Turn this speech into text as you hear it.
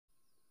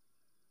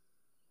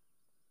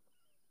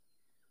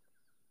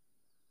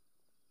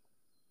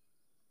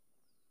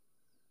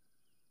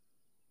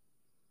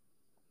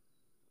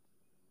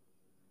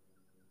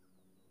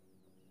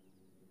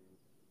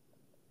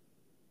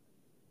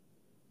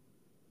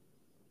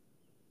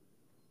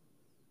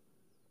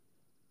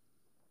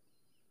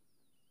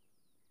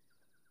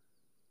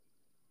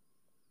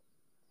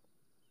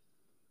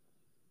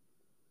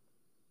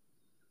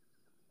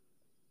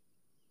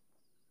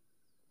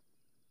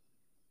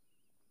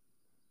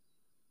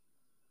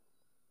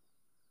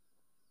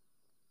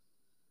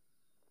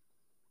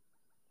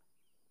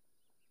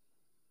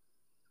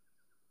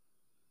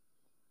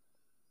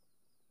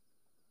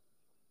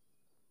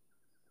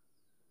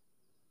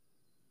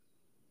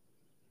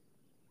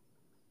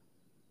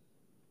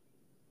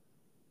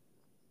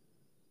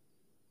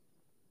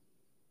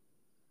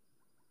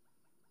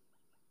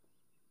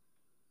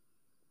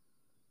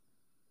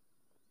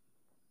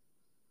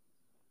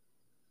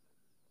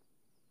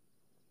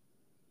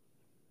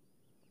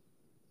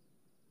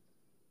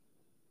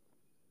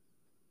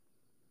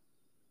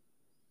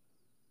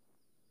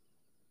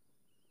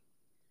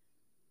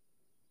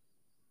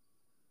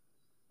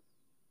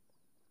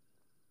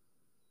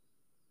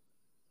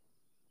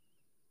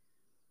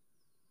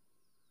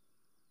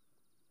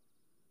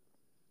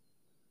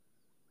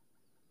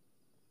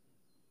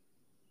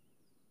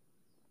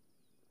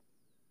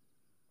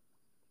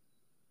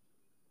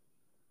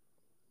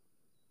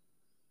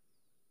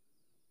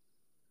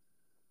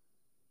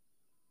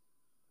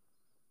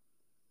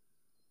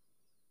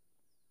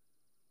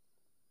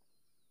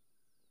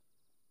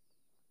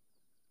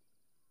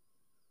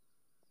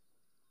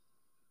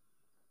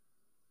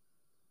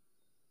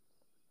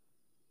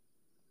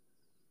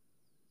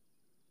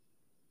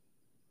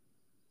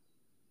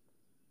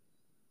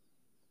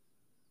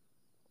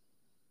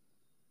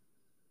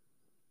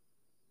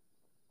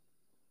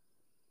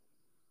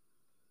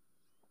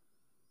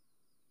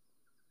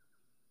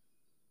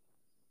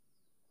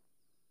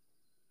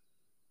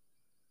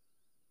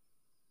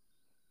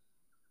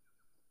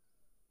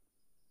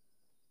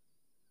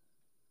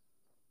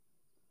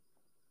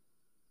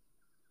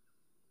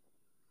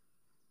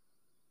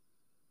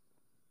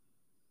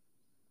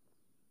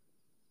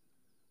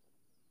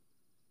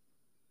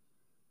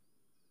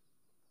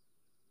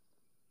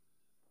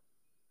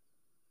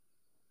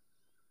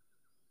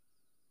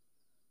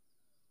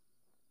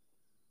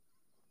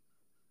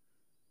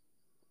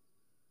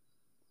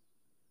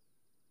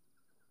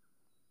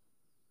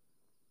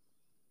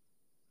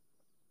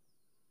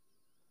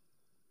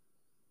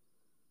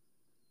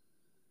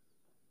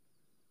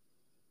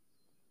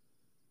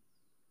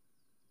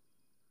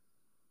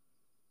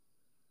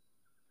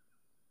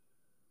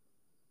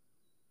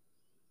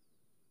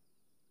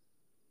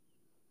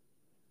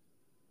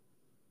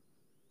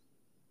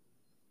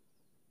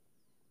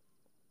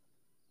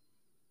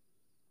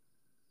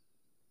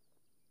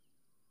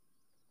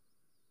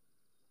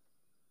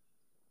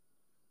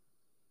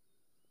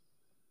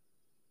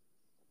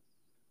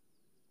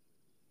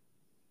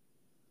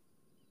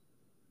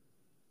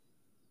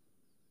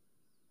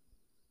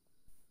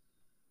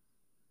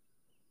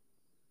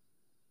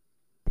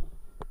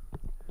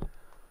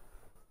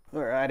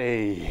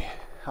Alrighty,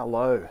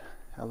 hello.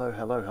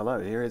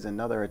 Here is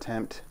another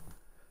attempt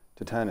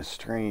to turn a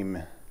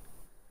stream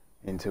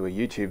into a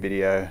YouTube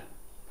video.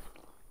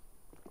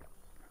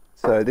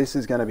 So this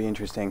is going to be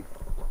interesting,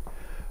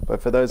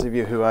 but for those of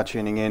you who are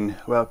tuning in,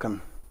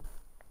 welcome.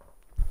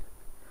 If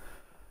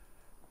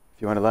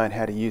you want to learn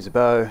how to use a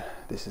bow,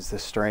 this is the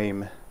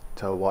stream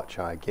to watch,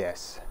 I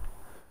guess.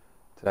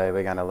 Today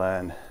we're going to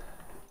learn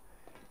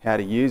how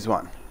to use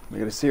one.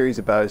 We've got a series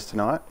of bows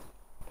tonight.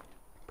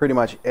 Pretty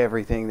much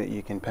everything that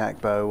you can pack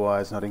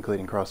bow-wise, not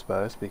including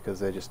crossbows, because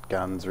they're just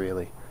guns,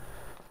 really.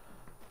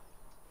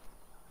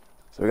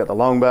 So we've got the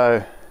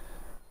longbow.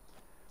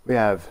 We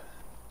have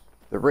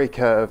the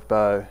recurve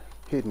bow,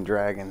 hidden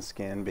dragon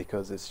skin,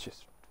 because it's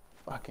just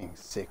fucking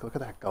sick. Look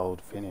at that gold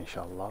finish,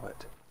 I love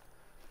it.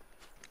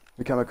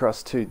 We come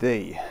across to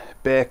the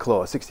bear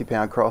claw,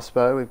 60-pound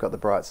crossbow. We've got the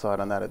bright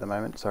sight on that at the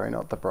moment. Sorry,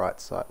 not the bright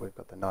sight. We've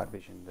got the night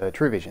vision, the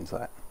true vision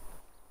sight,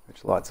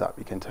 which lights up.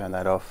 You can turn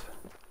that off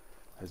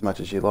as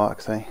much as you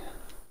like, see?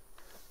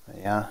 There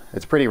you are.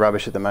 It's pretty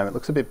rubbish at the moment.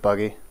 Looks a bit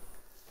buggy.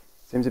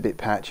 Seems a bit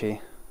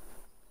patchy.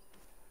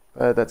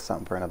 But that's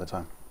something for another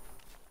time.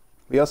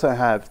 We also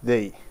have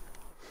the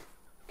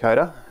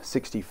Coda,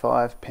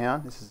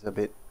 65-pound. This is a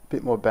bit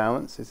more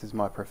balanced. This is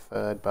my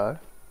preferred bow,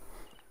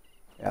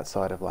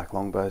 outside of like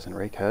longbows and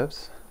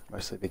recurves,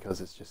 mostly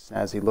because it's just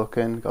snazzy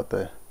looking. Got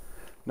the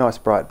nice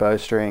bright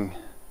bowstring,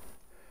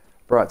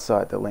 bright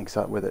sight that links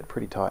up with it,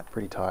 pretty tight.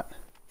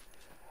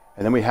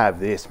 And then we have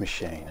this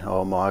machine.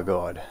 Oh my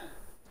god.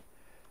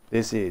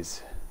 This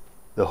is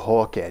the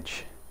Hawk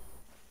Edge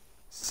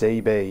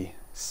CB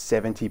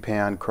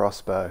 70-pound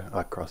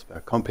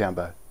compound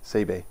bow.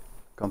 CB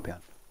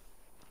compound.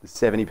 The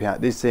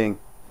 70-pound. This thing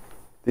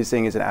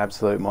is an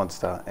absolute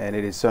monster, and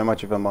it is so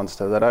much of a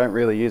monster that I don't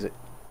really use it.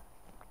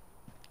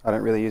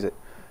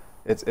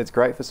 It's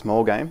great for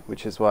small game,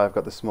 which is why I've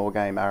got the small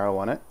game arrow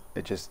on it.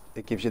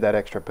 It gives you that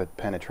extra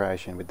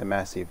penetration with the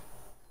massive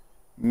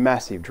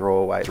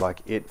draw weight. Like,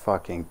 it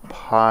fucking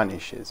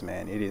punishes,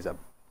 man. It is a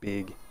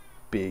big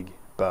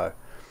bow.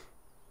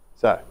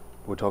 So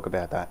we'll talk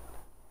about that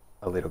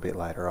a little bit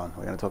later on.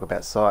 We're going to talk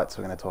about sights.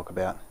 We're going to talk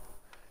about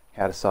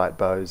how to sight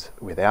bows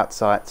without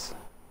sights,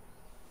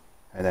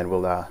 and then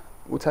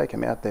we'll take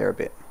them out there a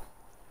bit.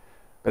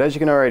 But as you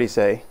can already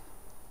see,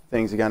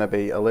 things are going to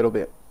be a little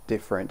bit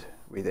different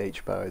with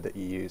each bow that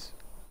you use.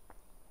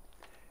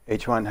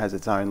 Each one has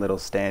its own little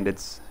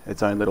standards,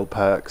 its own little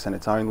perks, and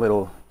its own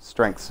little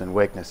strengths and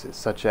weaknesses,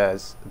 such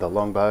as the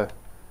longbow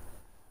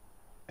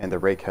and the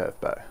recurve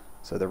bow.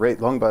 So the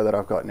longbow that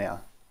I've got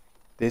now,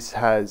 this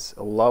has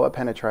a lower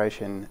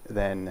penetration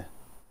than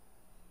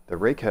the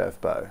recurve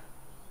bow,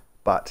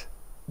 but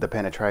the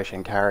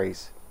penetration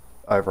carries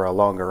over a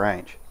longer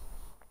range.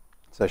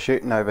 So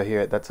shooting over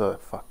here, that's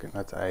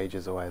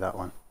ages away, that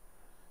one.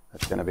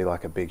 That's going to be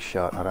like a big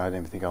shot. I don't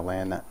even think I'll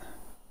land that.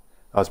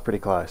 I was pretty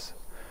close.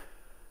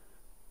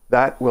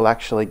 That will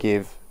actually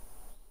give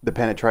the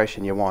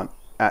penetration you want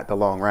at the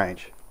long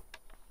range.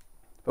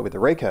 But with the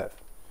recurve,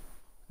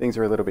 things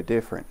are a little bit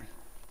different.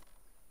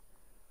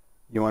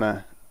 You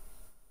want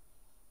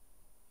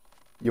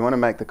to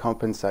make the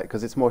compensate,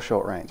 because it's more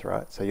short range,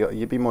 right? So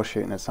you'd be more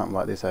shooting at something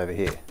like this over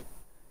here.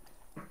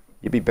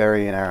 You'd be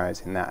burying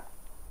arrows in that.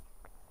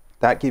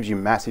 That gives you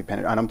massive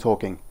penetration, and I'm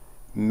talking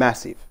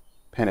massive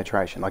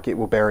penetration. Like, it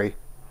will bury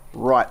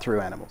right through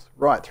animals,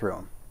 right through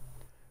them.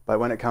 But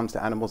when it comes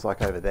to animals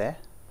like over there,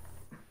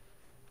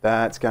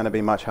 that's going to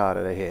be much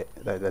harder to hit.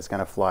 That's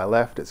going to fly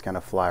left, it's going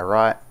to fly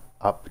right,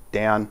 up,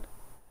 down,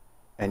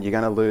 and you're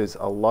going to lose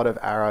a lot of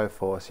arrow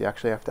force. You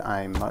actually have to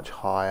aim much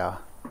higher.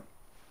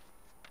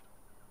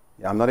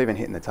 Yeah, I'm not even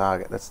hitting the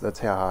target. That's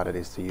how hard it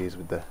is to use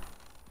with the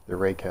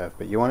recurve.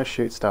 But you want to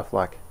shoot stuff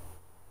like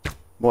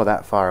more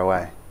that far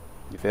away.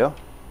 You feel?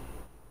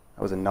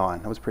 That was a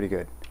 9. That was pretty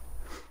good.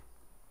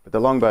 But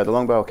the longbow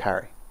will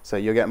carry. So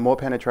you'll get more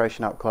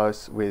penetration up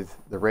close with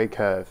the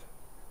recurve.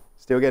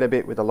 Still get a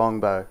bit with the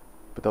longbow,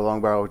 but the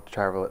longbow will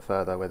travel it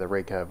further where the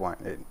recurve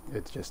won't.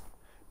 It just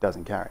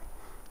doesn't carry.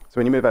 So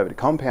when you move over to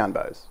compound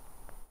bows,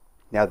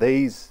 now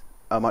these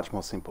are much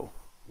more simple.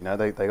 You know,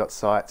 they got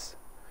sights.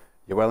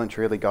 You're well and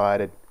truly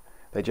guided.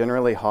 They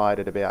generally hide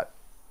at about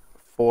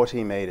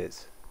 40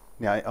 meters.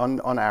 Now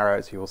on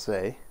arrows, you will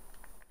see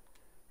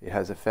it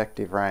has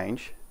effective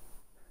range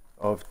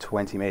of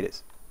 20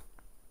 meters.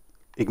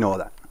 Ignore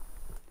that.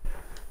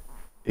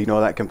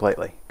 Ignore that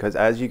completely, because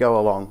as you go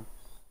along,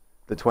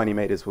 the 20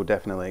 meters will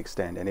definitely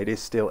extend, and it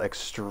is still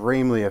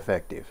extremely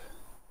effective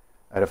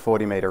at a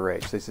 40-meter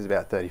reach. This is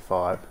about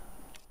 35.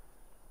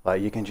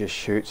 Like, you can just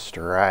shoot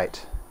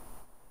straight.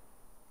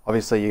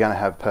 Obviously, you're going to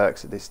have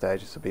perks at this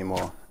stage. This will be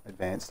more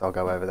advanced. I'll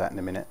go over that in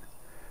a minute.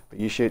 But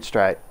you shoot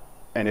straight,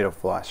 and it'll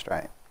fly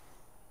straight.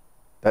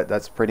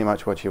 That's pretty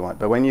much what you want.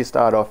 But when you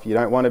start off, you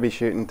don't want to be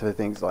shooting for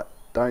things like,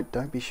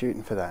 don't be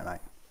shooting for that,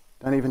 mate.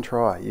 Don't even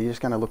try. You're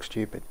just going to look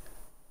stupid.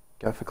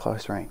 Go for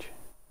close range.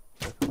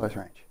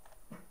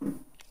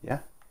 Yeah?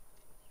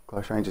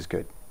 Close range is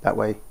good. That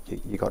way,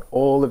 you got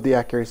all of the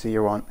accuracy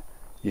you want.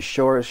 You're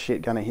sure as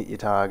shit going to hit your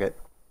target,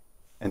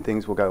 and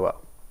things will go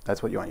well.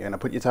 That's what you want. You're going to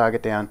put your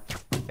target down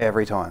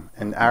every time.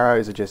 And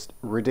arrows are just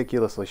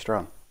ridiculously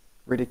strong.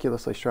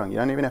 Ridiculously strong. You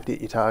don't even have to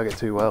hit your target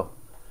too well.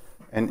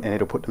 And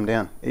it'll put them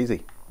down.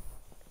 Easy.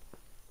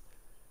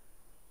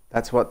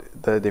 That's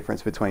what the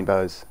difference between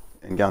bows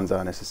and guns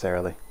are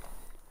necessarily.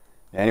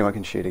 Now, anyone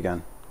can shoot a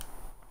gun.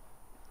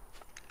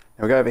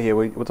 Now we'll go over here,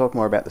 we'll talk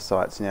more about the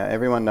sights. Now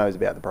everyone knows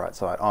about the bright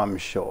sight, I'm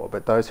sure,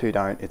 but those who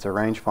don't, it's a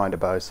rangefinder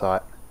bow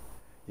sight.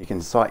 You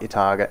can sight your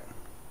target.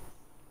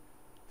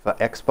 For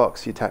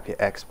Xbox, you tap your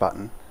X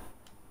button.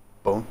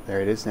 Boom,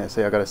 there it is. Now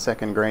see, I've got a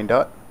second green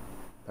dot.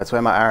 That's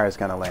where my arrow is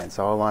going to land,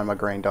 so I'll line my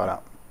green dot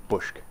up.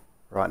 Bushk,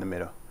 right in the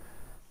middle.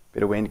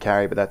 Bit of wind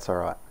carry, but that's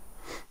alright.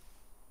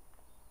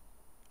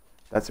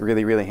 That's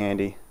really, really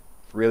handy.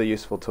 Really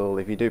useful tool.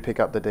 If you do pick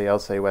up the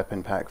DLC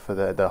weapon pack for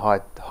the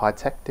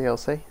high-tech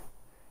DLC,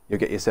 you'll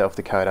get yourself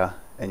the coda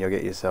and you'll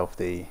get yourself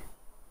the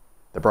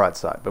bright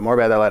sight. But more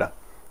about that later.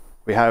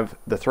 We have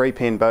the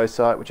 3-pin bow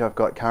sight, which I've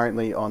got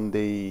currently on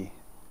the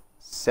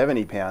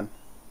 70 pound.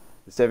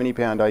 The 70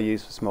 pound I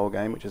use for small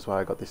game, which is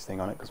why I got this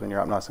thing on it, because when you're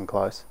up nice and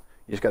close,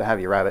 you just got to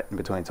have your rabbit in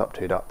between top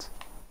 2 dots.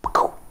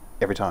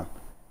 Every time,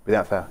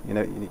 without fail. You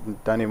know, you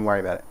don't even worry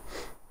about it.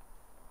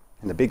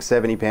 And the big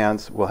 70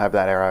 pounds will have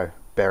that arrow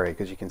buried,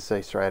 because you can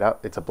see straight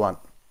up, it's a blunt.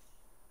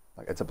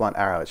 Like, it's a blunt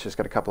arrow. It's just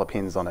got a couple of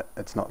pins on it.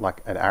 It's not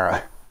like an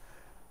arrow.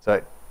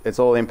 So it's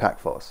all impact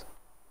force.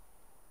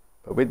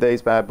 But with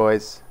these bad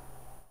boys,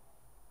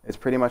 it's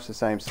pretty much the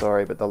same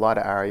story, but the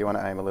lighter arrow, you want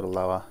to aim a little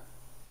lower.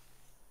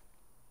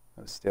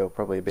 It's still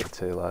probably a bit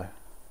too low.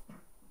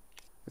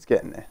 It's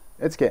getting there.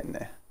 It's getting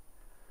there.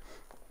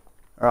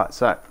 Alright,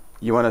 so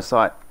you want to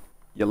sight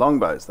your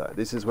longbows though.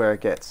 This is where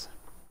it gets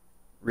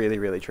really,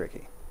 really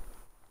tricky.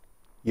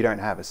 You don't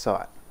have a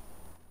sight.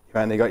 You've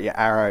only got your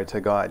arrow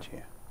to guide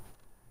you.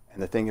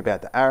 And the thing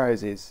about the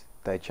arrows is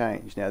they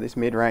change. Now this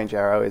mid-range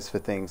arrow is for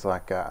things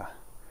like that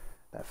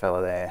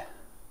fella there,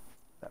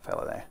 that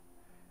fella there.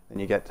 Then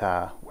you get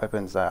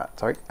weapons,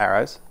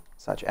 arrows,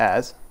 such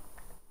as,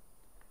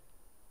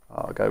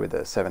 I'll go with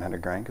the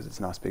 700 grain because it's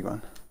a nice big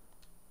one.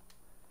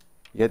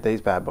 You get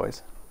these bad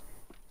boys,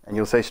 and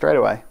you'll see straight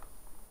away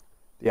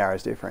the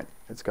arrow's different.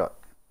 It's got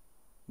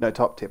no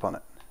top tip on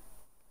it.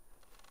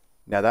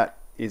 Now that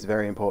is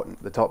very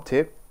important. The top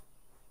tip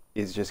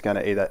is just going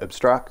to either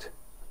obstruct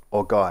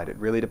or guide. It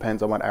really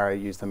depends on what arrow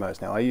you use the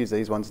most. Now I use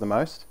these ones the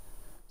most,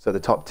 so the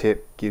top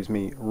tip gives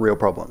me real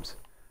problems.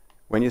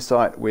 When you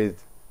sight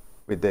with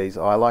these,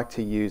 I like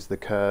to use the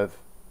curve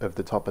of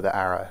the top of the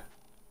arrow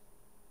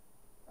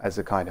as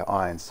a kind of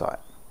iron sight.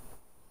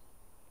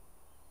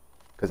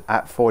 Because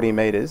at 40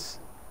 meters,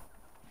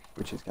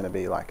 which is going to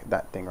be like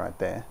that thing right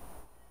there,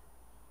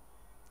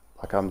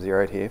 like I'm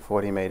zeroed here,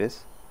 40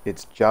 meters,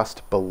 it's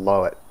just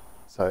below it.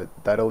 So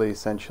that'll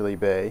essentially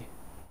be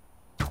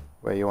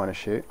where you want to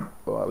shoot.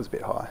 Oh, that was a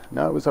bit high.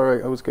 No, it was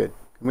alright, it was good.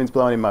 The wind's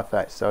blowing in my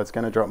face, so it's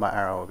going to drop my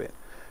arrow a bit.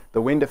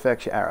 The wind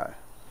affects your arrow,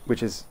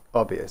 which is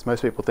obvious.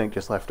 Most people think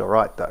just left or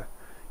right though.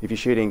 If you're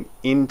shooting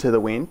into the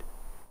wind,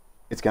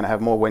 it's going to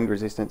have more wind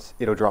resistance,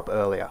 it'll drop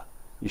earlier.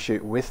 You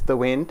shoot with the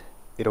wind,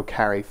 it'll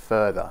carry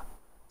further.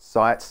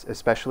 Sights,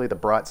 especially the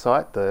bright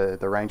sight, the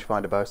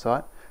rangefinder bow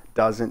sight,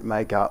 doesn't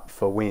make up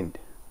for wind.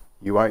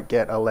 You won't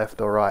get a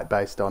left or right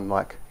based on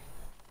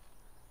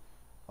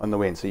on the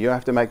wind. So you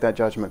have to make that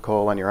judgment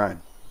call on your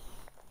own.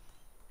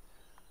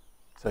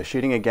 So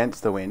shooting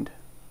against the wind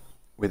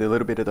with a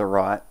little bit of the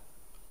right,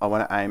 I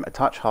want to aim a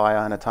touch higher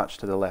and a touch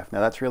to the left. Now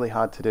that's really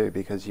hard to do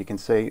because you can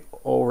see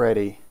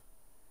already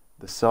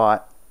the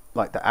sight,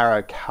 like the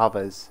arrow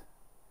covers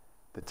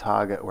the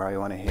target where I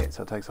want to hit.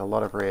 So it takes a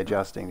lot of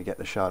readjusting to get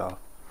the shot off.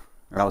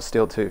 And I was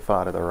still too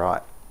far to the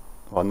right.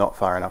 Well, not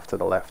far enough to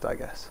the left, I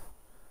guess.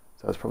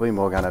 So it's probably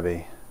more going to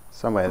be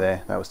somewhere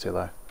there. That was too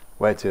low.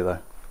 Way too low.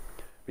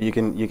 But you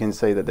can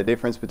see that the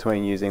difference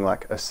between using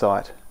like a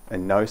sight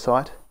and no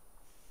sight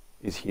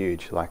is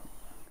huge. Like,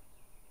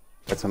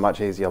 that's a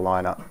much easier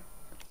lineup.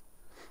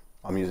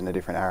 I'm using a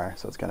different arrow,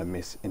 so it's going to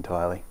miss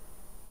entirely.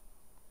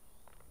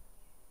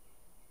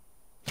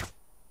 But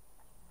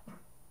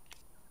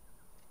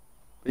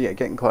yeah,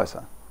 getting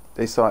closer.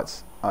 These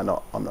sights are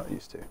not, I'm not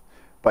used to.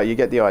 But you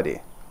get the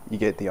idea. You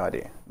get the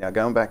idea. Now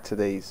going back to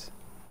these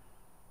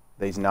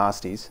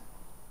nasties,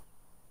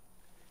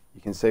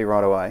 you can see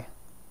right away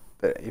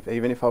that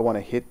even if I want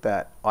to hit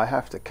that, I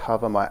have to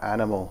cover my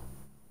animal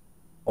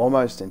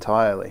almost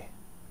entirely.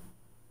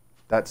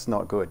 That's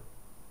not good.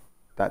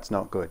 That's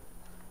not good.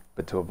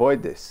 But to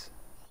avoid this,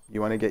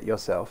 you want to get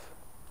yourself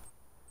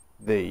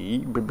the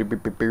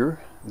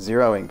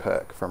zeroing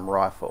perk from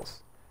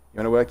rifles. You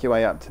want to work your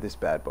way up to this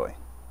bad boy.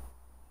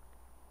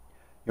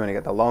 You want to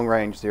get the long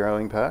range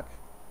zeroing perk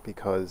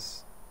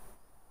because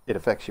it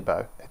affects your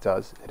bow. It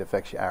does. It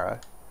affects your arrow.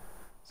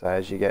 So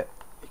as you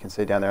can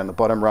see down there in the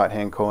bottom right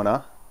hand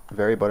corner,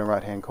 very bottom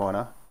right hand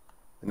corner,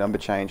 the number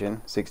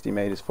changing, 60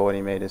 meters,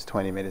 40 meters,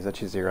 20 meters,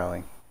 that's your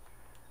zeroing.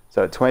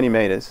 So at 20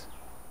 meters,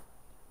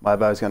 my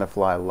bow's going to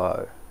fly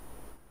low.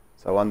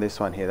 So on this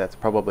one here, that's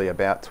probably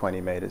about 20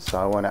 meters. So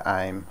I want to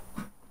aim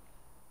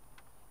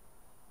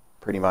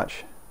pretty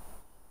much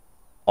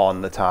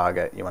on the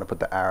target. You want to put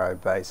the arrow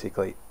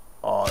basically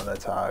on the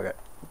target.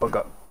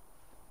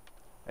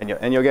 And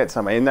you'll get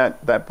somewhere. In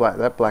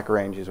that black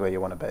range is where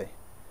you want to be.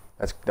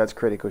 That's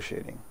critical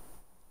shooting.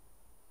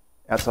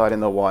 Outside in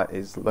the white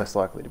is less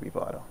likely to be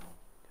vital.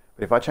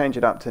 But if I change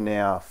it up to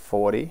now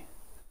 40,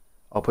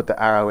 I'll put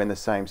the arrow in the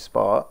same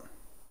spot.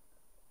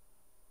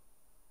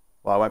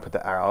 Well, I won't put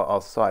the arrow,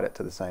 I'll sight it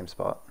to the same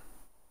spot.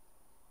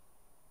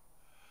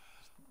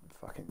 Just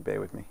fucking bear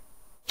with me.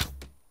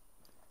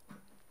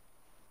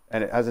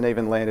 And it hasn't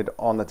even landed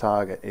on the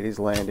target. It is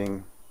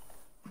landing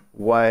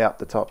way up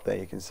the top there.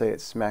 You can see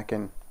it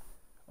smacking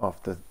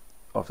off the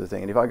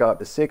thing. And if I go up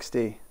to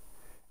 60,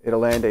 it'll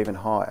land even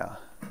higher.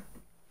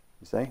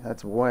 You see,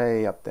 that's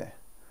way up there.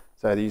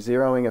 So the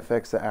zeroing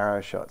affects the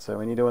arrow shot. So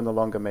when you're doing the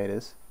longer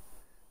meters,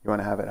 you want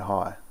to have it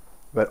high.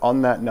 But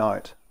on that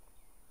note,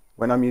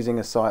 when I'm using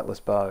a sightless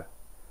bow,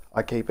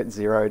 I keep it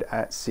zeroed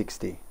at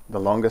 60, the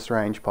longest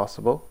range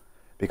possible,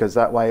 because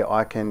that way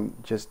I can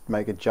just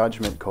make a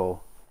judgment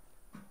call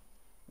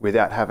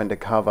without having to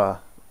cover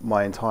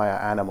my entire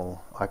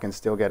animal. I can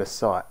still get a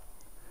sight.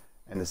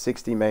 And the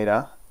 60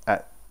 meter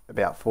at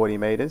about 40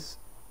 meters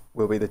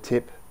will be the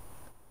tip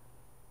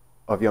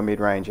of your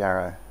mid-range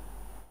arrow.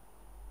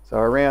 So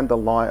around the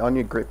line on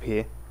your grip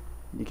here,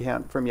 you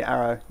count from your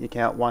arrow, you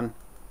count 1,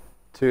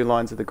 2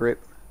 lines of the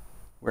grip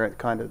where it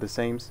kind of the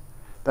seams.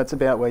 That's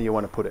about where you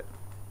want to put it.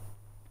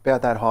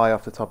 About that high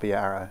off the top of your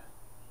arrow.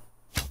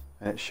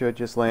 And it should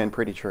just land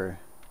pretty true.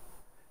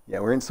 Yeah,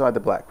 we're inside the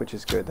black, which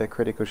is good. They're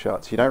critical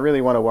shots. You don't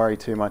really want to worry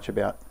too much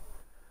about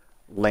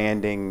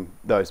landing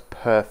those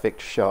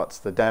perfect shots.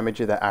 The damage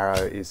of the arrow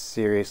is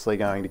seriously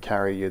going to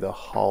carry you the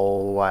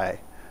whole way.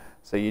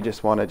 So you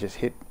just want to just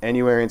hit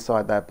anywhere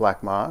inside that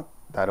black mark.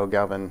 That'll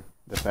govern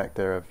the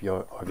factor of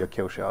your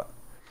kill shot.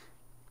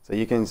 So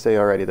you can see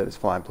already that it's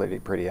flying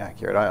pretty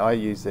accurate. I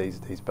use these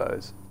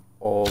bows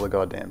all the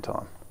goddamn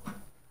time.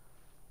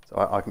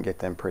 So I can get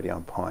them pretty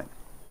on point.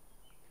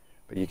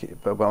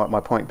 But my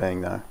point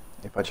being though,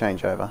 if I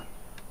change over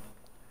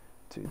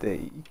to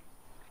the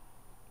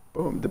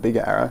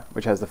bigger arrow,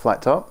 which has the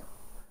flat top,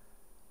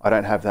 I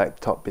don't have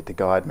that top bit to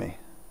guide me.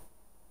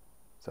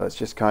 So it's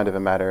just kind of a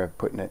matter of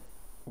putting it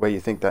where you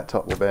think that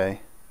top will be.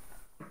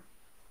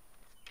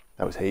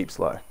 That was heaps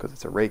low because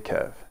it's a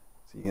recurve.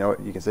 So you know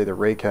what, you can see the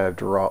recurve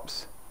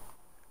drops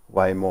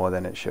way more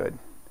than it should.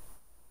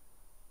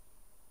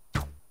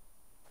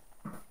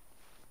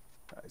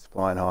 It's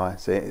flying high.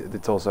 See,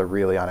 it's also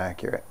really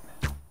inaccurate.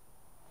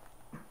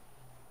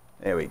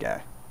 There we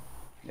go.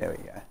 There we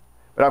go.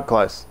 But up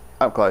close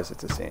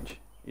it's a cinch.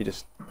 You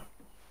just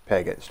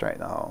peg it straight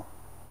in the hole.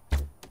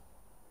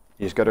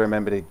 You just got to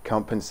remember to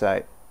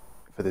compensate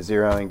for the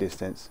zeroing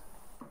distance.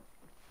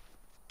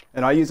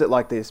 And I use it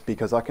like this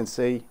because I can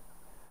see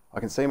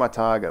my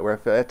target, where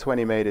if at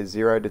 20 meters,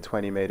 0 to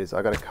 20 meters,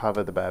 I got to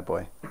cover the bad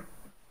boy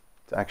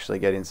to actually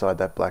get inside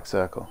that black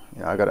circle.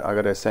 You know, I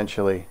got to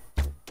essentially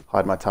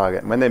hide my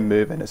target. And when they're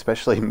moving,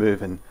 especially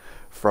moving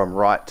from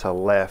right to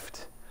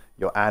left,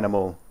 your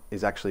animal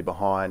is actually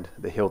behind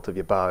the hilt of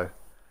your bow.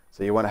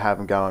 So you want to have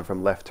them going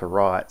from left to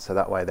right, so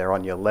that way they're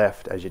on your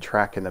left as you're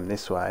tracking them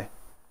this way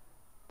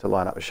to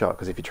line up a shot.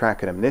 Because if you're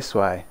tracking them this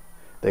way,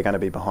 they're going to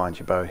be behind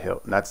your bow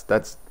hilt. And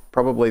that's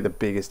probably the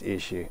biggest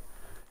issue.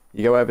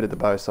 You go over to the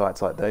bow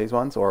sights like these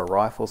ones, or a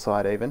rifle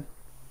sight even,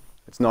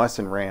 it's nice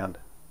and round.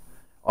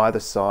 Either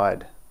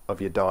side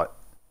of your dot,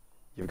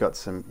 you got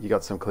some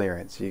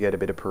clearance. You get a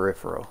bit of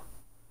peripheral,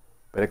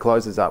 but it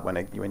closes up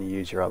when you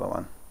use your other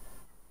one.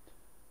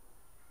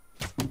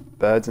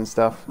 Birds and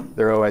stuff,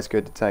 they're always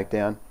good to take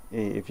down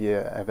if you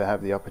ever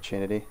have the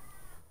opportunity.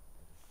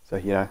 So,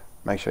 you know,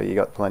 make sure you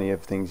got plenty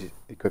of things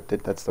equipped.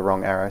 That's the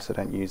wrong arrow, so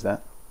don't use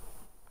that.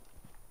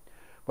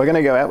 We're going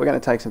to go out, we're going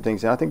to take some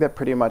things down. I think that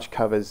pretty much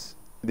covers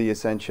the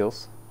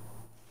essentials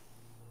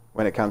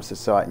when it comes to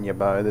sighting your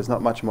bow. There's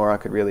not much more I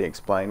could really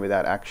explain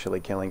without actually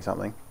killing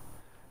something.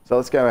 So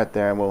let's go out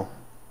there and we'll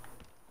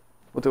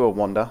do a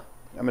wander.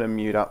 I'm going to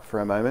mute up for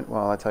a moment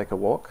while I take a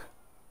walk.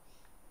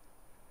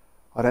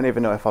 I don't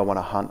even know if I want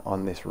to hunt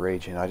on this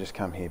region. I just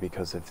come here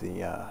because of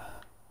the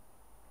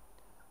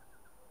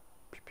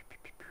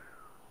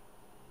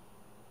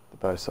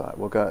bow sight.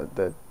 We'll go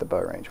the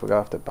bow range. We'll go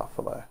after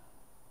buffalo.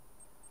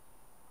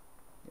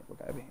 Yeah, we'll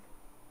go over here.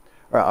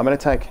 All right, I'm going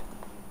to take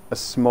a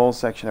small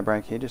section of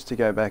break here just to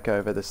go back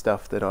over the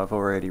stuff that I've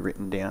already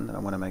written down that I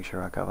want to make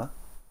sure I cover.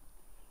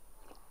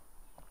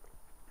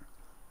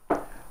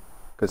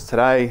 Because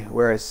today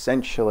we're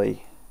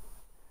essentially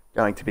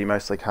going to be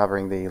mostly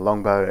covering the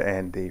longbow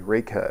and the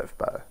recurve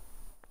bow.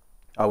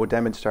 I will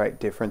demonstrate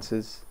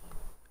differences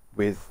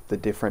with the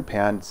different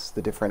pounds,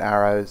 the different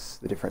arrows,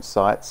 the different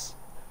sights.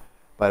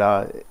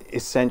 But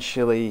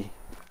essentially,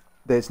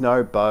 there's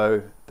no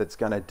bow that's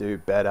going to do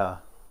better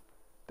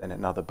than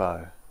another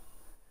bow.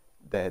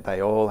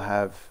 They all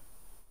have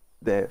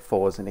their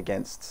fors and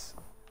againsts.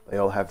 They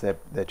all have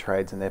their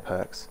trades and their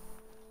perks.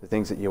 The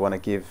things that you want to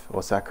give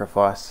or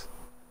sacrifice.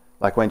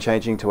 Like when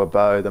changing to a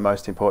bow, the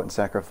most important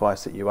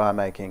sacrifice that you are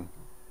making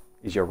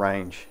is your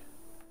range.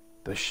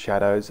 The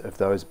shadows of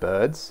those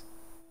birds,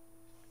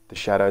 the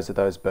shadows of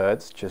those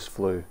birds just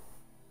flew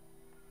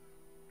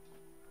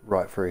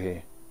right through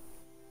here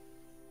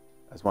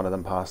as one of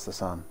them passed the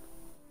sun.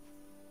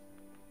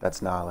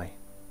 That's gnarly.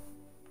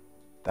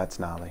 That's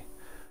gnarly.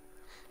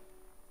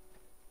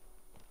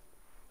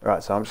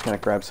 Alright, so I'm just going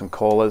to grab some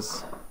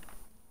callers,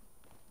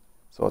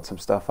 sort some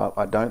stuff up.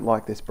 I don't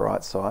like this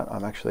bright sight.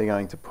 I'm actually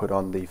going to put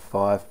on the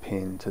 5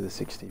 pin to the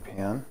 60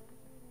 pound.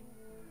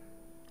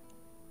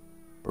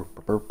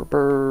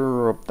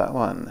 That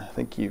one.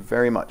 Thank you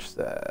very much,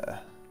 sir.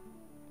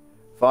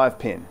 5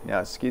 pin. Now,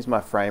 excuse my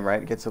frame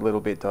rate. It gets a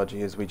little bit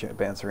dodgy as we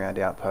bounce around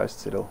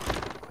outposts. It'll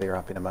clear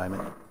up in a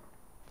moment.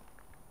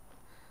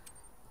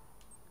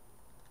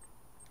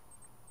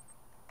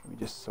 Let me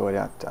just sort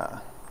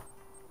out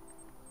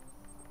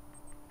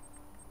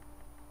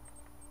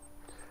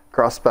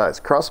crossbows.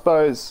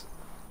 Crossbows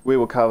we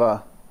will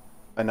cover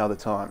another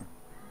time.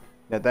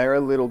 Now they're a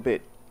little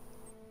bit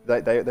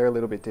they're a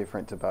little bit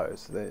different to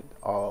bows.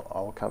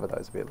 I'll cover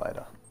those a bit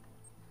later.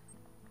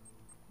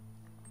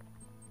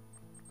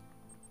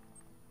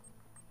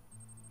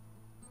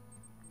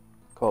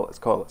 Call it.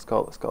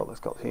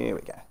 Here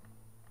we go.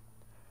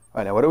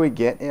 Alright, now what do we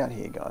get out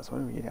here, guys? What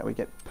do we get out? We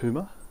get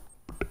puma.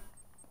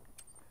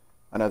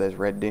 I know there's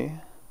red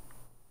deer.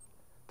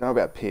 Don't know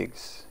about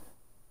pigs.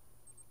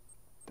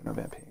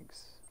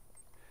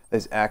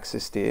 There's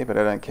axis deer, but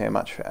I don't care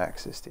much for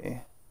axis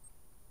deer.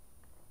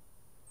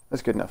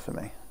 That's good enough for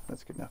me.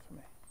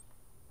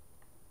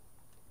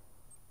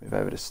 Move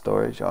over to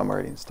storage. Oh, I'm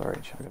already in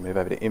storage. I'm going to move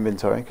over to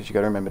inventory because you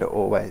got to remember to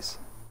always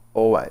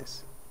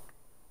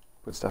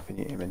put stuff in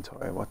your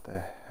inventory. What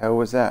the hell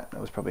was that? That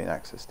was probably an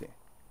axis deer.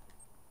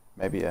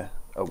 Maybe a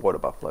water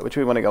buffalo, which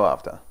we want to go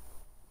after.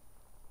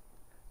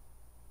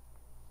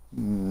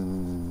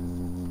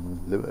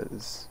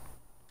 Lures.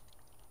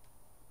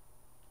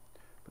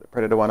 Put a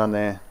predator one on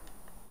there.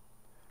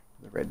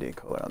 The red deer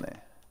collar on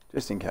there.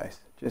 Just in case.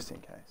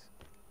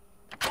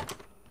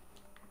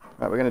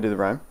 Right, we're going to do the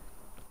roam.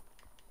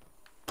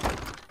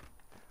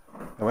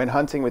 And when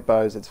hunting with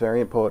bows, it's very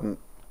important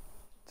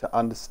to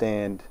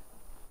understand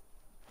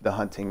the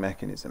hunting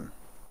mechanism.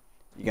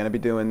 You're going to be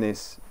doing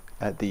this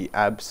at the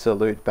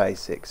absolute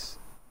basics.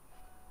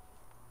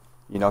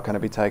 You're not going to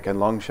be taking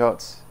long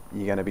shots.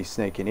 You're going to be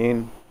sneaking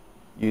in,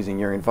 using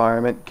your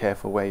environment,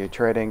 careful where you're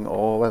treading,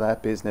 all of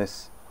that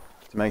business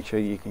to make sure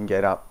you can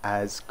get up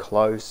as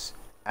close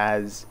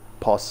as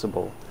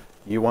possible.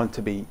 You want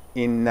to be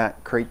in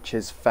that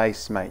creature's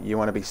face, mate. You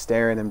want to be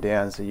staring them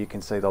down so you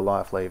can see the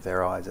life leave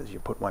their eyes as you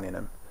put one in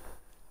them.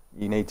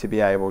 You need to be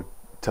able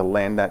to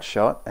land that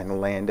shot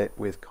and land it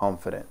with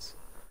confidence.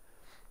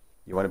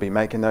 You want to be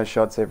making those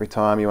shots every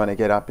time. You want to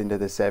get up into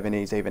the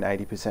 70s, even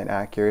 80%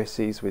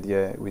 accuracies with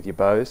your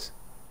bows.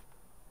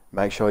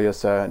 Make sure you're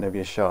certain of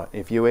your shot.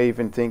 If you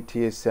even think to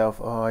yourself,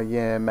 oh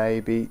yeah,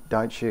 maybe,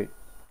 don't shoot.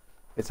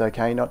 It's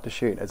okay not to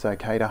shoot. It's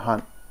okay to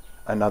hunt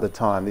another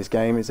time. This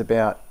game is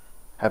about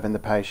having the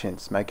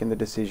patience, making the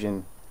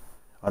decision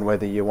on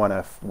whether you want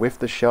to whiff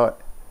the shot,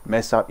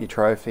 mess up your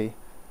trophy,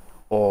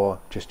 or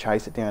just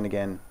chase it down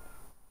again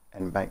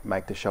and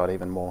make the shot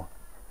even more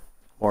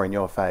in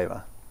your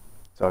favor.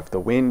 So if the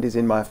wind is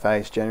in my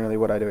face, generally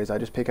what I do is I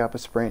just pick up a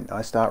sprint.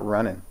 I start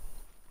running,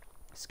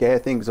 scare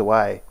things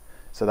away,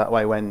 so that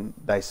way when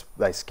they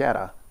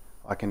scatter,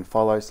 I can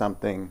follow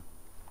something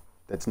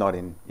that's not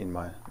in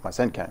my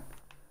scent cone.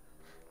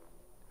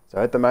 So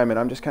at the moment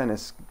I'm just kind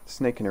of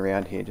sneaking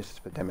around here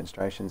just for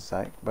demonstration's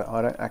sake, but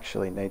I don't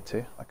actually need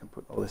to. I can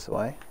put all this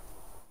away.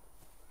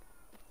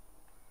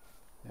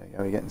 There we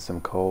go, we're getting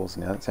some calls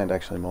now. That sounds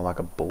actually more like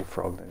a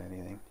bullfrog than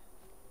anything.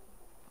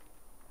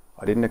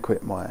 I didn't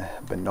equip my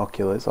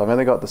binoculars. I've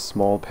only got the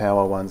small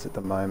power ones at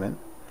the moment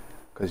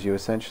because you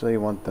essentially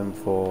want them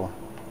for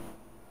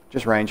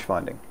just range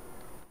finding.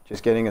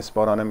 Just getting a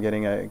spot on them,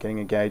 getting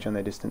a gauge on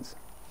their distance.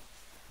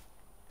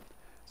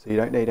 So you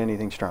don't need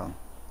anything strong.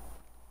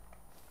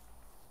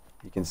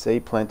 You can see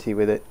plenty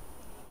with it.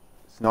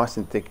 It's nice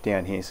and thick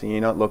down here, so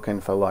you're not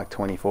looking for like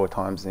 24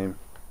 times zoom.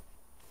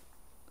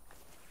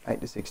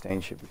 8 to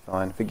 16 should be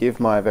fine. Forgive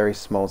my very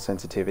small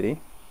sensitivity.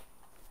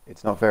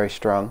 It's not very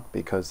strong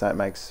because that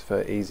makes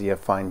for easier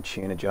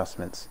fine-tune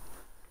adjustments.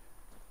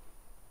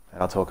 And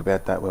I'll talk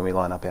about that when we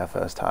line up our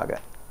first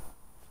target.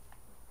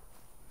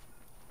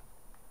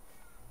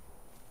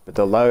 But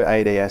the low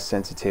ADS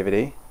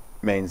sensitivity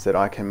means that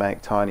I can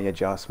make tiny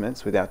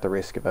adjustments without the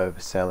risk of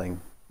overselling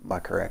my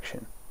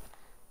correction.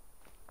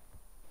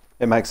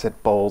 It makes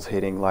it balls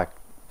hitting like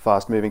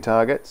fast moving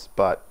targets,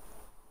 but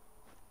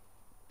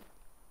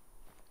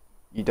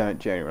you don't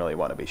generally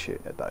want to be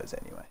shooting at those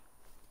anyway.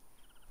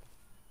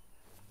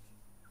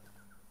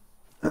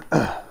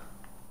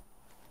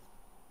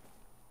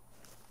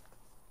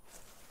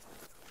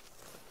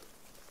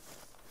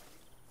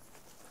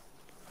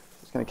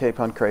 Just going to keep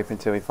on creeping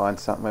until we find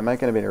something. We're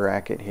making a bit of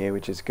racket here,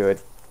 which is good.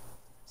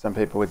 Some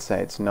people would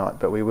say it's not,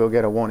 but we will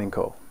get a warning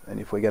call. And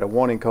if we get a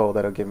warning call,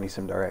 that'll give me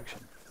some direction.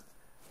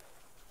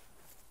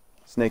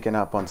 Sneaking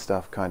up on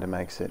stuff kind of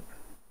makes it,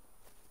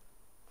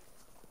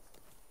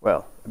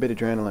 well, a bit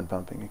adrenaline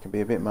pumping. It can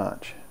be a bit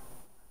much.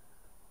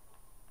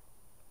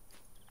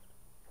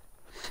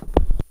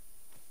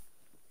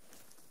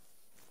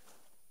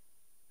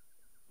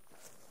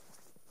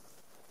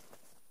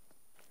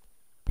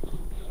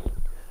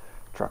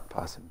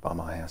 bison by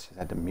my house. Just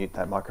had to mute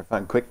that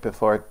microphone quick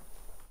before it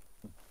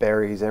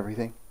buries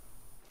everything.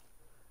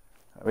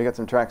 We got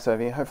some tracks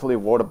over here. Hopefully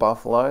water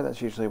buffalo.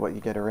 That's usually what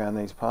you get around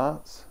these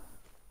parts.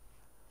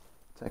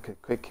 Take a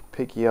quick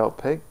peeky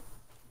old peek.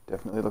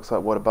 Definitely looks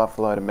like water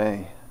buffalo to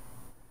me.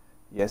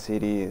 Yes,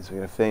 it is. We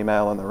got a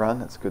female on the run.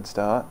 That's a good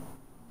start.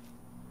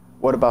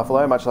 Water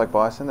buffalo, much like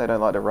bison, they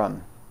don't like to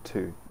run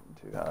too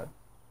hard.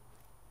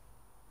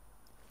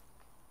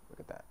 Look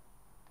at that.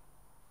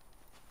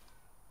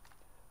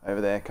 Over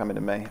there, coming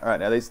to me. All right,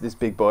 now this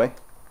big boy,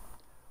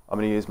 I'm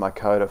going to use my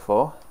coda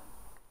for,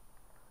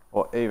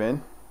 or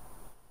even,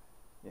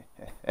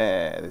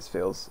 yeah, this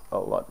feels a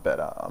lot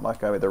better. I might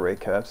go with the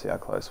recurve, see how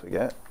close we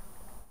get.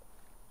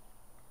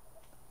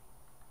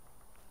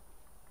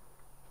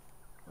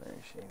 Where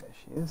is she? There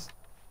she is.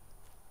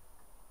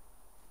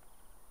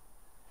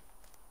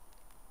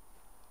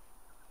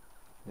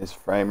 This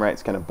frame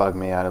rate's going to bug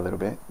me out a little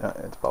bit. No,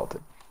 it's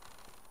bolted.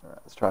 All right,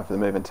 let's try for the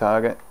moving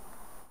target.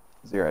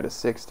 0 to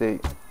 60.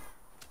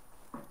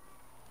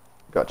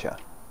 Gotcha.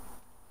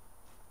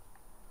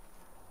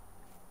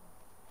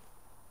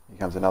 Here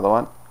comes another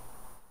one.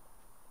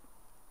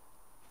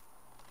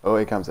 Oh,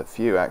 here comes a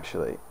few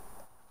actually.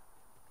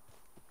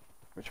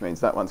 Which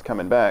means that one's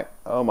coming back.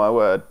 Oh my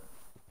word.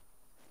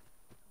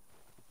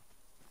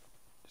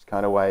 Just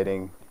kind of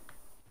waiting.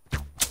 You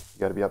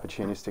got to be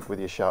opportunistic with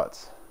your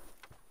shots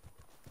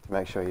to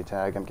make sure you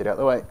tag them. Get out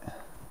the way.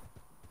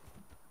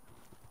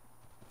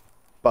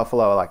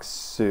 Buffalo are like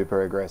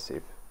super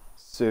aggressive.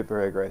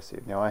 Super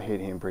aggressive. Now I hit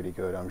him pretty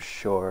good, I'm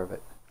sure of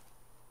it.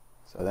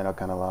 So they're not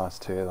going to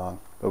last too long.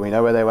 But we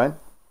know where they went.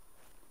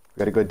 We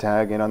got a good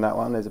tag in on that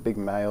one. There's a big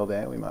male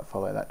there. We might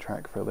follow that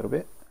track for a little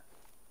bit.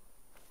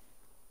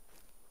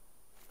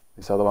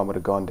 This other one would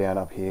have gone down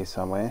up here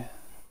somewhere.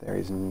 There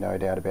is no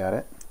doubt about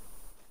it.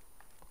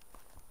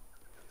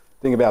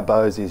 The thing about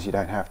bows is you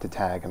don't have to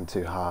tag them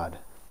too hard.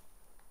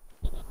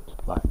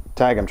 Like,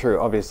 tag them true.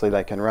 Obviously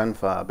they can run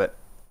far, but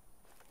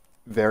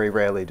very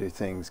rarely do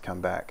things come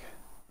back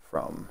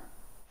from...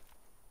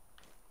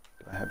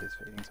 Do I have this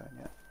feeding zone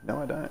yet?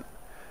 No, I don't.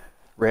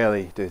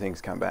 Rarely do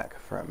things come back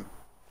from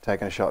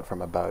taking a shot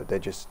from a bow. They're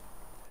just...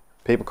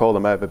 People call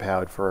them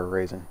overpowered for a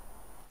reason.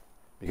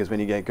 Because when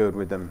you get good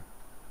with them,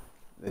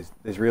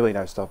 there's really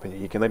no stopping you.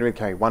 You can literally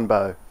carry one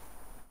bow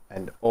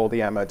and all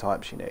the ammo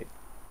types you need.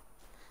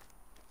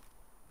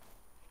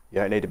 You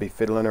don't need to be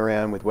fiddling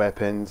around with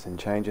weapons and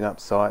changing up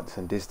sights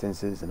and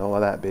distances and all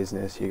of that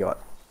business. You got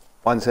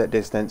one set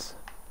distance,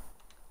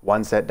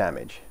 one set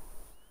damage.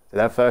 So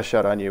that first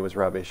shot I knew was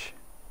rubbish.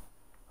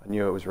 I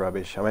knew it was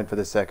rubbish. I went for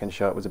the second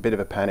shot. It was a bit of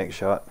a panic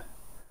shot.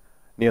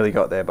 Nearly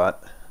got there,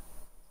 but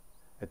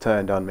it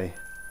turned on me.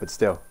 But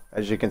still,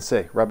 as you can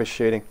see, rubbish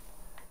shooting.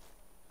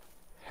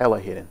 Hella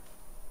hitting.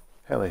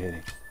 Hella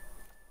hitting.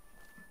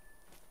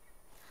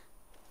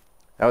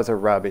 That was a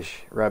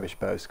rubbish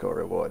bow score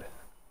reward.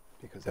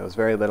 Because there was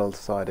very little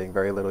sighting,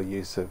 very little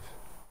use of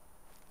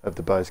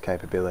the bow's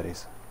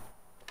capabilities.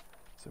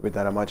 So with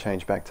that I might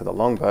change back to the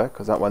longbow,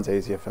 because that one's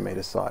easier for me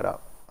to sight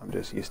up. I'm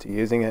just used to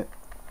using it,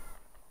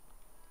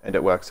 and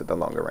it works at the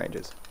longer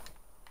ranges.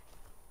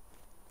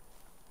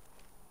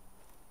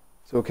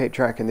 So we'll keep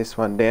tracking this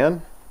one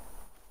down.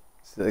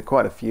 So there are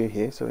quite a few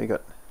here, so we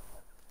got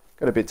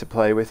a bit to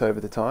play with over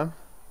the time.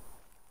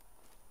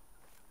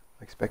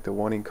 I expect a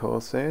warning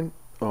call soon,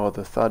 or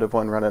the thud of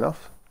one running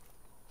off.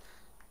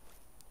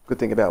 Good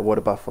thing about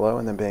water buffalo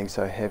and them being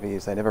so heavy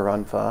is they never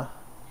run far.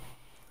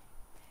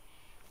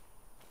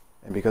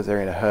 And because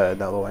they're in a herd,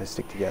 they'll always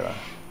stick together.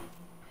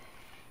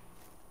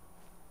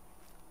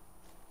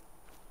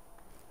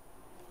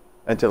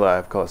 Until I,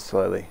 of course,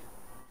 slowly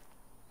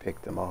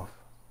pick them off.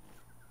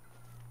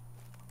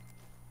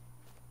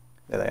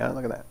 There they are,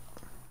 look at that.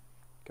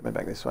 Coming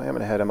back this way, I'm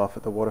going to head them off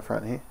at the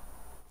waterfront here.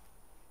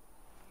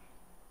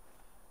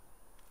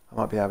 I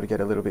might be able to get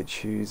a little bit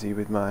choosy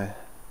with my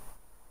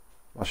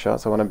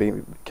shots. I want to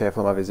be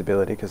careful of my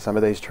visibility because some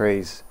of these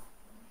trees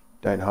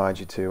don't hide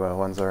you too well.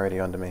 One's already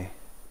under me.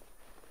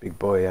 Big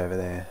boy over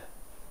there.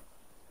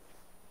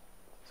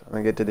 So I'm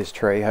going to get to this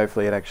tree.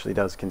 Hopefully it actually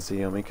does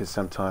conceal me because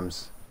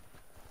sometimes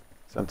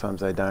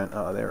they don't.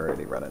 Oh, they're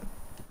already running.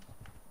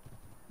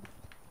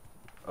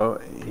 Oh,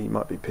 he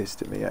might be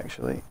pissed at me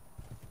actually.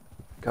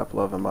 A couple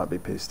of them might be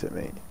pissed at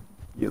me.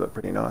 You look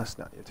pretty nice.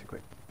 No, you're too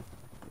quick.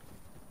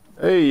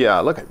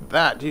 Hey, look at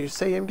that. Do you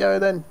see him go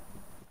then?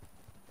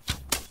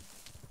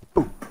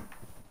 Boom.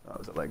 That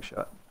was a leg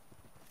shot.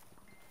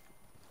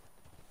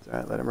 It's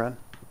alright, let him run.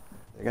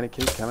 They're going to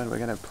keep coming. We're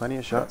going to have plenty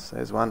of shots.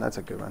 There's one. That's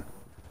a good one.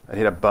 I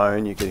hit a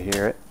bone. You could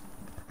hear it.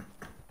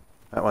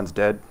 That one's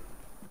dead.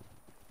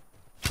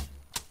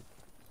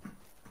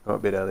 Oh, a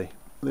bit early.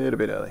 A little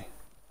bit early.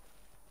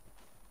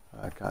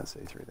 I can't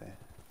see through there.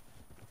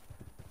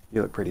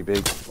 You look pretty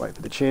big. Wait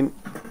for the chin.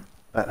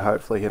 That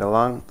hopefully hit a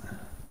lung.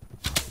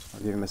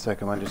 I'll give him a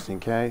second one just in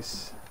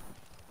case.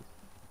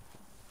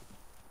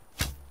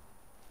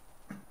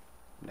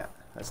 No,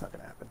 that's not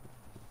going to happen.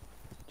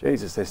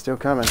 Jesus, they're still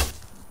coming.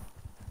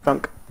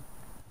 Funk.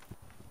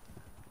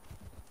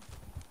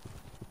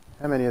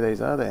 How many of these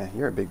are there?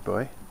 You're a big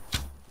boy.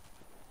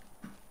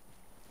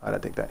 I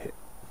don't think that hit.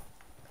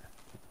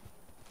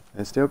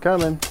 They're still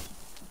coming.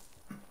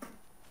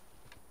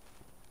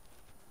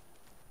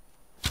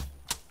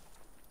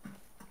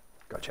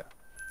 Gotcha.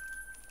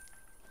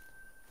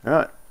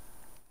 Alright.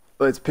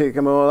 Let's pick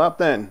them all up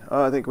then.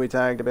 Oh, I think we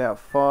tagged about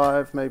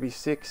 5, maybe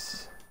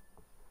 6.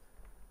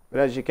 But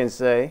as you can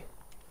see,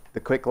 the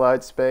quick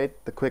load speed,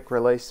 the quick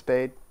release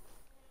speed,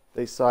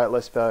 these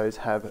sightless bows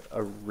have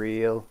a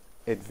real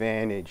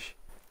advantage.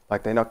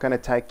 Like, they're not going to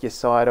take your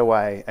sight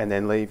away and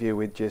then leave you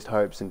with just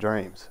hopes and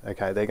dreams.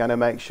 Okay, they're going to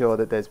make sure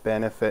that there's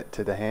benefit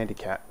to the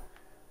handicap.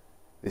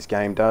 This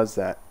game does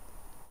that.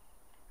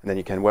 And then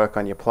you can work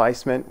on your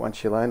placement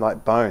once you learn.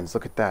 Like bones,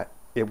 look at that.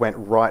 It went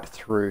right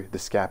through the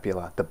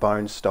scapula. The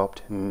bone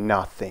stopped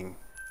nothing.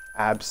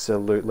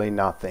 Absolutely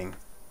nothing.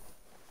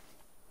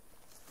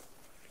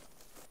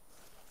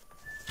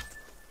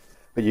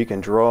 But you can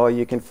draw,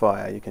 you can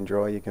fire, you can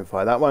draw, you can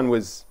fire. That one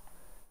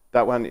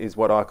is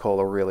what I call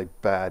a really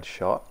bad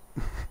shot.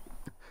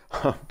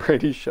 I'm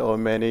pretty sure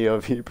many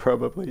of you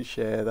probably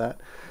share that.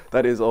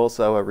 That is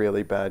also a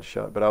really bad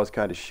shot, but I was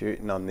kind of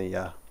shooting on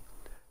the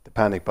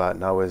panic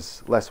button. I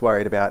was less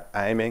worried about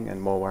aiming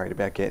and more worried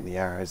about getting the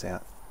arrows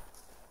out.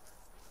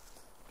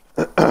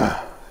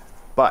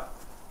 But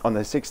on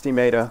the 60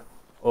 meter,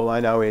 all I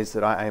know is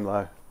that I aim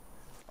low.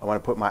 I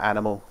want to put my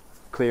animal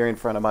clear in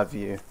front of my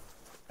view,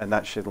 and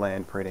that should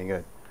land pretty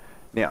good.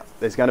 Now,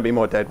 there's going to be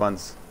more dead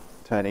ones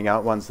turning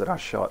out, ones that I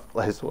shot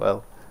as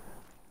well.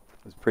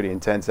 It was pretty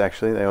intense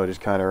actually. They all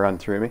just kind of run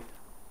through me.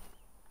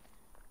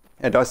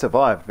 And I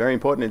survived. Very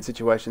important in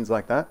situations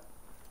like that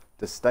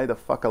to stay the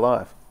fuck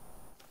alive.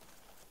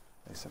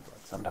 There's some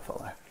blood, some to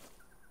follow.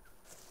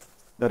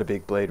 Not a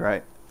big bleed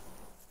rate,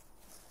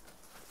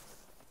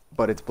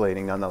 but it's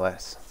bleeding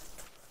nonetheless.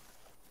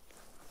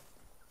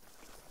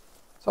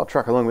 So I'll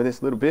truck along with this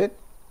a little bit,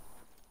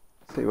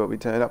 see what we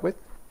turn up with.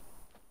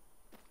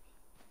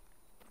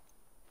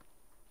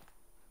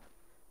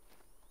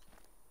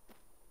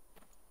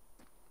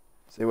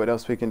 See what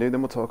else we can do,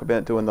 then we'll talk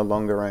about doing the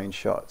longer range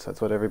shots. That's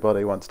what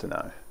everybody wants to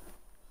know.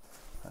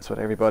 That's what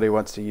everybody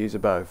wants to use a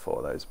bow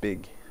for, those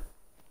big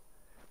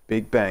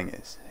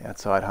bangers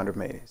outside 100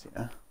 meters, you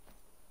know.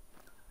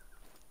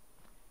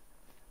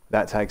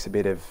 That takes a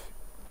bit of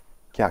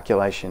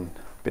calculation,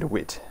 a bit of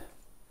wit,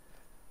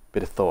 a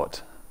bit of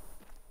thought.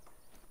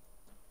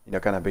 You're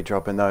not going to be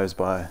dropping those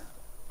by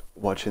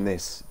watching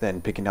this,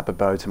 then picking up a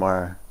bow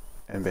tomorrow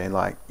and being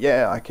like,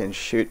 yeah, I can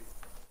shoot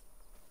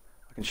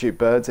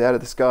birds out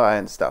of the sky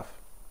and stuff.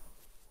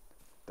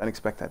 Don't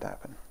expect that to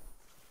happen.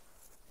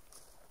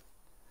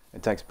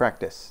 It takes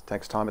practice, it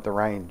takes time at the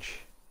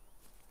range,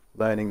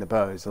 learning the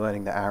bows,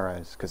 learning the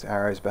arrows, because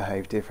arrows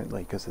behave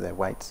differently because of their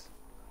weights.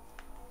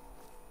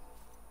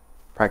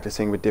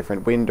 Practicing with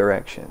different wind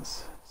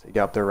directions. So you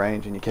go up the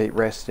range and you keep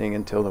resting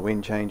until the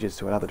wind changes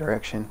to another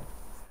direction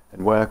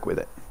and work with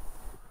it.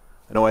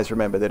 And always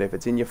remember that if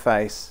it's in your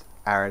face,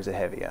 arrows are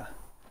heavier.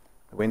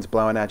 The wind's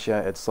blowing at you,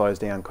 it slows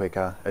down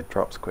quicker, it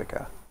drops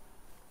quicker.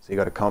 So you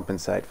got to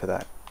compensate for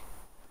that,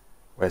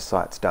 where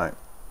sights don't.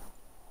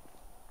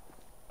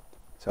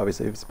 So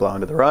obviously if it's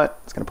blowing to the right,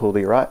 it's going to pull to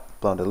your right,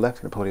 blowing to the left,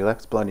 it's going to pull to your left,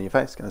 it's blowing to your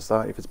face, it's going to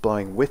start. If it's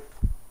blowing with,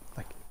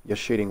 like you're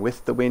shooting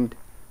with the wind,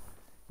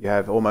 you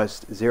have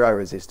almost zero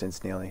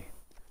resistance nearly,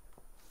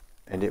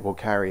 and it will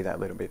carry that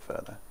little bit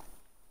further.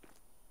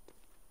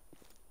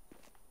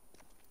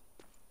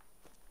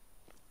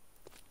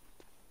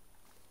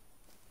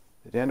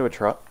 So down to a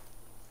trot.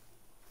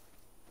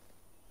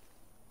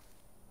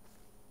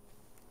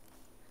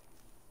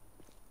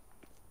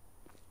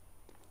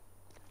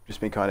 Just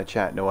been kind of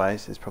chatting away,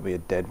 so there's probably a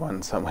dead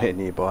one somewhere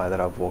nearby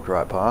that I've walked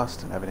right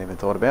past and haven't even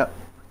thought about.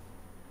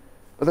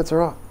 But that's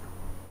alright.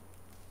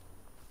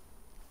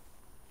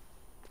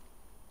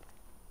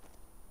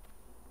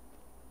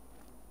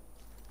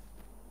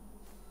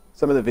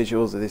 Some of the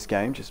visuals of this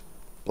game just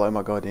blow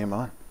my goddamn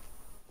mind.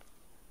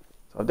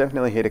 So I've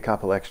definitely hit a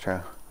couple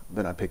extra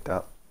than I picked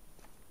up.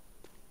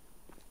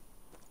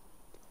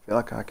 I feel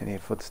like I can hear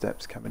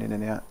footsteps coming in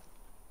and out.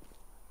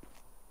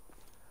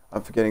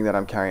 I'm forgetting that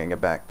I'm carrying a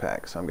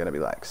backpack, so I'm going to be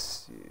like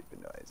super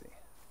noisy.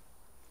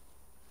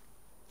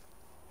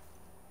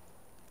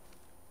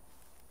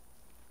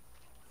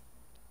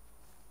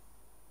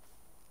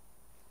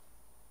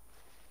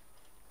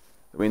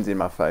 The wind's in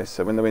my face,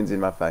 so when the wind's in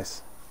my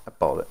face, I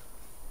bowl it.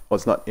 Well,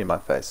 it's not in my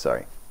face,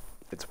 sorry.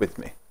 It's with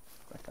me.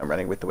 Like I'm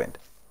running with the wind.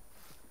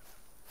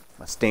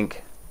 My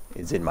stink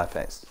is in my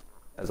face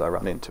as I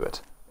run into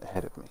it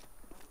ahead of me.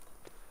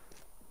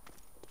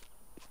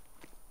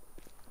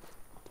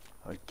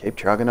 I'll keep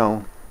trucking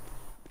on.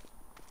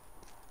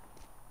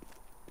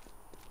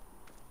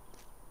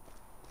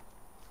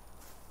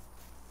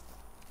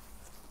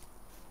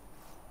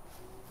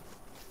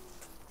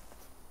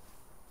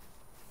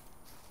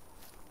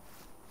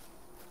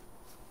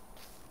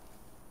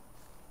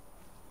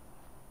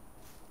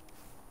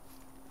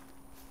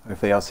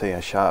 Hopefully I'll see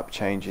a sharp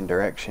change in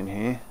direction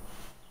here.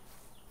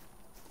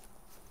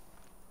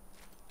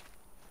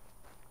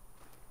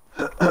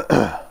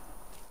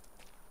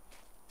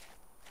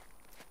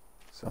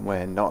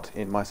 Somewhere not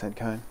in my scent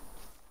cone.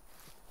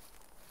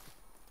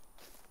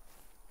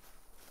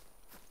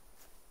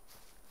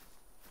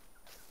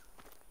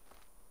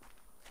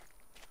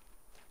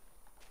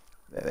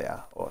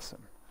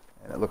 awesome.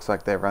 And it looks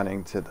like they're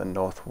running to the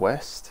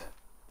northwest.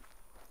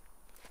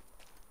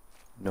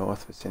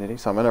 North vicinity.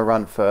 So I'm going to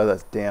run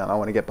further down. I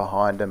want to get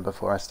behind them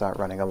before I start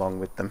running along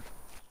with them.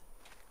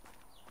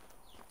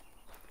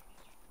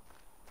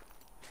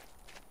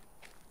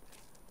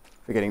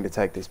 Forgetting to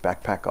take this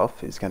backpack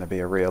off is going to be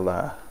a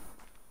real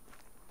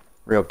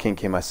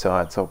kink in my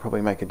side, so I'll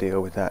probably make a deal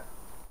with that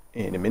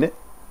in a minute.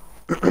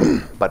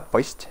 But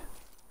first,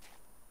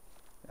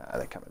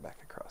 they're coming back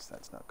across.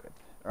 That's not good.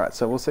 All right,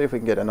 so we'll see if we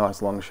can get a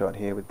nice long shot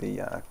here with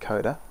the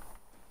coda.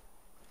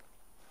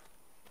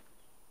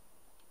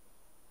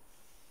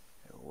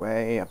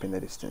 Way up in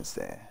the distance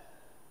there.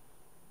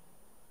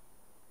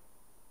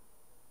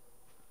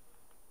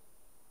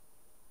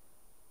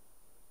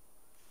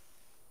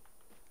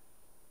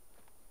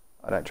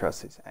 I don't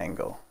trust this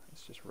angle.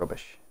 It's just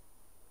rubbish.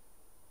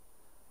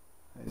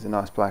 There's a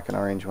nice black and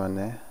orange one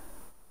there.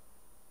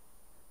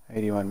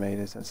 81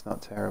 meters, that's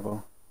not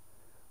terrible.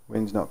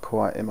 Wind's not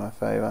quite in my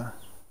favour.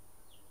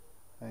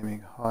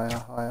 Aiming higher,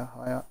 higher,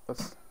 higher.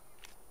 Oops.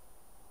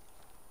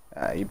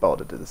 He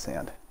bolted to the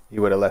sound. He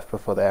would have left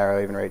before the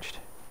arrow even reached.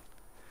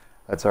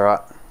 That's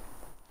alright.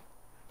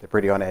 They're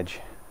pretty on edge.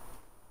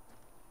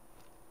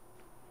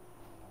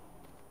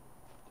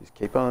 Just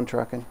keep on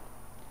trucking.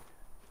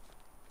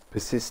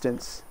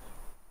 Persistence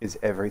is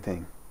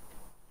everything.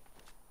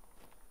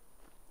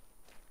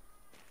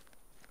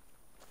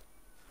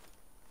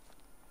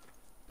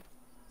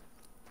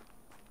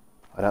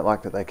 I don't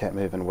like that they kept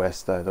moving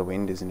west though. The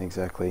wind isn't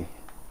exactly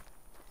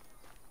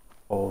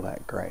all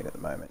that great at the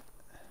moment.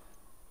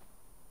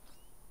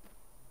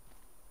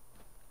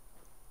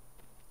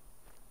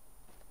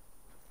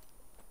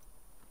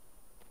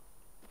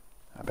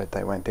 I bet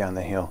they went down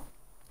the hill.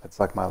 That's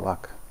like my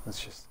luck.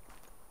 That's just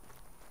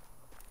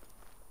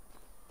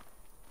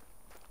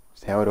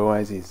how it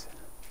always is.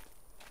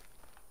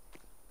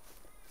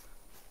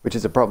 Which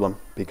is a problem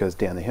because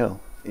down the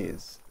hill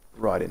is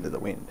right into the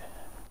wind.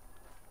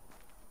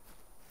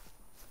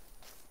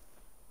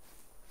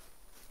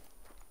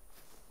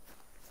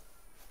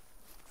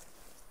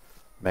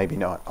 Maybe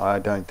not. I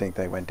don't think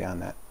they went down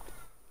that.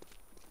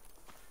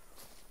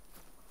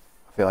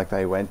 I feel like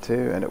they went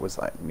to and it was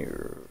like,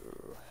 no.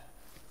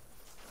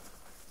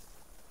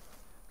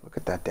 Look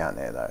at that down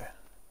there though.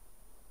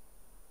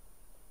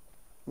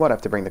 Might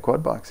have to bring the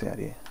quad bikes out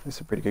here. There's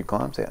some pretty good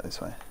climbs out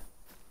this way.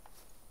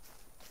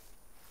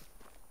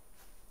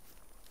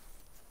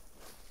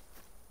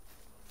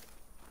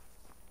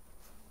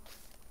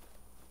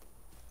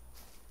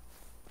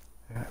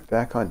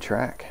 Back on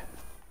track.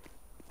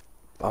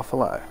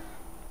 Buffalo.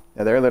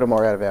 Now they're a little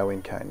more out of our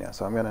wind cone now,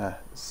 so I'm going to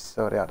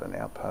sort out an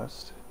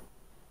outpost.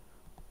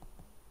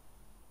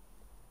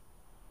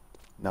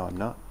 No, I'm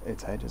not.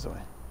 It's ages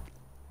away.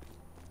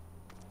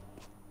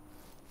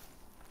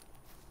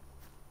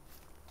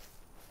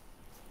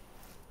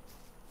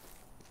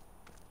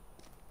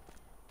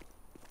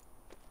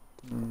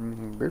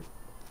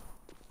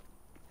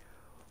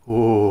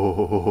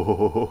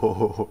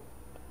 Oh,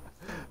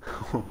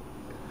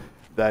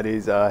 that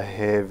is a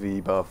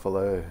heavy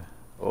buffalo.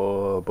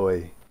 Oh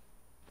boy,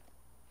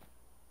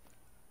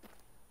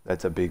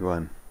 that's a big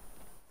one.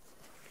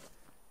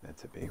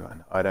 That's a big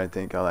one. I don't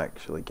think I'll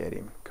actually get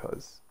him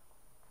because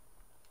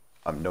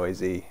I'm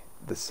noisy.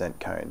 The scent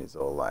cone is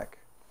all like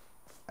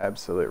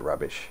absolute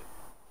rubbish.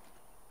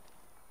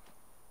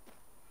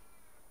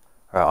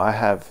 All right, I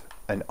have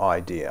an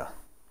idea.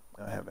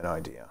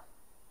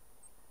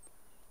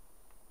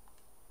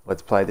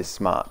 Let's play this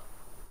smart,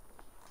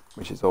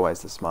 which is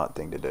always the smart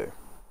thing to do.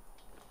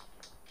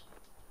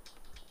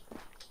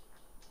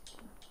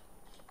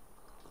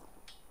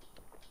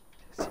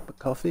 Sip of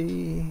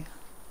coffee.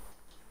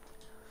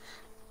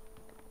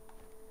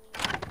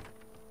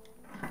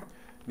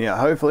 Now,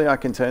 hopefully I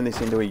can turn this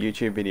into a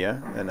YouTube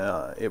video and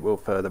it will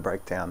further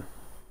break down.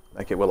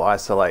 Like it will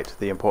isolate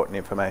the important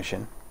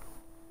information.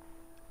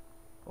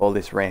 All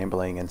this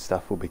rambling and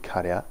stuff will be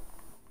cut out.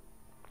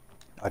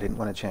 I didn't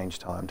want to change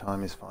time.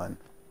 Time is fine.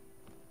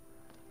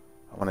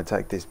 I want to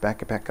take this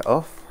backpack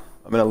off.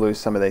 I'm going to lose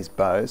some of these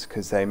bows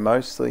because they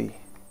mostly...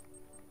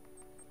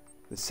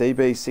 The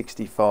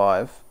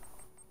CB65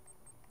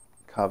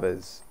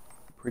 covers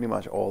pretty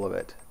much all of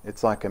it.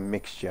 It's like a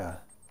mixture.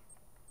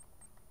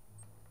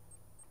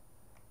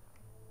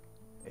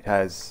 It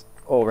has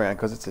all around,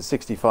 because it's a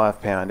 65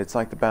 pound, it's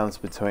like the balance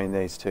between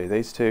these two.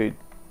 These two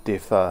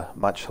differ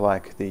much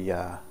like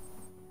the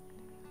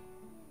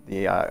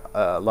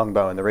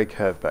longbow and the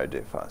recurve bow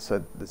differ.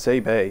 So the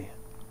CB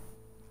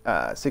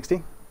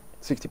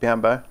 60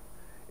 pound bow,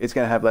 it's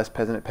going to have less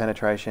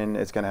penetration,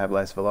 it's going to have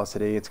less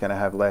velocity, it's going to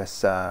have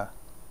less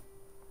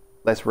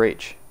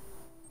reach.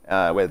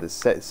 Where the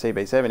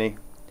CB70,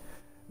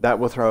 that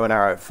will throw an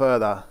arrow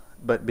further,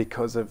 but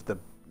because of the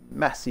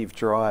massive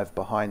drive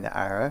behind the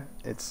arrow,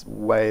 it's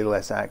way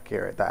less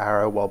accurate. The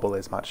arrow wobble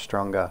is much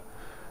stronger.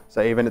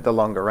 So even at the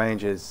longer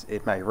ranges,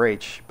 it may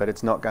reach, but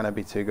it's not going to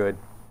be too good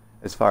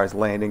as far as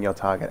landing your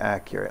target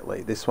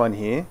accurately. This one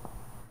here,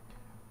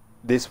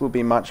 this will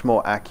be much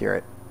more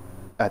accurate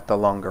at the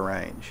longer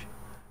range.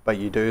 but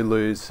you do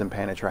lose some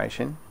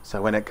penetration.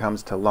 So when it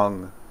comes to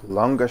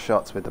longer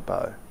shots with the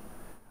bow,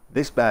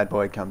 this bad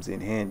boy comes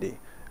in handy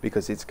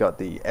because it's got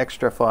the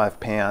extra 5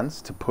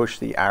 pounds to push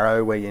the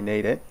arrow where you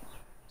need it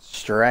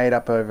straight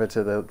up over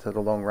to the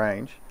long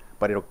range,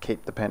 but it'll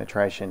keep the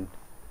penetration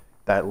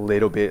that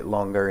little bit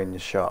longer in the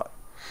shot.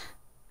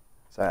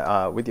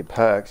 So with your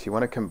perks, you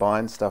want to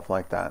combine stuff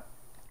like that.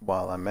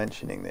 While I'm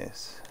mentioning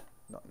this,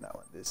 not that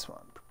one, this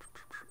one,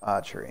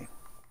 archery.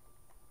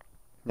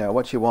 Now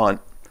what you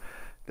want,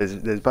 there's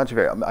a bunch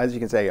of, as you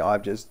can see,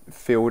 I've just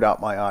filled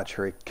up my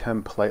archery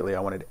completely.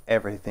 I wanted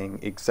everything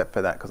except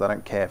for that because I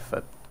don't care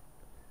for,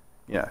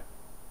 you know,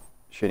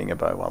 shooting a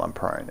bow while I'm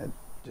prone. It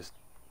just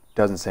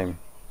doesn't seem,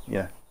 you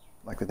know,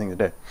 like the thing to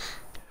do.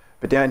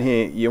 But down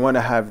here, you want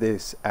to have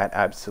this at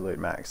absolute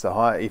max.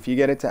 So if you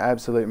get it to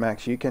absolute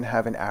max, you can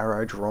have an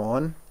arrow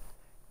drawn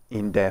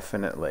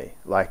indefinitely.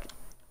 Like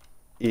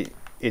it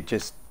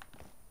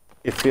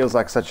feels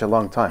like such a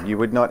long time. You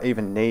would not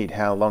even need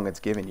how long it's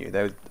given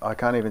you. I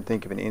can't even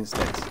think of an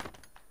instance,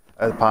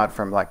 apart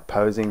from like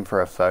posing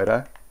for a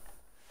photo,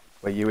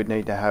 where you would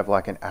need to have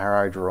like an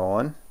arrow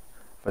drawn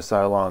for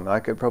so long.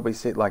 I could probably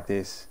sit like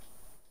this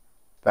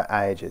for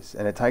ages,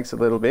 and it takes a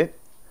little bit,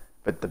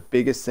 but the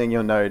biggest thing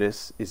you'll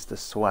notice is the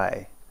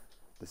sway.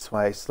 The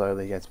sway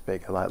slowly gets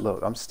bigger. Like,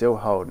 look, I'm still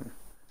holding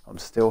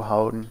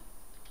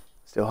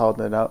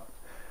it up.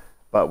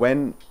 But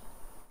when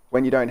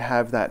you don't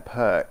have that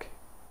perk,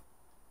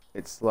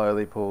 it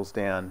slowly pulls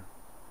down.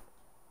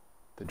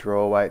 The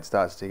draw weight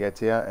starts to get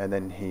to you, and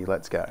then he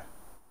lets go.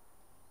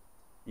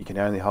 You can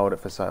only hold it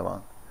for so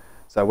long.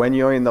 So when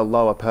you're in the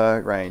lower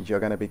perk range, you're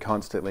going to be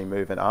constantly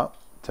moving up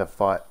to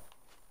fight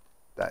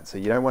that. So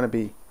you don't want to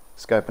be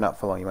scoping up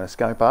for long. You want to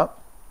scope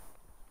up,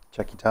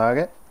 check your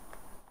target,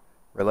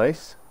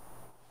 release,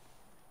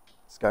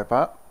 scope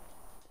up,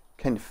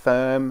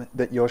 confirm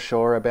that you're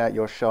sure about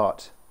your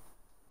shot.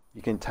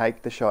 You can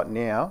take the shot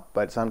now,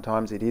 but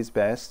sometimes it is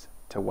best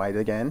to wait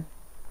again,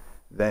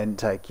 then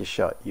take your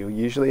shot. You'll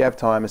usually have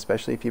time,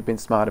 especially if you've been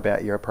smart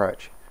about your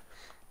approach.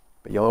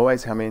 But you'll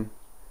always come in,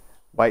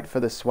 wait for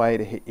the sway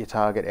to hit your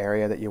target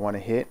area that you want to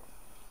hit,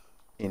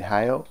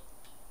 inhale,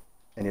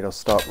 and it'll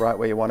stop right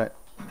where you want it,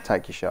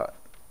 take your shot.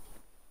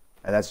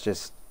 And that's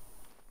just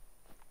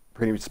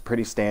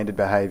pretty standard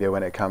behavior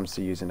when it comes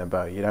to using a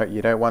bow. You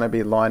don't want to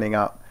be lining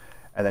up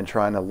and then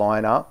trying to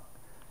line up,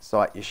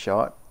 sight your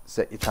shot,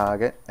 set your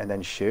target, and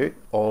then shoot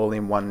all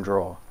in one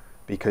draw,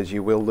 because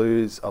you will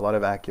lose a lot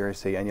of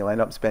accuracy and you'll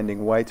end up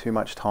spending way too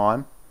much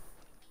time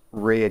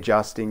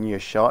readjusting your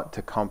shot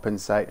to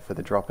compensate for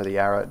the drop of the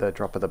arrow, the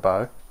drop of the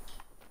bow,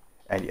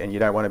 and you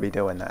don't want to be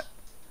doing that.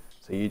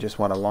 So you just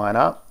want to line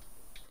up,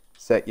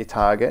 set your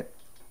target,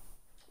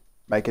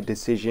 make a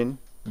decision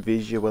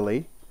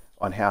visually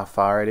on how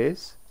far it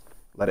is,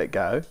 let it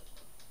go,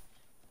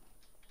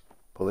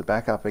 pull it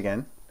back up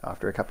again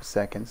after a couple of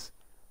seconds,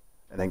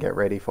 and then get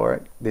ready for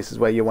it. This is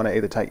where you want to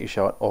either take your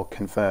shot or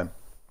confirm.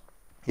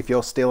 If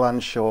you're still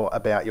unsure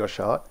about your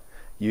shot,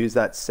 use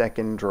that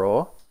second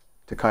draw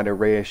to kind of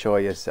reassure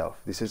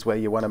yourself. This is where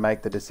you want to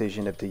make the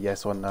decision of the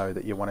yes or no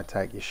that you want to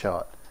take your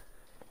shot.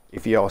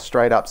 If you're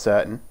straight up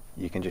certain,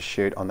 you can just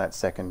shoot on that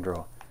second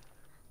draw.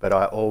 But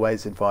I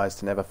always advise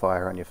to never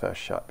fire on your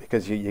first shot,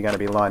 because you're going to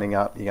be lining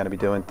up, you're going to be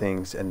doing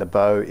things, and the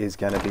bow is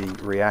going to be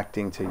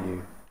reacting to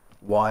you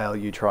while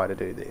you try to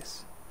do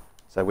this.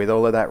 So with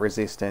all of that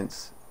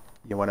resistance,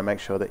 you want to make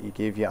sure that you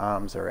give your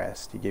arms a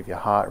rest, you give your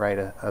heart rate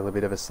a little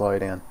bit of a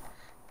slowdown.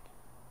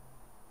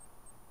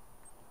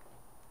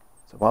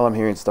 So while I'm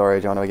here in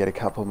storage, I want to get a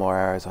couple more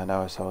arrows. I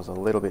know so I was a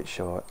little bit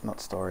short,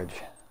 not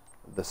storage,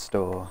 the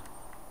store.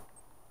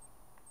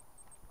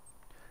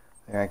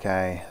 They're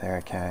okay, they're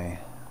okay.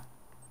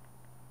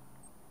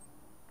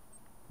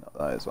 Not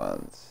those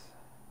ones.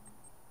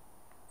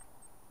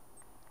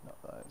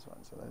 Not those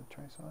ones. Are they the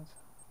trace ones?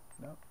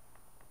 No.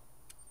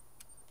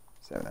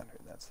 700,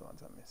 that's the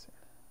ones I'm missing.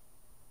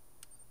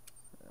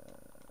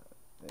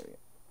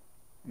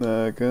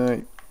 There we go.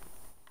 Okay.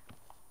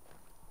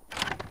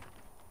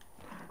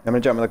 I'm going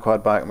to jump on the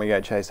quad bike and we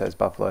go chase those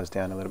buffaloes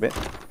down a little bit.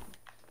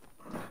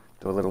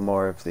 Do a little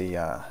more of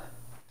the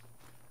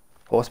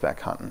horseback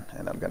hunting,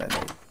 and I'm going to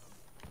need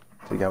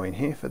to go in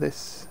here for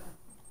this.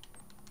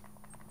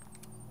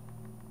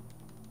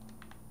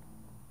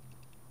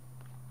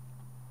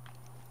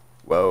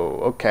 Whoa,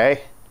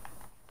 okay.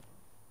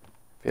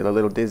 Feel a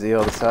little dizzy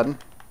all of a sudden.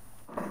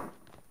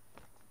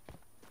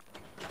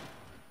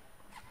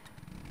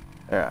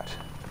 Alright,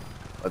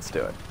 let's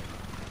do it.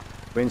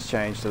 Wind's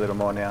changed a little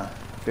more now.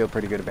 I feel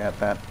pretty good about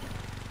that.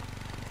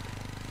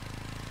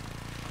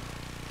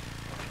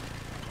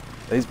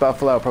 These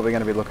buffalo are probably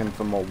going to be looking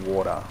for more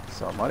water,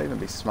 so it might even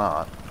be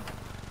smart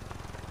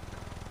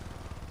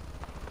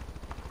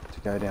to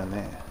go down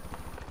there.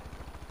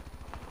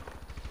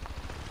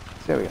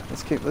 So there we go.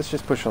 Let's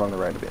just push along the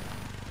road a bit.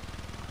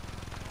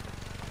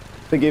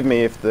 Forgive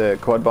me if the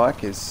quad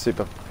bike is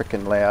super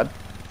freaking loud,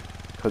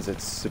 because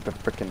it's super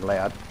freaking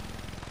loud.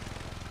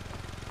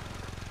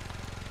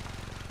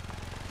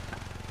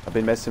 I've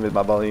been messing with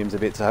my volumes a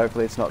bit, so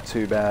hopefully it's not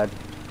too bad.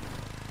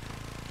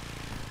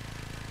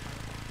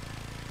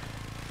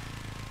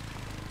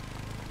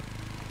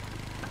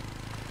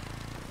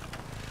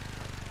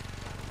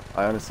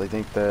 I honestly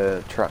think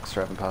the trucks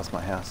driving past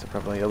my house are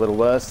probably a little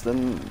worse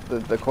than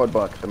the quad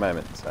bike at the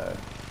moment, so.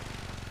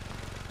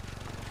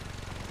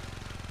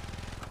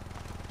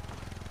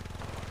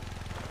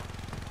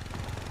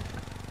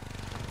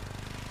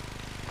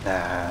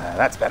 Nah,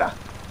 that's better.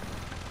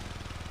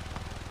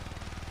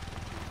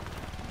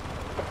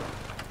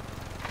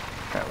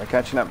 Alright, we're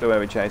catching up to where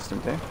we chased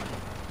him to.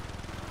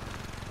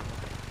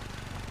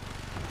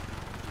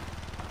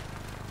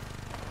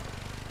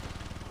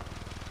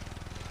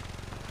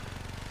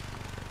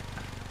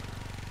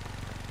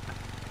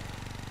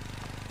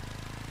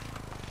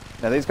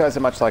 Now these guys are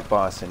much like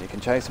bison. You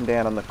can chase them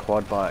down on the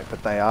quad bike,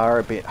 but they are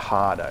a bit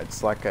harder.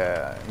 It's like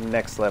a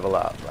next level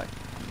up. Like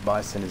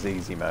bison is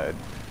easy mode.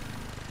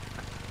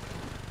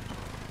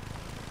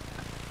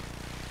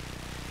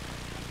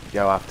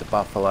 Go after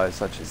buffalo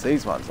such as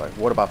these ones, like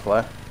water buffalo.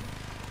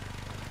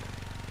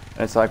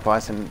 And it's like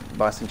bison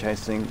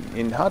chasing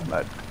in hard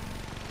mode,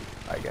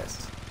 I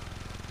guess.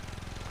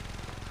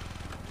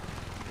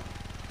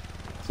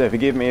 So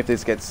forgive me if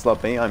this gets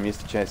sloppy, I'm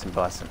used to chasing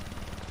bison.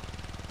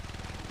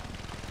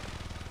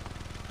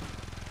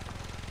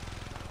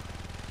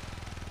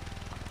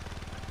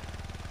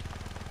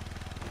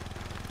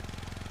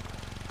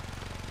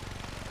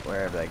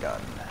 Where have they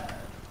gone?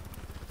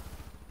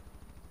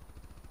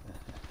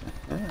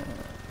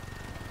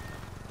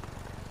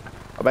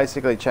 I'll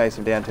basically chase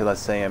him down till I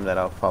see him, then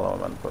I'll follow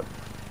him on foot.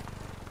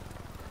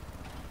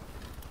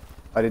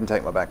 I didn't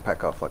take my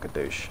backpack off like a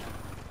douche.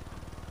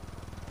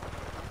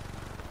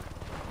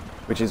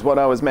 Which is what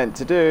I was meant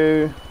to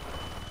do.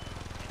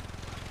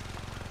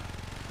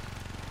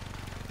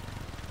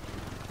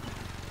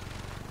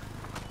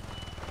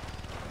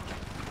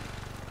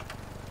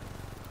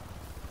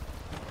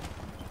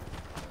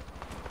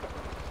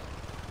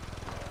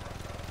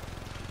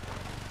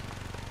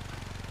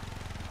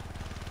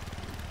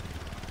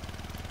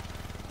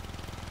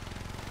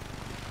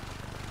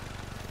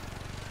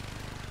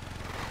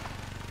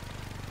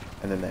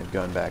 And then they've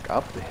gone back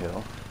up the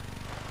hill.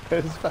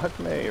 Because fuck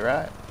me,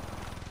 right?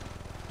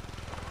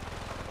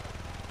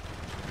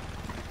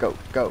 Go,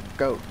 go,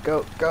 go,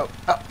 go, go.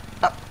 Up,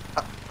 up,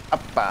 up,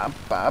 up,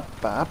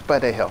 up, up,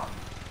 up the hill.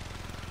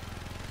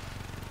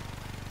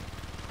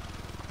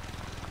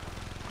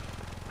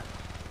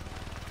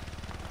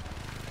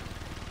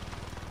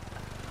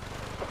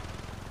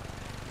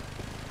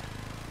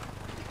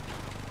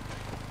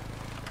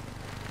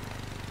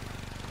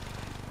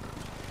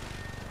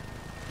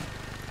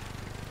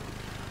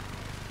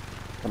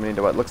 Coming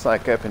into what looks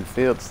like open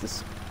fields,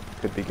 this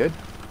could be good.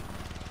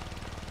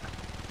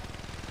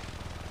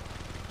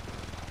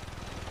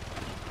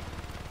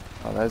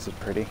 Oh, those are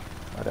pretty.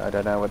 I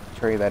don't know what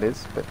tree that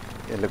is, but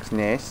it looks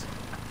nice.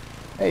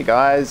 Hey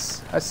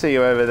guys, I see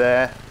you over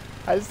there.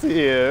 I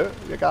see you.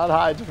 You can't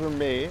hide from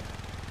me.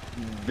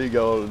 Big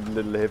old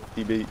little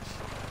hefty beach.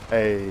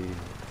 Hey.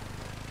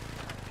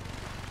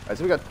 Alright,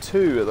 so we got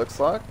two, it looks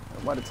like.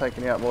 I might have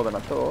taken out more than I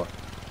thought.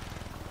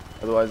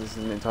 Otherwise, this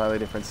is an entirely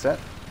different set.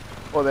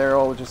 Or they're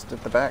all just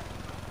at the back.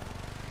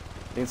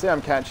 You can see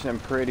I'm catching them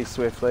pretty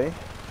swiftly.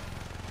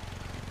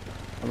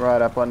 I'm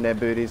right up on their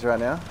booties right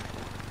now.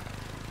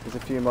 There's a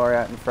few more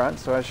out in front,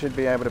 so I should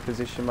be able to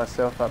position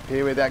myself up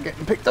here without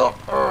getting picked up.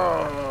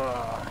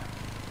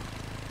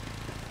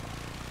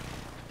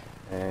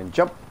 And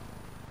jump.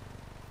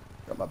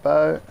 Got my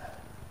bow.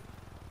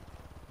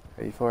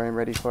 Ready for him,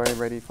 ready for him,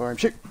 ready for him.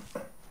 Shoot!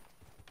 That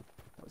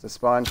was a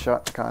spine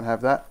shot, can't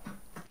have that.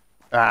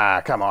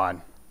 Ah, come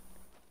on.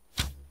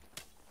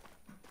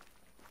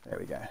 There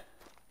we go.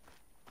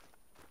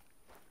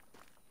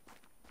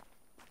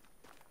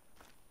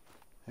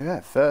 Look at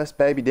that, first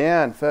baby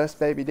down, first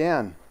baby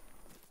down.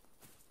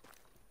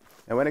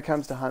 Now when it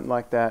comes to hunting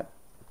like that,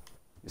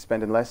 you're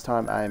spending less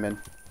time aiming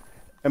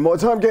and more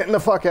time getting the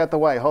fuck out the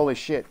way, holy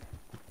shit.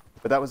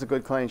 But that was a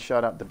good clean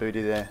shot up the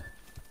booty there.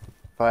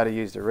 If I had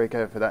used a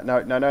recurve for that,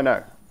 no, no, no,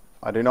 no.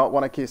 I do not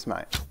want to kiss,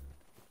 mate.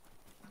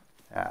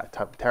 Ah,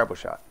 terrible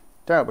shot,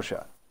 terrible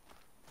shot.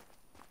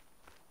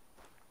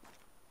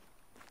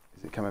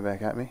 Is it coming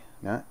back at me?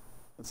 No.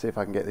 Let's see if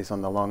I can get this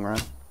on the long run.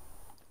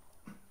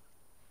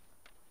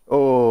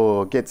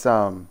 Oh, get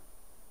some.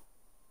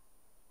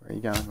 Where are you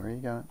going? Where are you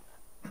going?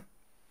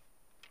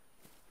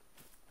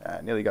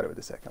 Nearly got it with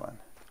the second one.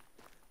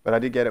 But I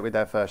did get it with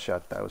that first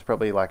shot. That was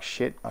probably like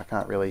shit. I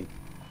can't really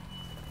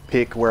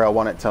pick where I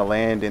want it to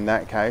land in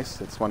that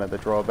case. It's one of the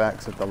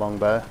drawbacks of the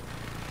longbow.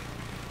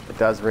 It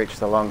does reach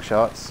the long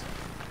shots.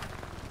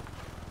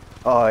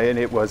 Oh, and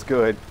it was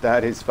good.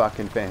 That is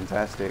fucking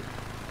fantastic.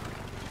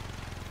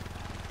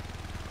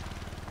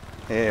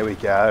 There we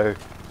go.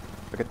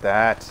 Look at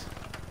that.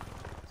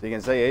 So you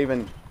can see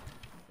even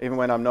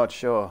when I'm not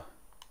sure,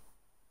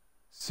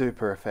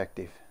 super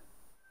effective.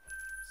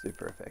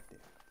 Super effective.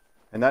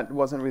 And that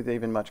wasn't with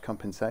even much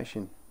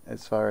compensation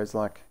as far as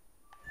like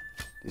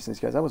distance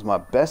goes. That was my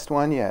best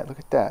one yet. Look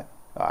at that.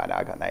 Oh no,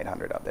 I got an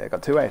 800 up there. I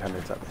got two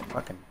 800s up there.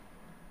 Fucking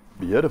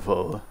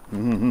beautiful.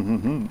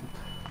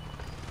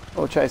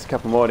 We'll chase a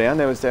couple more down.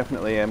 There was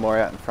definitely more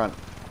out in front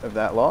of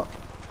that lot.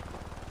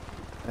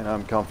 And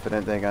I'm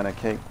confident they're going to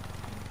keep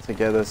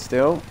together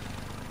still.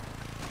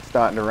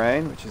 starting to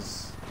rain, which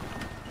is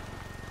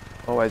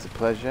always a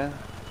pleasure.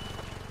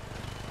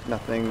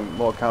 Nothing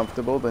more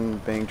comfortable than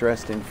being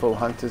dressed in full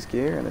hunter's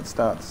gear and it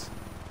starts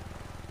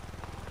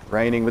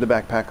raining with a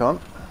backpack on.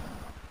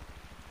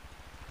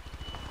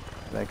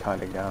 They're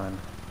kind of going.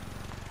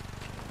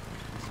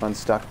 This one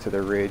stuck to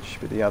the ridge,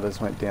 but the others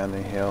went down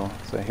the hill,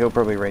 so he'll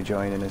probably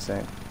rejoin in a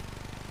sec.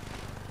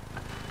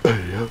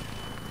 Yep.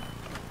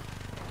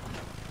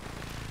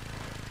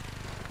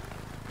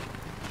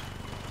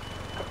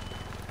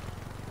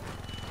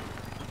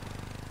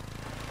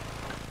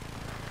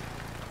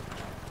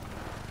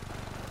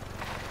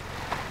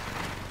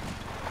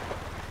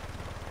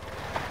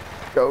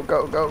 Go,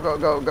 go, go, go,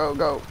 go, go,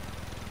 go.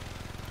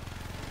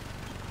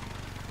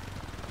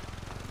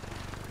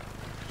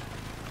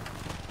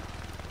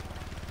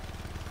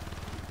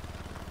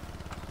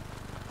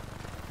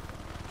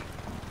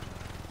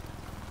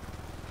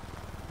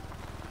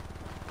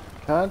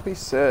 Can't be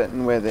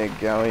certain where they're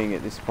going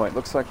at this point.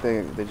 Looks like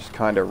they're just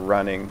kind of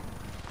running.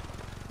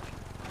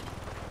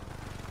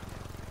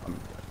 I'm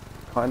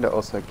kind of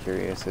also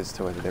curious as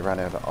to whether they run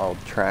over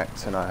old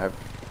tracks, and I have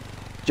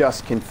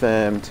just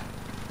confirmed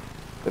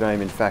that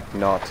I'm in fact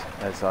not,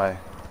 as I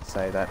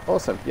say that.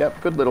 Awesome. Yep,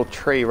 good little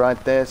tree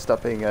right there,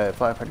 stopping a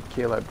 500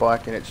 kilo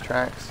bike in its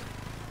tracks.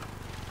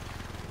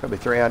 Probably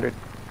 300.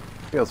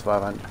 Feels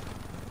 500.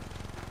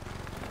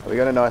 We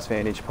got a nice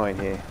vantage point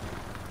here.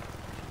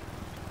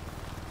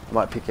 I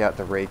might pick out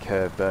the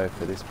recurve though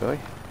for this boy.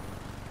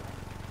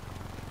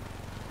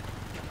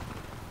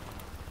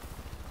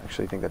 I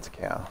actually think that's a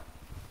cow.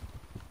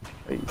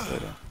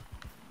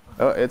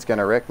 Oh, it's going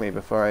to wreck me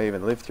before I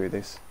even live through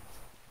this.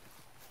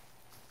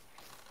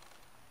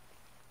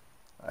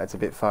 It's a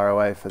bit far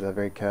away for the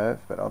recurve,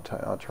 but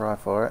I'll try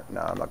for it.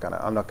 No, I'm not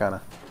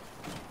gonna.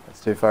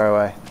 It's too far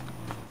away.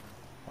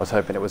 I was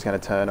hoping it was going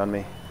to turn on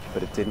me,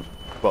 but it didn't.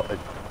 Well,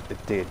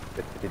 it did,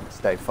 but it didn't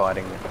stay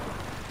fighting me.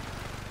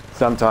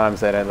 Sometimes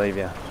they don't leave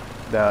you.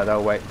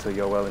 They'll wait until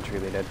you're well and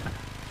truly dead.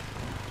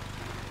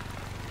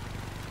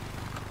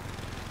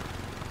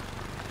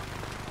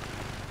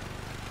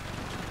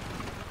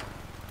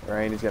 The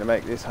rain is going to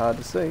make this hard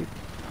to see.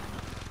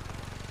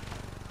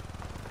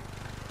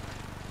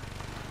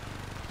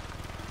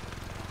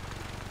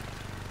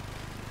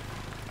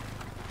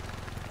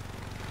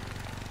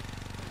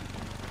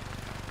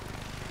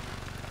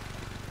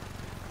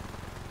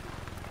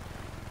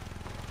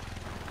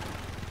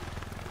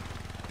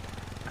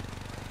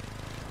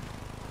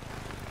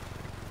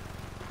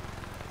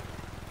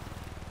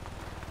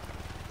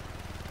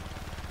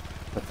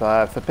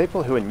 For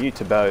people who are new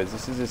to bows,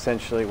 this is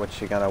essentially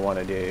what you're going to want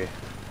to do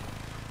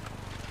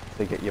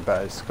to get your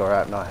bow score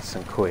up nice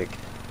and quick.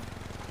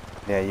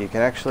 Now you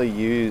can actually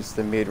use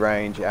the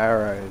mid-range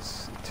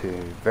arrows to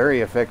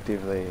very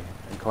effectively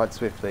and quite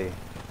swiftly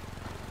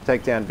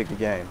take down bigger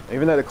game.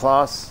 Even though the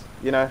class,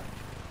 you know,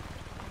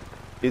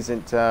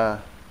 isn't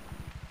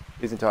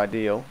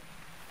ideal,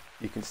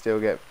 you can still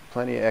get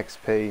plenty of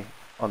XP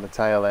on the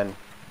tail end,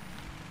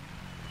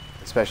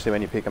 especially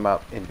when you pick them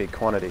up in big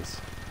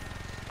quantities.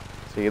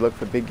 So you look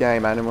for big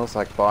game animals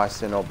like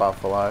bison or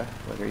buffalo,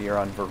 whether you're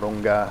on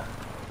Virunga,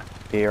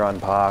 here on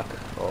Park,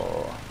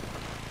 or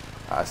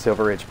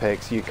Silver Ridge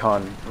Peaks,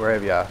 Yukon,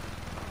 wherever you are.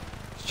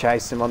 Just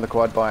chase them on the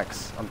quad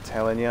bikes. I'm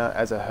telling you,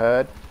 as a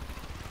herd,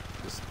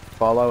 just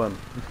follow them.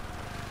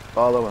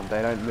 Follow them.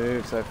 They don't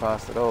move so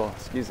fast at all.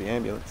 Excuse the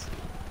ambulance.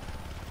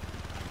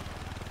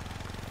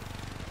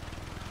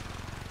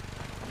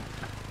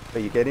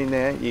 But you get in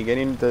there, you get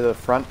into the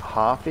front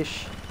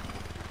half-ish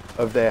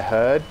of their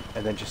herd,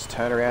 and then just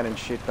turn around and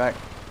shoot back.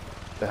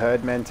 The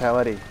herd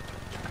mentality.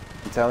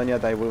 I'm telling you,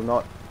 they're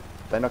not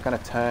going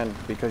to turn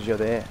because you're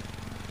there.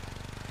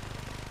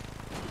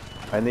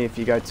 Only if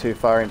you go too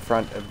far in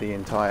front of the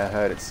entire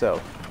herd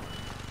itself.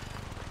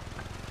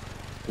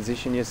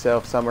 Position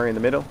yourself somewhere in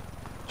the middle,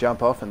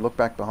 jump off and look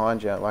back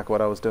behind you, like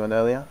what I was doing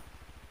earlier.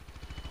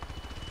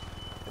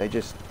 They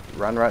just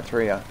run right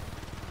through you.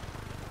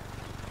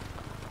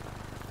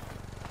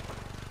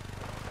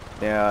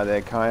 Now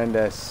they're kind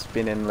of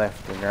spinning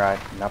left and right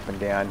and up and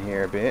down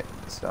here a bit,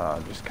 so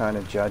I'm just kind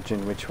of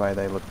judging which way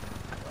they look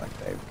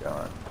like they've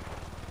gone.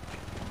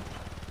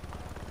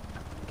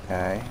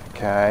 Okay,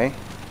 okay.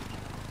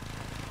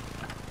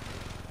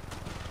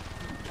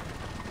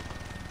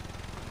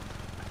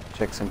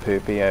 Check some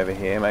poopy over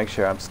here, make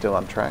sure I'm still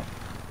on track.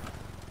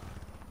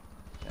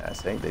 Yeah,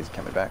 see, these are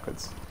coming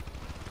backwards.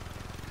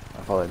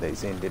 I followed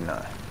these in, didn't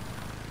I?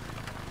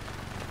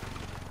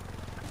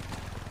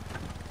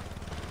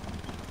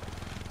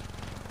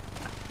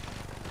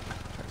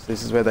 So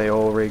this is where they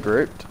all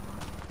regrouped.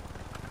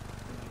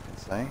 You can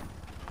see.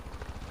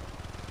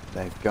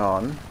 They've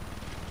gone.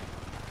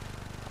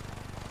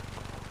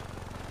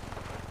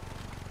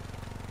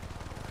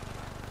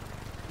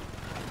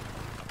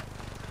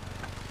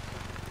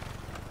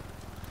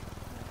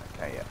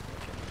 Okay, yeah.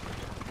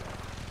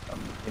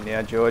 In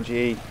now,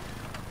 Georgie.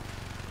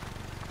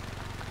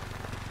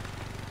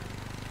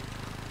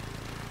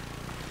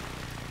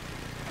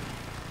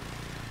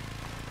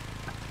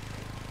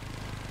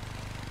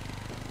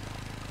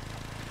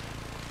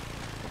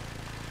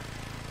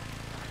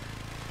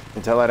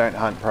 can tell I don't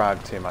hunt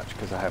Prague too much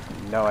because I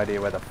have no idea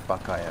where the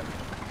fuck I am.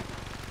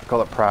 I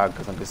call it Prague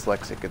because I'm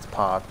dyslexic, it's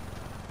Prague.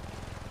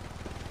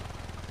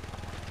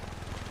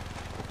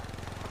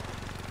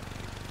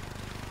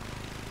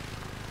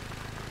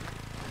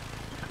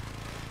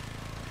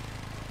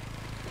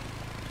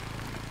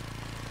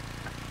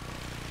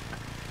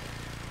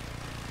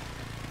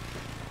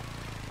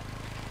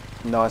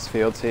 Nice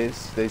fields here.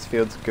 These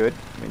fields are good.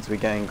 Means we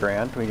gain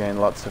ground. We gain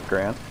lots of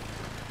ground.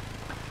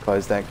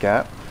 Close that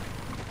gap.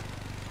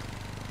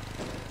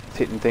 It's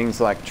hitting things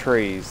like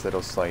trees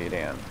that'll slow you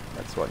down.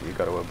 That's what you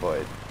got to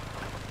avoid.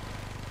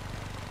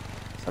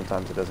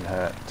 Sometimes it doesn't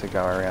hurt to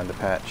go around the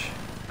patch.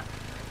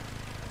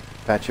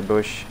 Patch of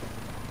bush.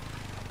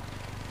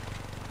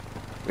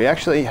 We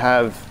actually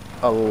have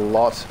a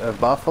lot of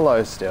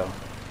buffalo still.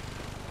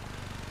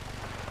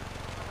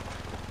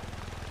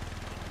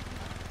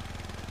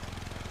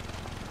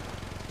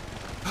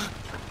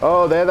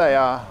 Oh, there they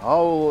are.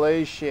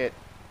 Holy shit.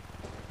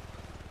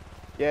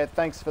 Yeah,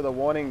 thanks for the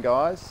warning,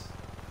 guys.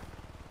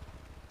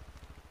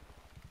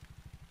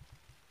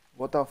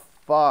 What the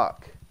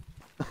fuck?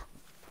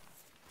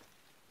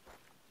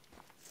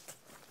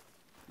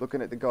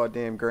 Looking at the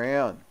goddamn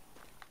ground.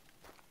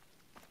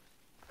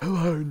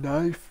 Hello,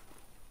 knife.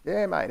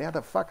 Yeah, mate, how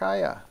the fuck are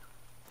ya?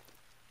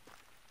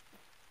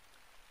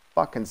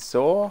 Fucking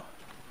sore?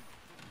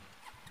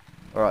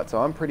 Alright,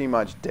 so I'm pretty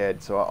much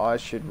dead, so I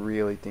should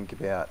really think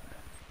about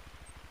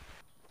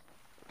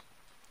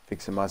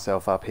fixing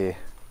myself up here,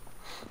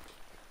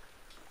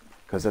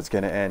 because that's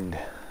going to end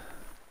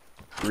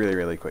really,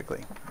 really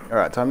quickly.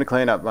 Alright, time to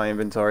clean up my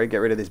inventory, get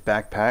rid of this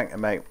backpack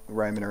and make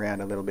roaming around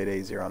a little bit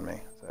easier on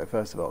me. So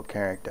first of all,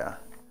 character.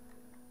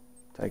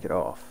 Take it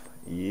off.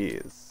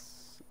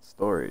 Yes.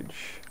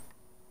 Storage.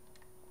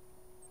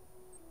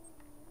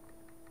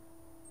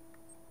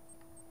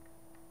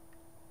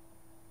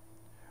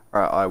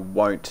 Alright, I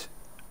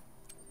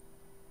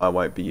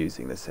won't be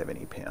using the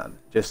 70 pound.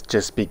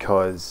 Just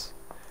because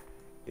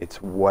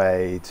it's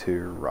way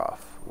too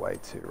rough. Way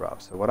too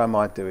rough. So what I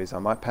might do is I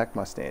might pack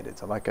my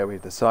standards. I might go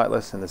with the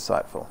sightless and the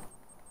sightful.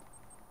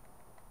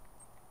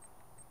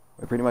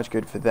 We're pretty much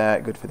good for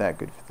that, good for that,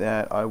 good for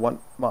that. I want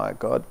my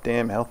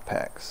goddamn health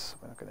packs.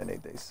 We're not going to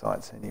need these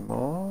sights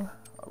anymore.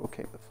 I will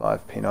keep the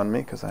 5 pin on me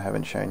because I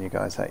haven't shown you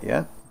guys that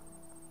yet.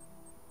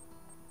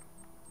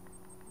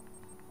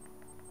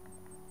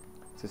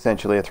 It's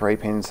essentially a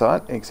 3-pin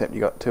sight, except you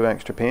got 2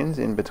 extra pins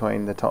in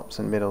between the tops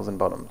and middles and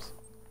bottoms.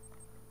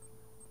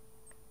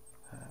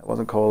 It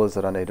wasn't callers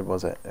that I needed,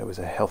 was it? It was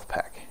a health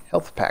pack.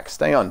 Health pack.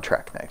 Stay on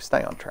track now.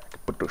 Stay on track.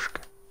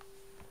 Badushka.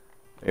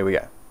 Here we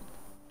go.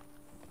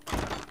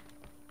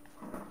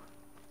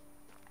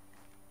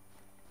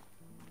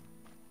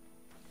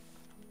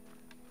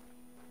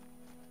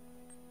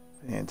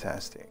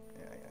 Fantastic.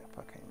 Yeah,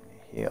 fucking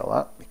heal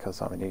up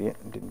because I'm an idiot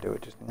and didn't do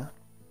it just now.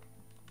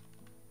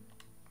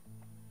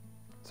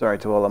 Sorry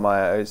to all of my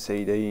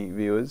OCD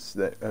viewers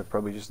that have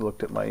probably just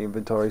looked at my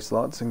inventory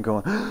slots and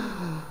gone,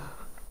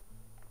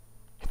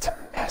 it's a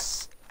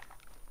mess.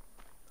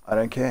 I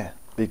don't care,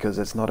 because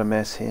it's not a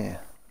mess here.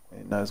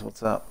 It knows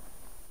what's up.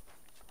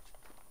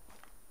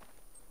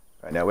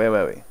 Right, now where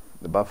were we?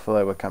 The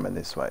buffalo were coming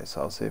this way,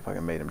 so I'll see if I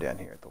can meet them down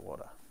here at the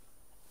water.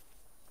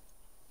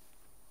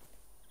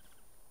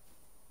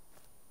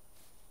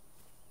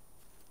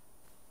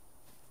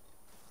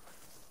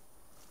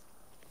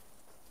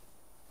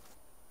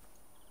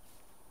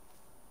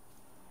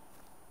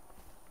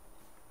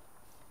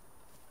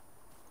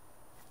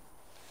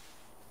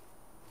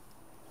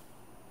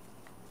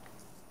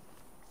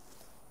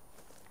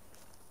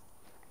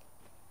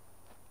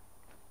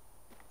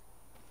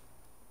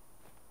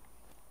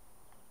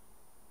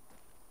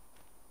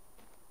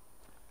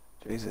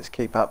 Jesus,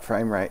 keep up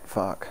frame rate,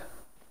 fuck.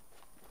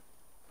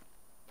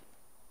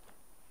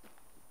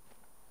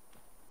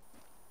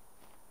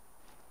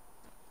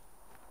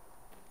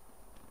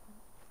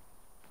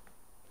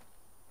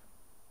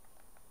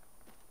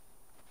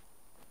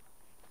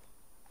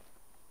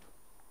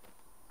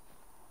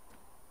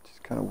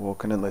 Just kind of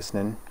walking and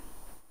listening.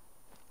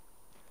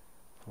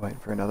 Waiting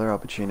for another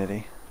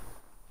opportunity.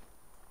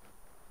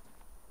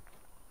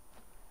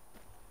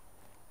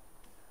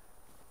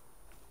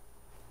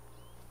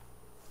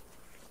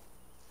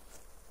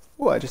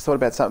 Oh, I just thought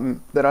about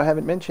something that I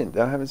haven't mentioned,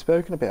 that I haven't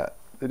spoken about.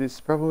 That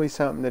is probably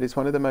something that is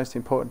one of the most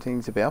important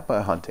things about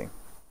bow hunting.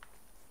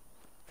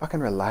 Fucking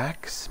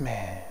relax,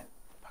 man.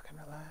 Fucking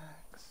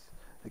relax.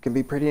 It can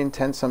be pretty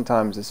intense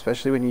sometimes,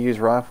 especially when you use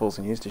rifles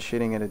and used to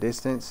shooting at a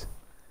distance.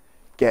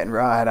 Getting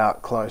right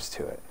up close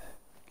to it.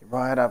 Get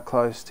right up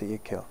close to your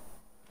kill.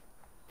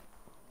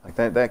 Like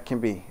that can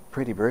be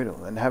pretty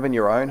brutal. And having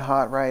your own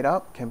heart rate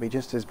up can be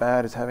just as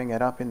bad as having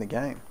it up in the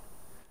game.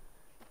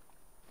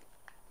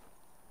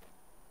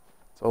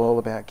 It's all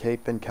about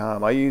keeping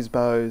calm. I use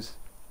bows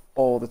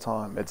all the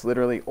time. It's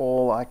literally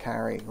all I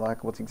carry.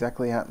 Like what's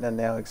exactly happening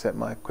now, except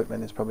my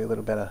equipment is probably a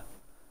little better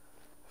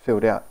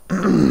filled out.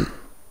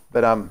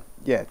 But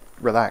yeah,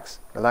 relax.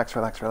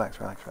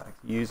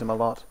 Use them a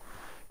lot.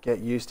 Get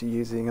used to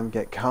using them.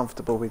 Get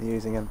comfortable with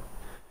using them.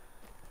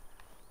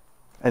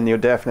 And you'll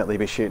definitely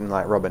be shooting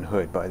like Robin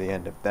Hood by the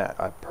end of that,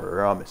 I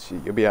promise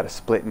you. You'll be able to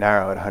split an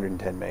arrow at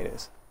 110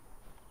 meters.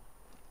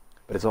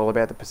 But it's all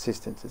about the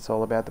persistence, it's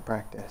all about the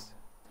practice.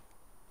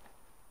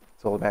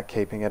 It's all about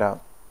keeping it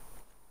up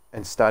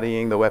and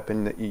studying the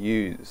weapon that you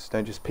use.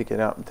 Don't just pick it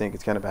up and think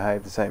it's going to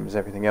behave the same as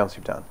everything else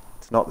you've done.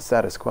 It's not the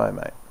status quo,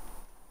 mate.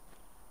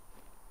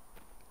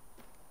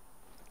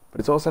 But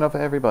it's also not for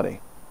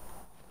everybody.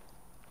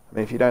 I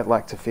mean, if you don't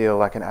like to feel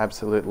like an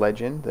absolute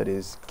legend that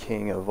is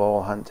king of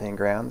all hunting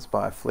grounds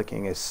by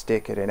flicking a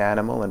stick at an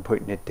animal and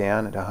putting it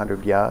down at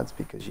 100 yards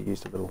because you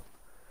used a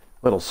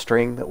little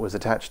string that was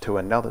attached to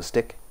another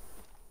stick.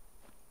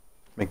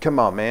 I mean, come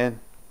on, man.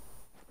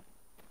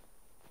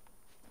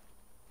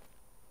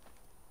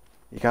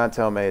 You can't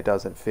tell me it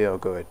doesn't feel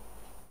good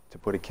to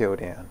put a kill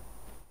down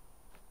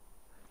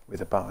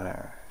with a bow and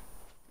arrow.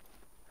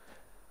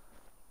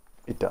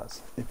 It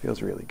does. It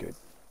feels really good.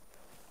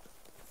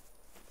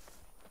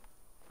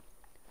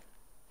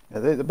 Now,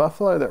 the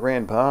buffalo that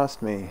ran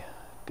past me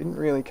didn't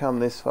really come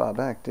this far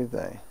back, did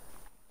they?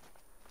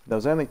 There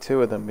was only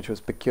 2 of them, which was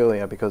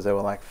peculiar because there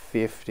were like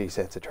 50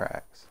 sets of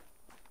tracks.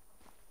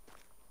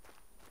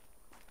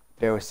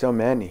 There were so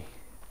many.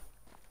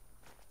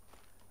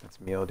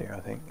 That's mule deer, I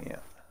think, yeah.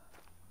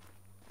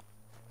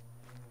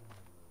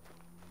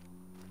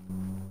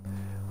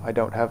 I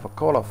don't have a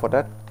collar for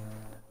that.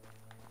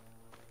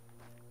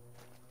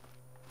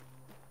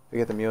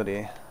 Forget the mule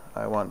deer.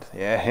 I want,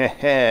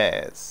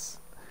 yes.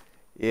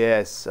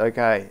 Yes,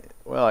 okay.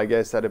 Well, I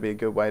guess that'd be a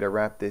good way to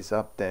wrap this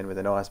up then with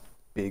a nice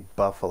big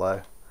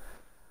buffalo.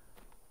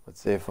 Let's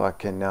see if I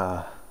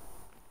can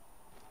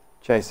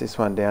chase this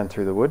one down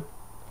through the wood.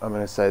 I'm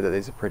going to say that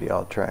these are pretty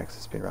old tracks.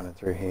 It's been running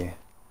through here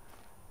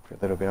for a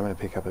little bit. I'm going to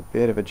pick up a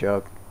bit of a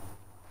jog.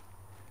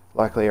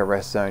 Likely a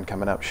rest zone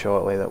coming up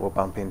shortly that we'll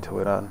bump into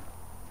it on.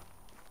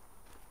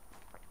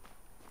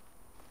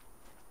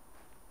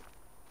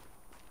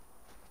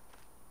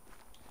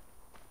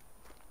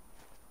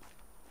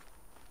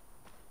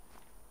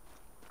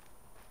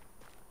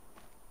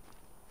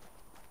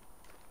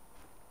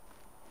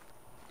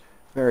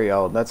 Very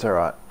old, that's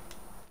alright.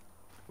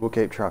 We'll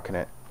keep trucking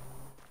it.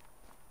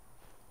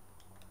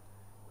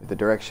 With the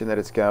direction that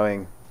it's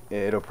going,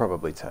 it'll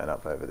probably turn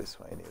up over this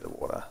way near the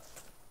water.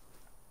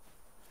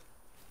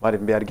 Might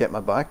even be able to get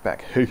my bike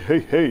back. Hey, hey,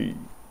 hey!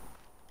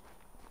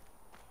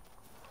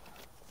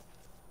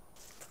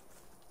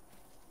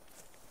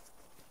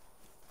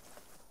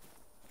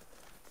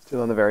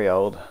 Still on the very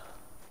old.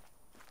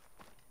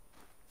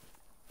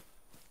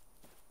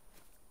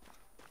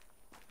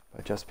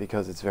 But just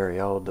because it's very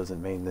old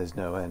doesn't mean there's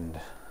no end.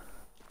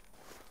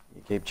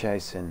 You keep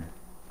chasing,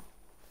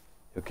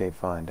 you'll keep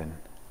finding.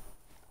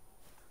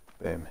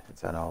 Boom,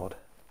 it's an old.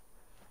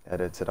 And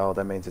it's an old,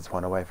 that means it's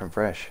one away from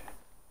fresh.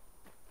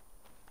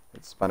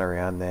 It spun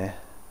around there.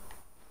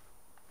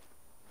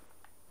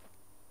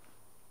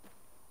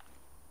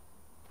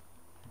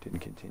 It didn't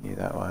continue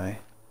that way.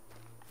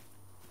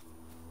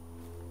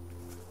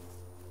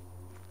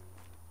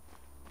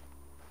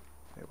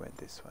 It went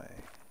this way.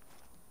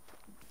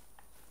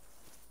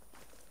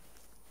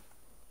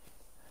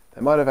 They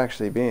might have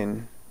actually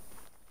been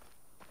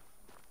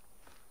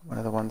one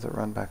of the ones that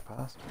run back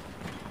past.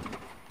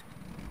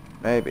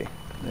 Maybe.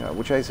 Yeah,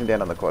 we'll chase him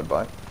down on the quad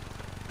bike.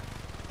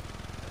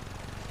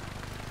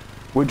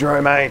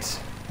 Woodrow, mate!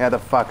 How the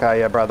fuck are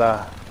you,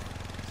 brother?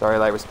 Sorry,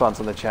 late response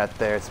on the chat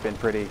there. It's been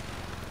pretty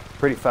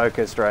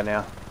focused right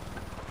now.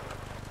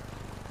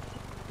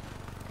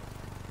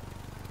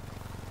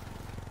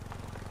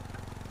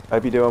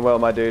 Hope you're doing well,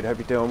 my dude. Hope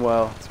you're doing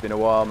well. It's been a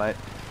while, mate.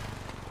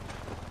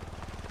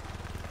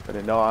 Got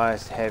a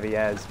nice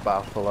heavy-as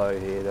buffalo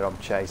here that I'm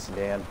chasing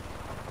down.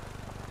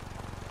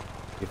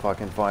 If I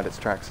can find its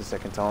tracks a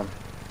second time.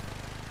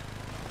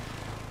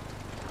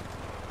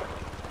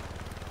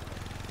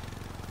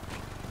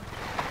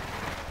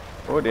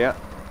 Oh dear.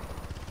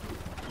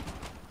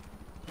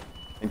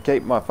 And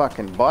keep my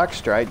fucking bike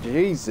straight,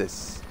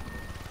 Jesus.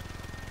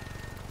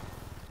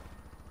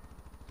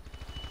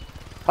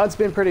 Hunt's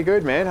been pretty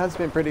good, man. Hunt's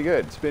been pretty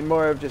good. It's been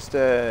more of just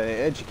an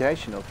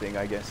educational thing,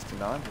 I guess,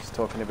 tonight. Just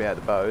talking about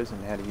the bows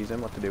and how to use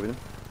them, what to do with them.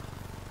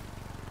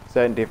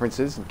 Certain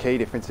differences and key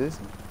differences.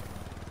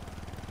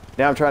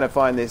 Now I'm trying to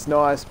find this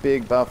nice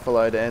big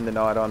buffalo to end the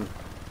night on.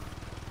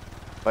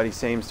 But he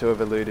seems to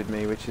have eluded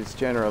me, which is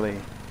generally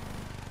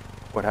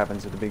what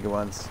happens with the bigger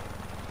ones.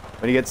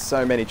 When you get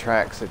so many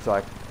tracks, it's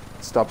like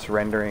it stops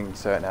rendering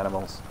certain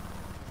animals.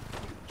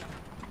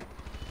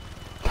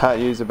 Can't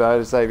use a bow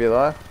to save your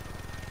life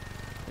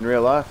in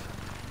real life.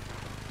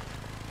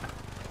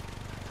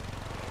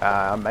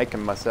 I'm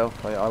making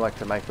myself. I like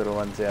to make little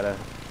ones out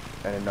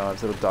of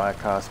knives, little die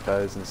cast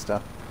bows and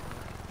stuff.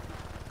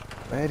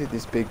 Where did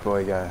this big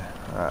boy go?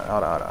 Alright,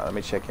 hold on. Let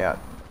me check out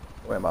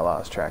where my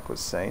last track was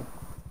seen.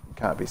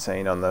 Can't be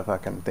seen on the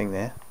fucking thing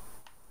there.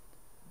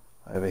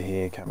 Over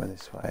here, coming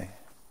this way.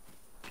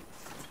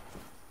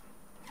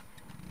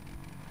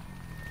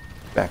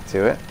 Back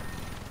to it.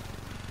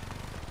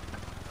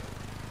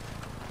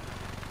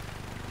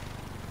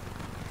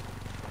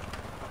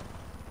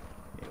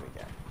 Here we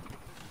go.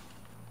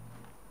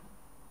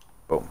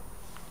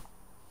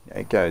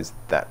 goes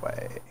that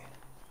way.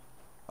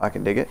 I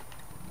can dig it.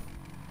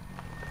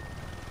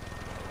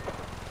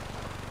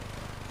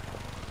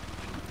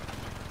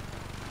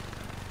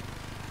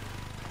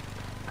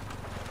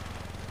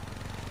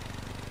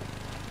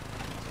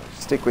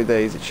 Stick with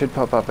these, it should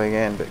pop up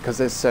again, but because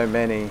there's so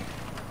many,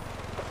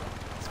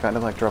 it's kind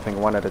of like dropping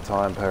one at a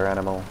time per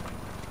animal.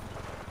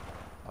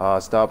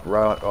 Stop,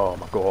 right, oh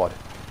my god.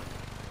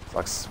 It's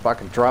like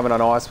fucking driving on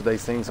ice with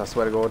these things, I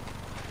swear to god.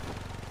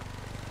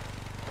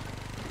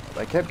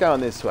 They kept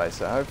going this way,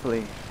 so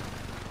hopefully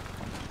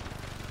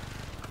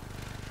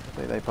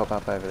they pop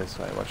up over this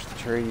way. Watch the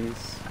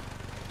trees.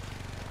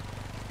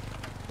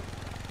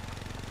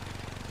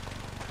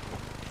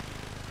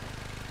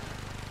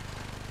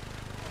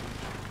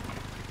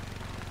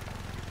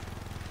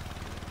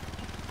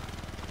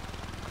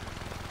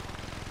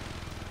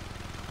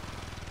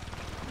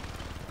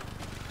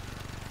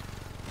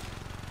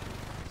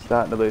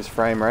 Starting to lose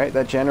frame rate.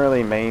 That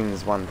generally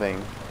means one thing,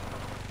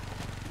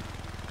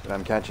 that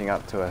I'm catching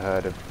up to a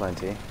herd of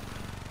plenty.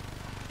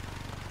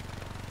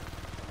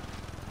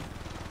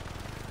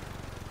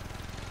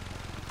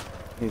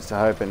 Here's to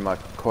hoping my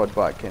quad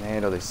bike can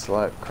handle this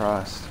slope.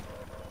 Christ.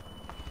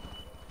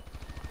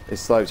 These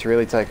slopes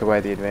really take away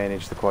the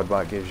advantage the quad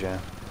bike gives you.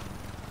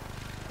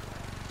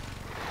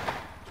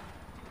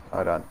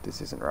 Hold on,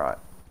 this isn't right.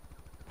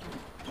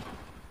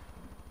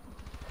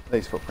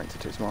 These footprints are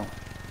too small.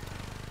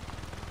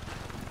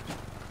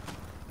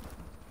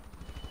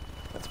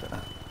 That's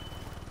better.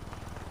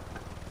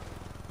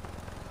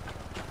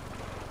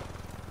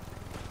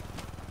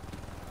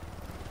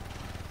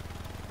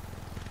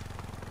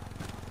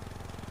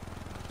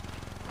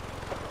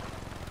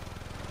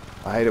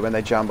 I hate it when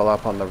they jumble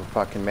up on the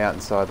fucking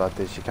mountainside like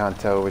this. You can't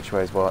tell which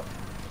way's what.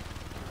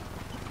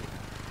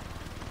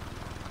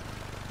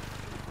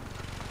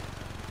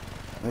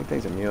 I think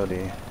these are mule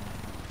deer.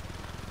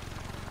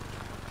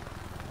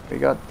 We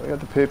got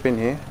the poop in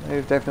here.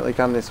 They've definitely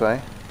come this way.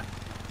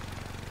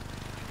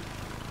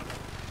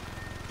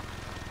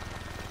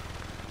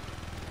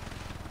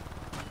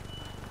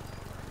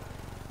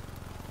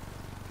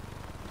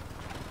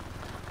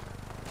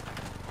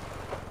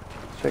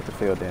 Let's check the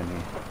field down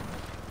here.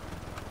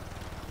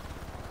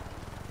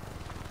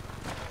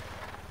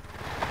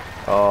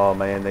 Oh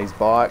man, these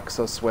bikes,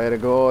 I swear to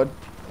God,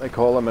 they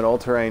call them an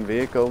all-terrain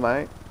vehicle,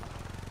 mate.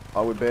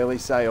 I would barely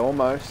say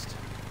almost.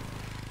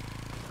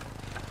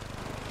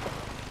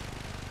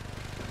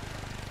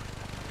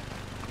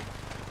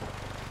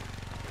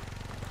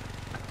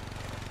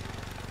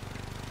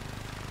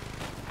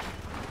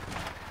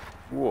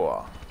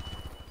 Whoa.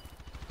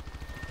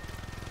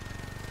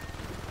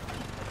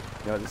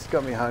 You know, this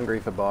got me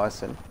hungry for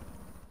bison,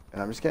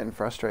 and I'm just getting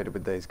frustrated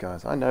with these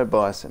guys. I know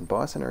bison.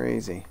 Bison are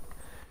easy.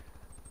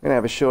 I'm going to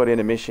have a short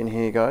intermission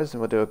here, guys, and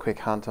we'll do a quick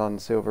hunt on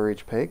Silver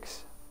Ridge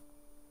Peaks.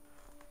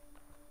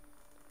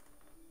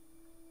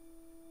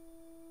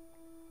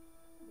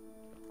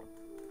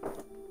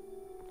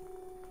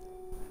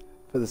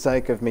 For the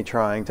sake of me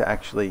trying to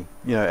actually,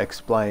 you know,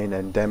 explain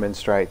and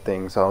demonstrate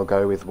things, I'll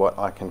go with what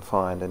I can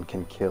find and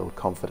can kill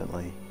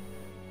confidently.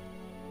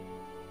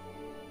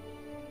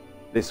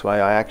 This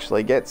way I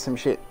actually get some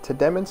shit to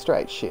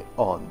demonstrate shit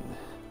on.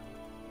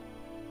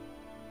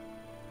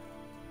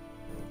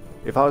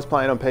 If I was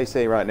playing on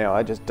PC right now,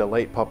 I'd just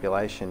delete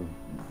population,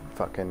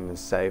 fucking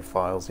save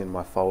files in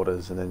my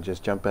folders, and then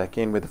just jump back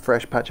in with a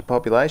fresh patch of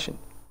population.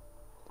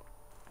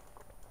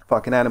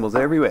 Fucking animals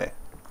everywhere.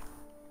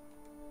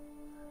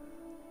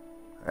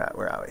 Alright,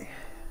 where are we?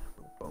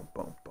 Boom,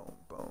 boom, boom,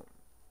 boom.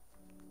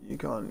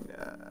 Yukon,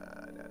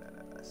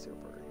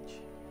 Silver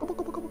Ridge.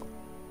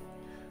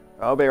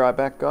 I'll be right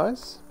back,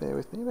 guys. Bear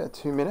with me, about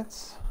 2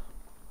 minutes.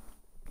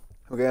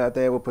 We'll go out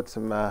there, we'll put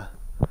some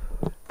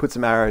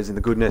arrows in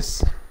the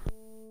goodness.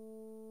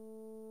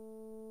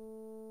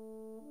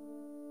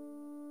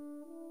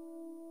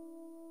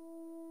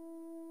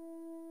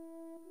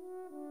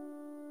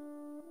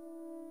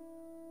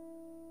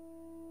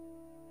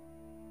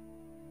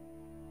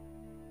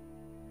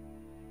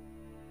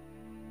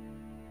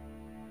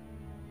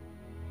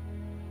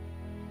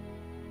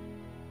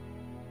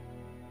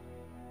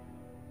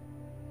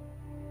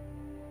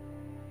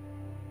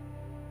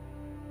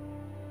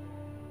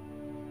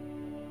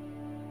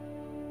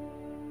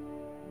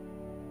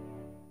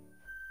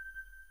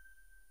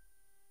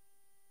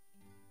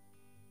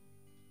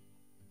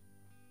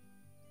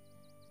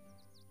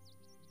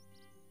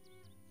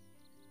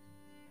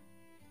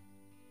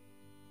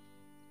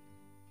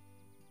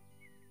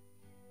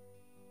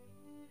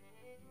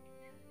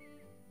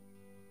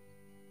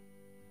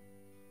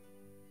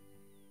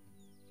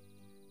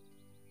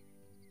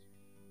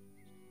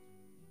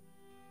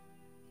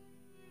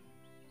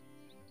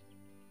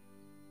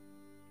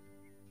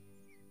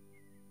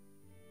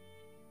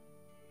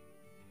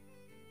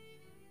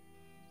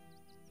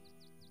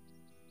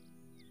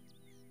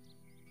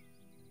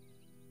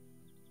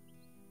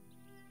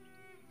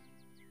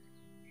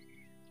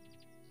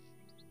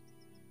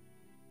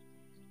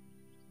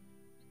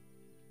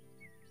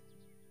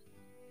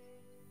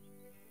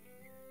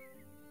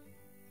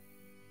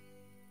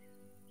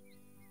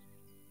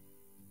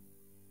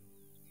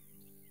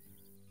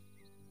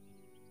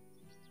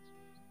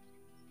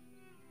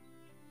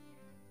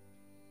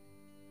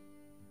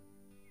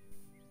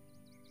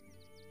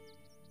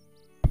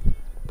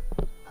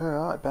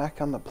 Alright,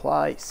 back on the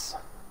place.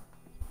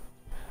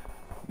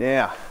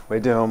 Now, we're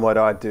doing what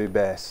I do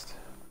best.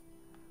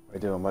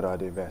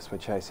 We're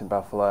chasing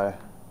buffalo.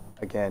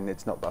 Again,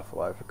 it's not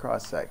buffalo, for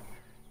Christ's sake.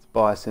 It's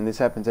bison. This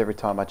happens every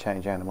time I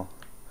change animal.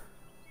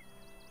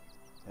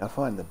 Now, I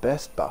find the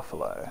best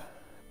buffalo.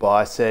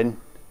 Bison.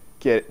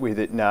 Get with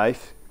it,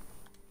 knife.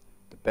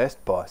 The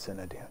best bison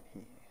are down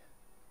here.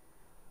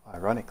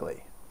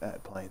 Ironically,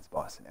 at Plains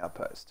Bison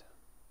Outpost.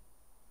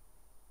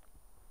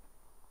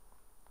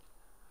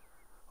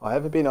 I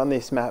haven't been on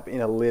this map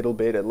in a little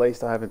bit. At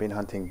least I haven't been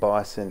hunting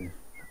bison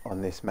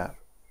on this map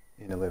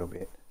in a little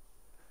bit.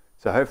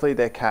 So hopefully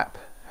their cap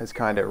has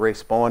kind of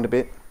respawned a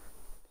bit.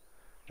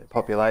 Their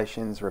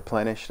population's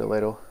replenished a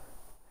little.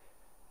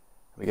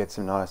 We get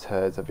some nice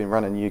herds. I've been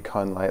running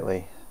Yukon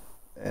lately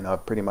and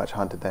I've pretty much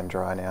hunted them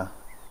dry now.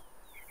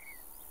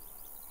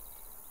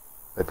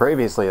 But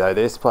previously though,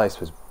 this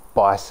place was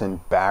bison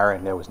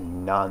barren. There was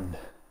none.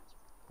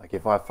 Like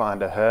if I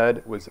find a herd,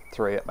 it was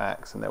 3 at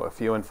max and there were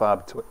few and far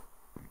between.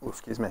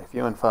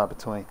 Few and far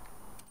between.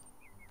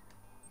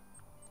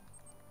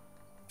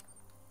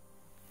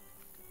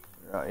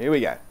 Right, here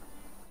we go.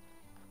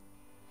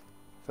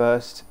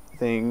 First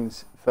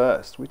things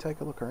first, we take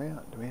a look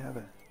around. Do we have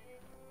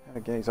a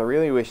gaze? I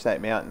really wish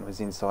that mountain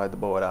was inside the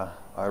border.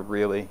 I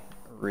really,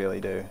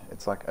 really do.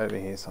 It's like over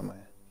here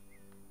somewhere.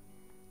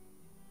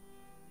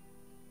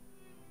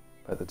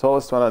 But the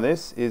tallest one on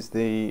this is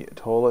the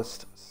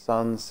tallest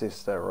sun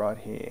sister right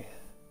here.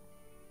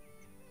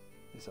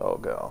 This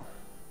old girl.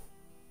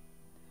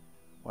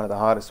 One of the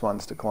hardest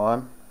ones to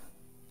climb,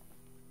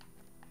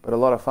 but a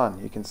lot of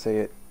fun. You can see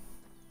it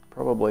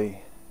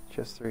probably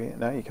just through here.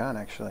 No, you can't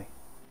actually.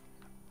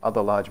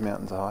 Other large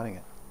mountains are hiding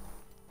it.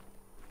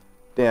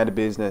 Down to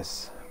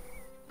business.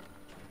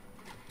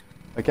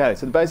 Okay,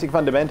 so the basic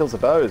fundamentals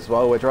of bows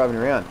while we're driving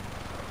around.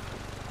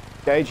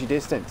 Gauge your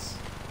distance.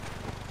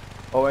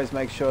 Always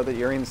make sure that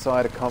you're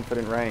inside a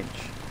confident range.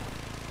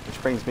 Which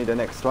brings me to the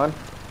next one.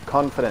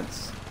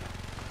 Confidence.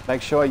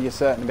 Make sure you're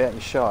certain about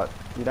your shot.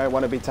 You don't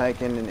want to be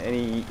taking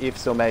any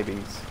ifs or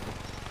maybes.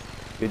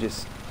 You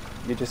just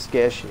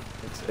scare shit.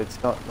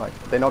 It's not like,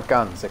 they're not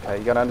guns, okay?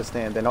 You got to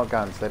understand, they're not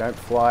guns. They don't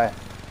fly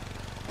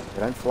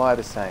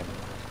the same.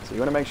 So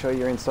you want to make sure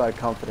you're inside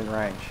confident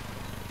range.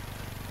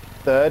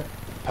 Third,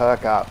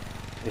 perk up.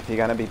 If you're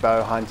going to be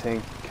bow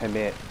hunting,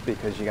 commit,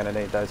 because you're going to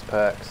need those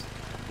perks.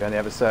 You only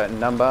have a certain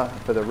number.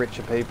 For the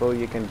richer people,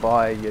 you can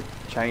buy your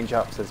change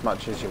ups as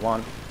much as you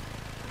want.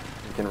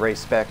 You can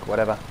respec,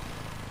 whatever.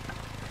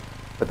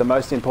 But the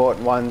most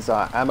important ones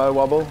are ammo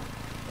wobble,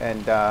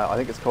 and I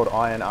think it's called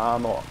iron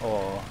arm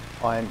or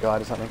iron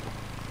guide or something.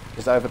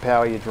 Just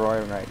overpower your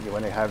drawing rate. You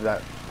want to have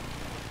that.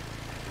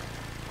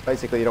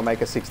 Basically, it'll make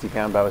a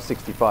 60-pound bow a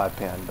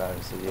 65-pound bow,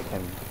 so you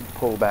can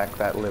pull back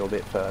that little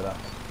bit further.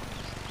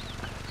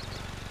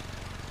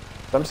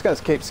 So I'm just going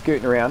to keep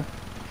scooting around.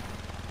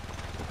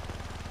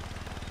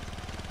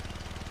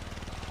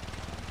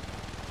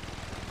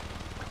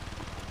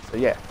 So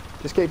yeah,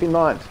 just keep in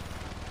mind,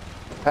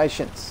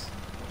 patience.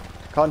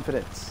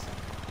 Confidence,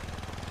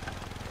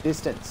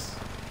 distance,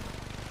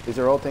 these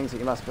are all things that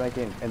you must make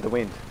in, and the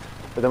wind.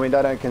 But the wind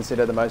I don't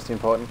consider the most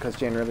important because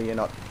generally you're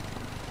not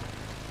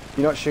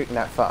shooting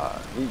that far.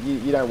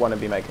 You don't want to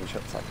be making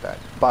shots like that.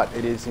 But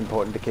it is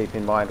important to keep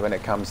in mind when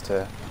it comes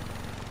to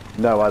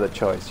no other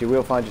choice. You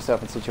will find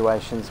yourself in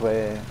situations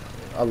where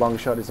a long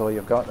shot is all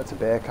you've got. That's a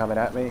bear coming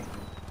at me.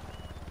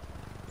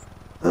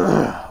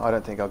 I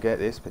don't think I'll get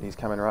this, but he's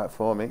coming right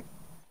for me.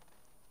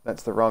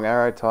 That's the wrong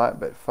arrow type,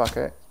 but fuck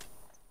it.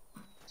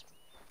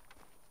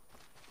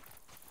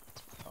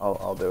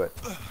 I'll do it.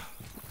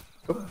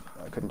 Oop,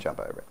 I couldn't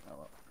jump over it. Oh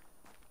well.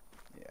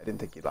 Yeah, I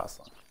didn't think you'd last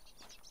long.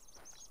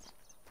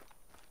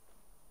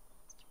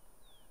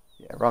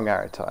 Yeah, wrong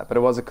arrow type, but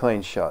it was a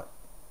clean shot.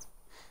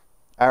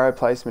 Arrow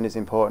placement is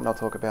important. I'll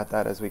talk about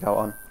that as we go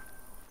on.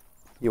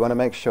 You want to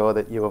make sure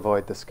that you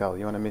avoid the skull.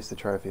 You want to miss the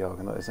trophy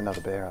organ. Look, there's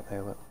another bear up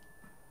there. Look.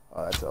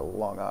 Oh, that's a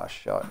long ass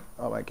shot.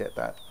 I won't get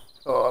that.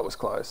 Oh, it was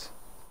close.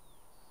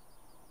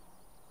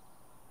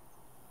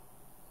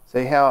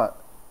 See how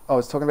I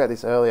was talking about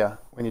this earlier,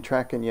 when you're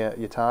tracking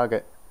your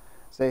target,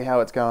 see how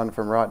it's going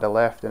from right to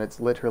left and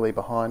it's literally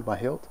behind my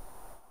hilt?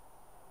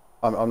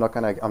 I'm not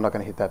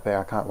gonna hit that bear.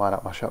 I can't line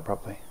up my shot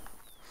properly.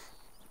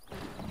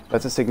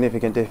 That's a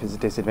significant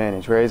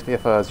disadvantage. Whereas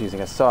if I was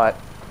using a sight,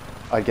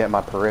 I'd get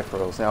my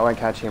peripherals. Now I won't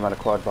catch him on a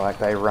quad bike,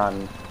 they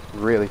run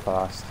really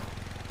fast.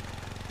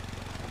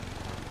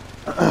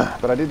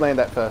 But I did land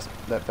that first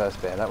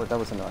bear. That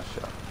was a nice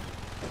shot.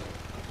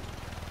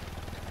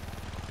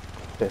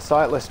 They're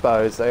sightless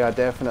bows, they are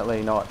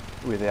definitely not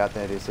without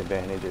their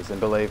disadvantages, and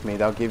believe me,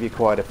 they'll give you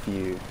quite a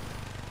few.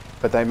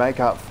 But they make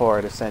up for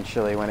it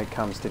essentially when it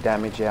comes to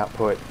damage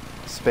output,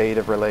 speed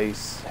of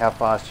release, how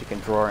fast you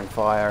can draw and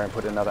fire and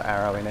put another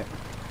arrow in it.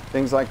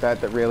 Things like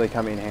that that really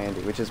come in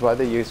handy, which is why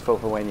they're useful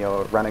for when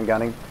you're run and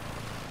gunning.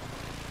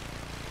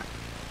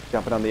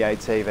 Jumping on the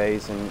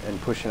ATVs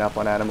and pushing up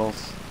on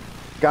animals.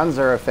 Guns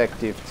are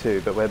effective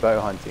too, but we're bow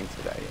hunting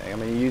today. I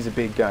mean, you use a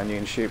big gun, you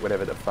can shoot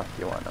whatever the fuck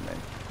you want, I mean.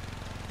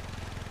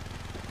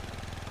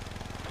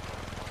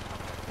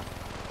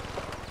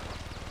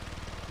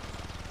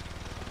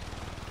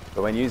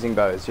 But when using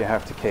bows, you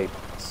have to keep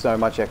so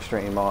much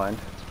extra in mind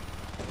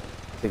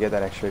to get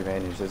that extra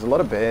advantage. There's a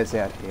lot of bears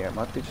out here. It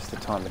might be just the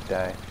time of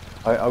day.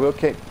 I will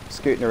keep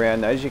scooting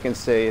around. As you can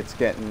see, it's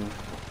getting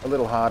a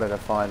little harder to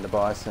find the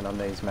bison on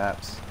these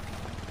maps.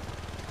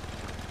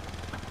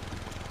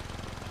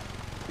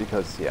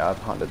 Because, yeah, I've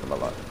hunted them a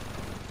lot.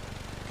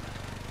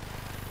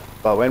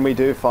 But when we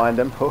do find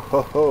them, ho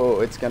ho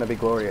ho, it's going to be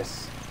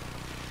glorious.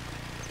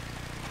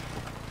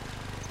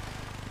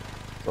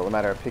 It's all a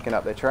matter of picking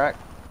up their track.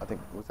 I think,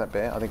 was that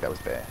bear? I think that was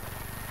bear.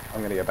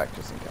 I'm going to go back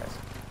just in case.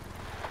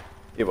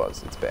 It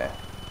was, it's bear.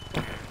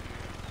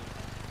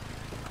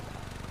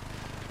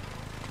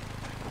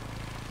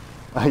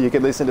 Oh, you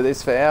could listen to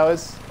this for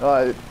hours.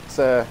 Oh, it's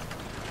a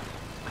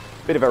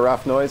bit of a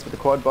rough noise with the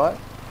quad bike,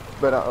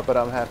 but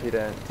I'm happy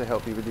to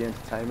help you with the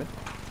entertainment.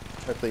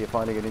 Hopefully you're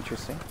finding it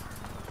interesting.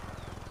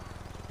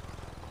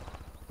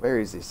 Where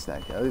is this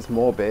snake? Oh, there's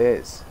more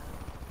bears.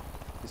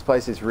 This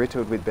place is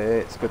riddled with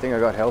bears. Good thing I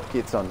got health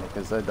kits on me,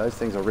 because those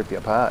things will rip you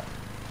apart.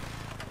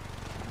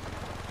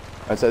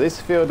 And so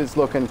this field is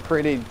looking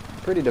pretty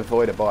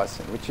devoid of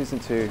bison, which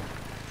isn't too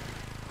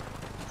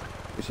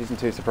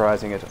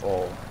surprising at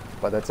all.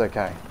 But that's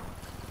okay.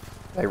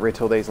 They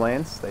riddle these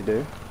lands, they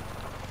do.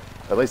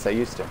 At least they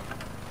used to.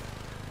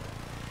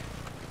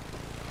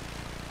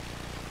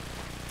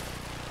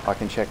 I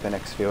can check the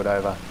next field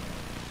over.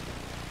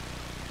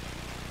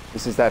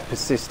 This is that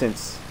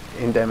persistence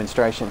in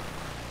demonstration.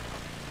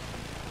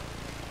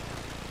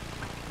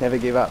 Never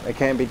give up. It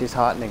can be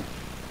disheartening.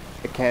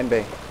 It can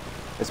be.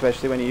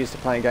 Especially when you're used to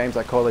playing games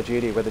like Call of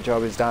Duty where the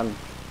job is done,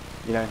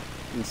 you know,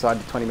 inside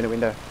the 20-minute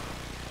window.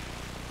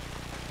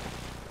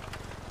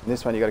 In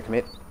this one you got to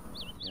commit.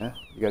 You know?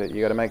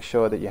 You got to make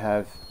sure that you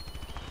have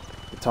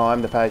the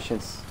time, the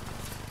patience,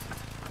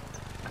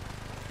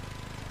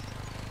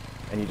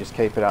 and you just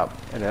keep it up,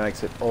 and it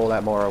makes it all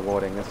that more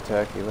rewarding. There's a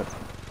turkey. Look.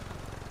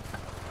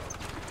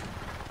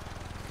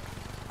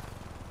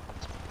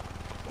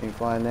 Can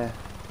fly in there.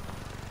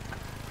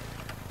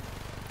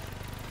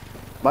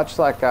 Much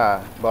like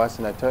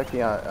bison, a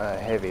turkey are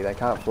heavy. They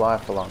can't fly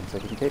for long, so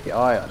if you can keep your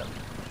eye on them,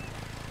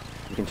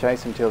 you can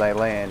chase them till they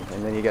land,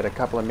 and then you get a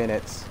couple of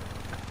minutes,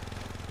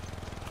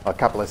 or a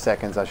couple of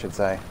seconds, I should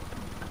say.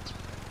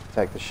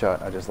 Take the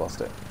shot. I just lost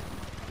it.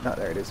 No,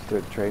 there it is.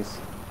 Through the trees.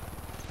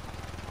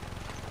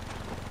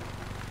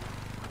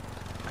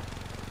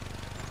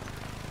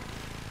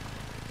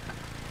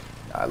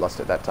 No, I lost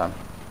it that time.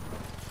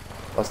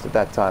 Lost it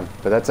that time,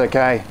 but that's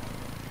okay.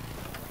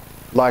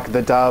 Like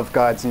the dove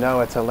guides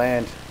Noah to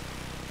land,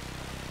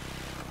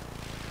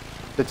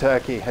 the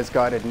turkey has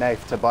guided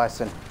Nath to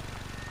bison.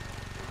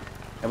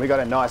 And we got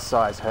a nice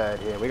size herd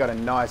here. We got a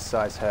nice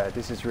size herd.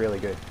 This is really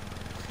good.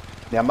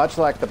 Now, much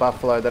like the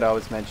buffalo that I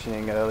was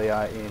mentioning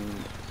earlier in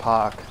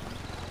Park,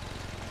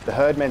 the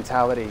herd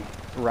mentality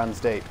runs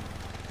deep.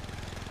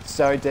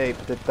 So deep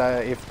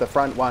that if the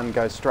front one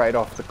goes straight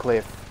off the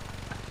cliff,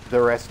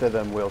 the rest of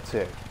them will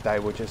too. They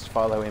will just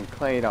follow him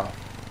clean off.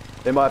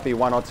 There might be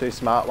one or two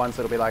smart ones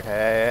that'll be like,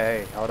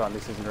 hey, hold on,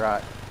 this isn't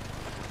right.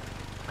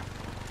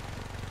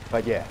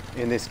 But yeah,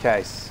 in this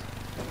case,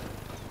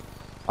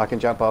 I can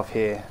jump off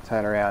here,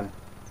 turn around,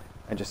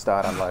 and just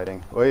start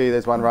unloading. Oi,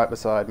 there's one right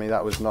beside me.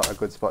 That was not a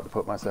good spot to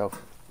put myself.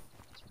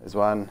 There's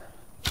one.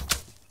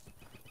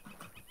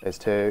 There's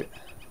two.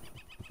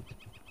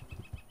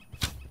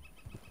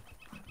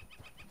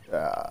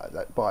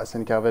 That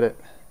bison covered it.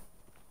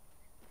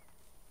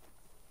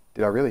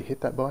 Did I really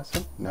hit that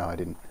bison? No, I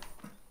didn't.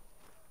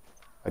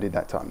 I did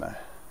that time though.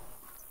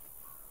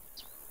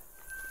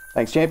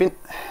 Thanks, champion.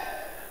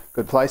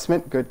 Good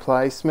placement, good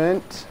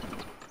placement.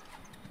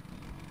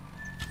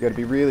 You got to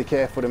be really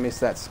careful to miss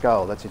that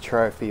skull. That's a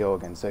trophy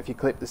organ. So if you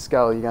clip the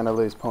skull, you're going to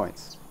lose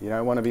points. You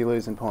don't want to be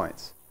losing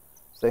points.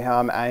 See how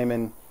I'm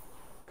aiming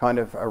kind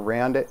of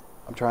around it?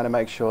 I'm trying to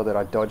make sure that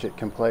I dodge it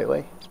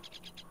completely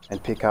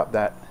and pick up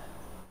that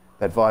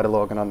vital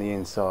organ on the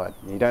inside.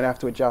 You don't have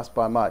to adjust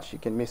by much. You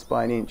can miss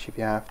by an inch if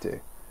you have to.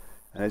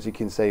 And as you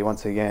can see,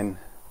 once again,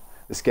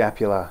 the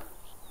scapula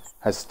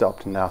has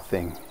stopped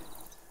nothing.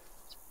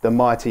 The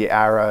mighty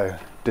arrow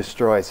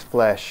destroys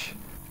flesh,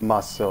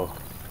 muscle,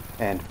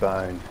 and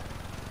bone.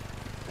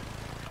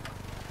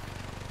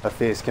 A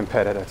fierce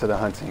competitor to the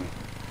hunting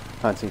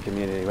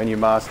community. When you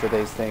master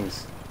these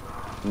things,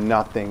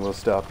 nothing will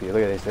stop you.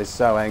 Look at this, they're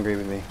so angry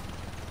with me.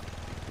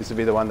 This would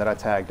be the one that I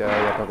tagged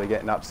earlier, probably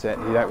getting upset.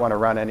 He don't want to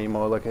run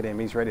anymore. Look at him,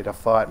 he's ready to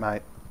fight,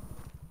 mate.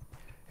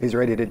 He's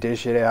ready to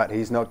dish it out.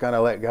 He's not going to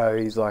let go.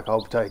 He's like,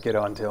 I'll take it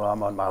on till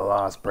I'm on my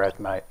last breath,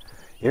 mate.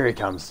 Here he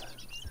comes.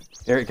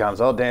 Here he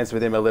comes. I'll dance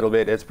with him a little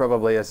bit. It's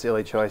probably a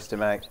silly choice to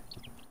make.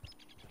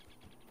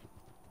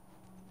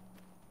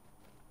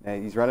 Now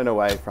he's running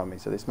away from me,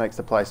 so this makes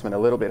the placement a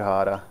little bit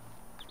harder.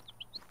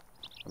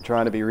 I'm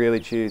trying to be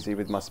really choosy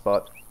with my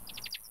spot.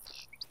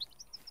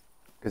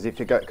 Because if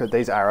you go, because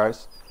these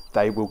arrows,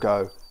 they will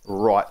go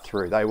right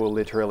through. They will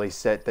literally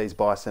set these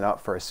bison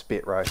up for a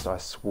spit roast, I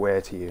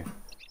swear to you.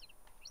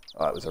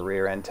 Oh, it was a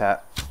rear end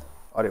tap.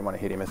 I didn't want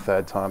to hit him a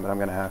third time, but I'm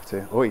going to have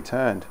to. Oh, he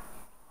turned.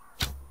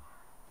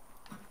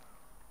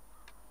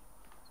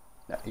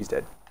 No, he's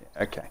dead. Yeah.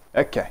 Okay.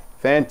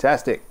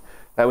 Fantastic.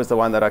 That was the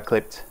one that I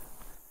clipped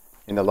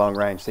in the long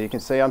range. So you can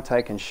see I'm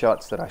taking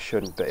shots that I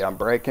shouldn't be. I'm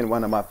breaking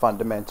one of my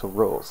fundamental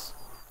rules.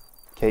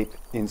 Keep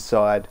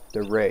inside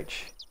the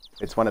reach.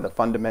 It's one of the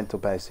fundamental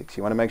basics.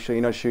 You want to make sure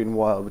you're not shooting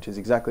wild, which is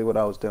exactly what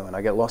I was doing.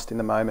 I get lost in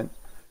the moment,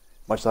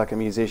 much like a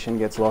musician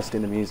gets lost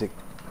in the music.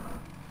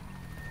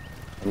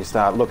 And you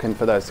start looking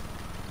for those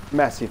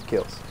massive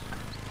kills.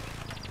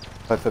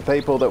 But for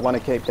people that want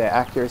to keep their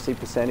accuracy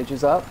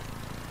percentages up,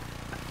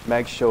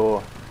 make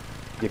sure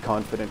you're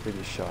confident with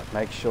your shot.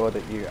 Make sure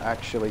that you're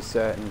actually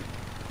certain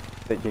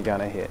that you're going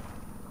to hit.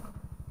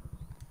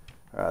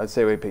 All right, let's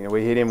see what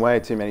we hit him way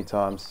too many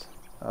times.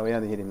 Oh, we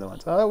only hit him the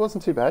once. Oh, that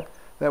wasn't too bad.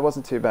 That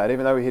wasn't too bad.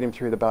 Even though we hit him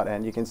through the butt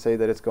end, you can see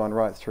that it's gone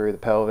right through the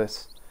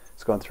pelvis.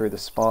 It's gone through the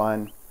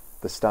spine,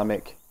 the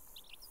stomach,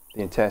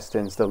 the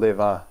intestines, the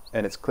liver,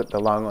 and it's clipped the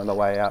lung on the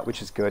way out,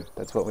 which is good.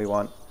 That's what we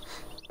want.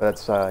 But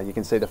that's, you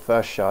can see the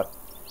first shot.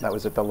 That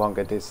was at the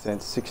longer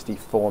distance,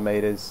 64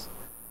 meters.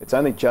 It's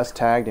only just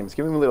tagged him. It's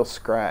giving him a little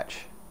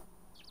scratch.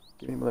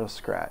 Giving him a little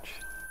scratch.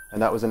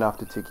 And that was enough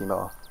to tick him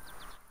off.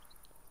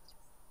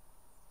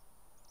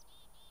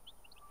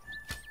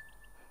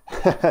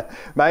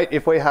 Mate,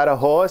 if we had a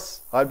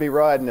horse, I'd be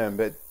riding him,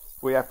 but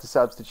we have to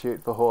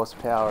substitute for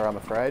horsepower, I'm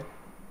afraid,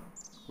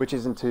 which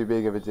isn't too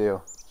big of a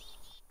deal.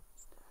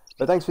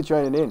 But thanks for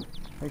joining in.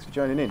 Thanks for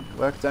joining in.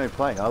 Work, don't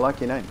play. I like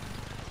your name.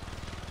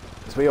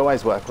 Because we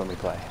always work when we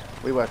play.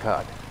 We work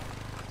hard.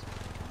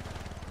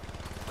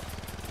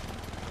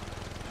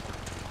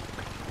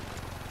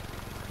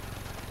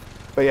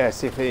 But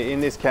yes, if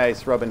in this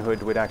case Robin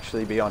Hood would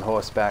actually be on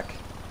horseback,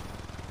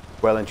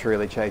 well and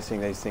truly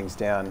chasing these things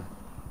down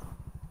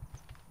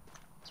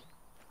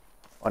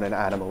on an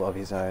animal of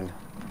his own.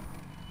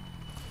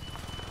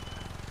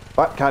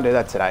 But can't do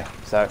that today,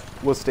 so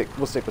we'll stick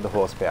with the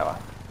horsepower.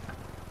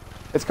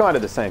 It's kind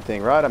of the same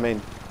thing, right? I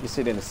mean, you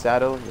sit in a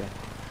saddle, you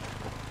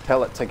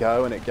tell it to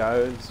go and it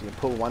goes, you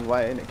pull one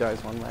way and it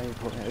goes one way,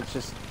 it's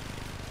just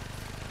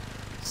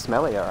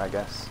smellier, I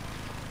guess.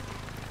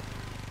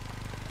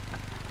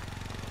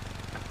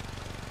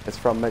 It's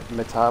from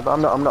Mataba.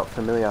 I'm not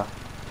familiar.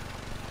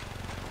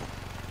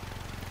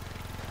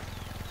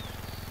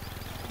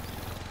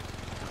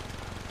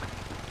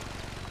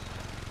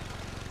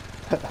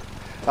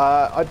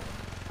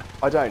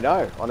 I don't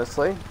know,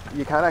 honestly.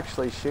 You can't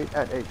actually shoot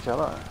at each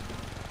other.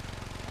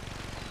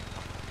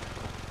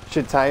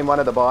 Should tame one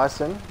of the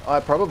bison. I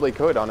probably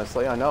could,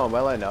 honestly. I know them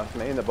well enough.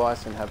 Me and the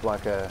bison have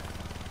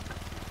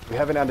we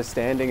have an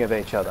understanding of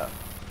each other.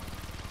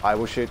 I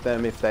will shoot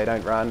them if they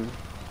don't run.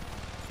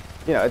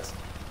 You know, it's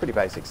pretty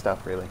basic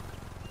stuff, really.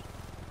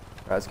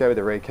 Right, let's go with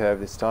the recurve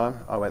this time.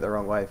 I went the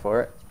wrong way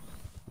for it.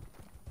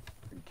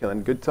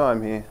 Killing good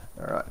time here.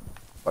 Alright,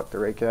 fuck the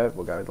recurve.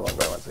 We'll go with the long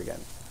way once again.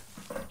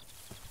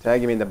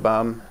 Tag him in the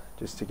bum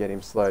just to get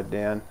him slowed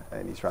down,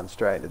 and he's run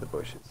straight into the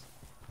bushes.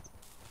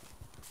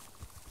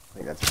 I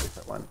think that's a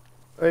different one.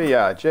 Oh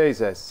yeah,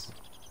 Jesus.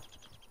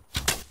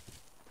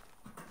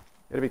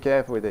 Gotta be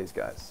careful with these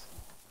guys.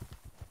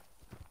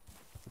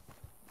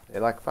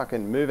 They're like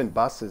fucking moving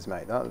buses,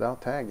 mate. They'll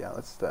tag you.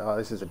 Oh,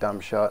 this is a dumb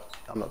shot.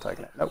 I'm not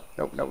taking it. Nope.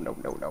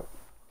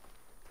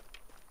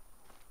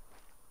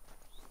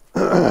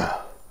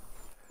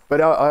 But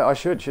I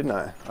should, shouldn't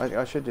I?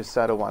 I should just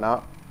saddle one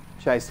up.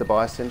 Chase the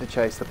bison to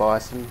chase the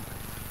bison.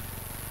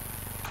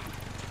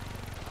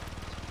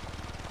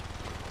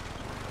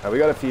 We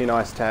got a few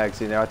nice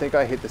tags in there. I think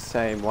I hit the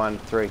same one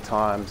 3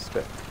 times,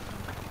 but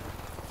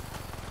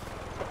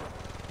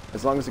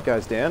as long as it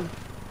goes down,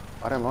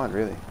 I don't mind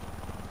really.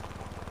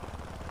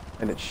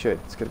 And it should.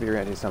 It's got to be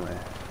around here somewhere.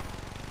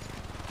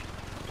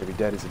 Should be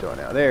dead as a door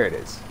now. There it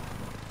is.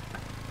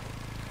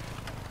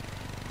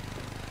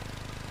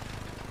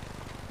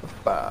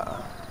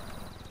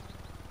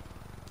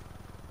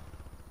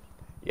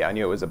 Yeah, I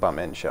knew it was a bum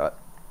end shot.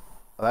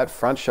 Well, that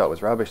front shot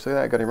was rubbish. Look at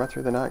that, I got him right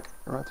through the neck.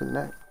 Right through the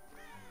neck.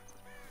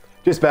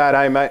 Just bad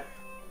aim, mate.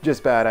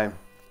 Just bad aim.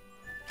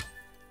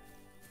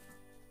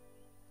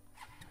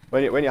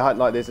 When you're hunting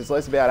like this, it's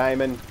less about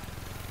aiming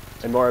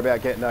and more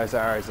about getting those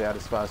arrows out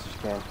as fast as you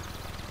can.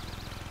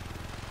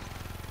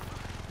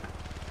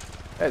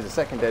 There's a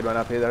second dead one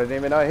up here that I didn't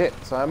even know hit,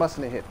 so I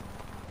mustn't have hit.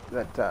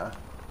 That,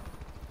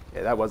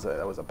 yeah, that was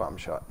a bum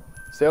shot.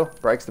 Still,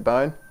 breaks the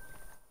bone.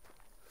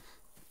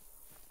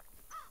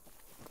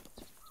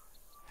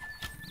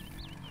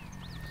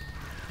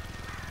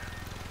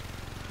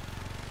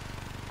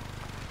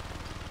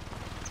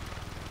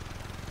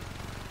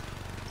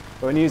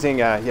 When using,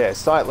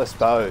 sightless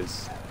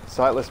bows.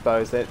 Sightless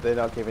bows, they're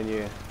not giving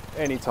you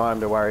any time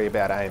to worry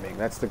about aiming.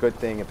 That's the good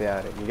thing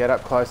about it. You get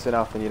up close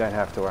enough and you don't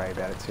have to worry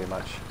about it too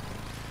much.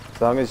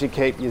 As long as you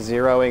keep your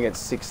zeroing at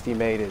 60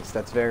 meters,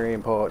 that's very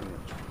important.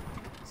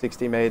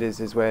 60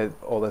 meters is where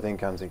all the thing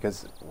comes in,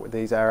 because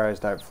these arrows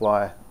don't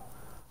fly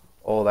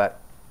all that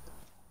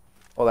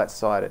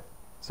sighted.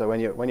 So when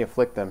you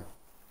flick them,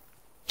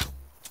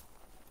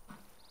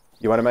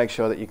 you want to make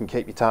sure that you can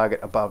keep your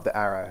target above the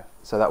arrow.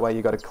 So that way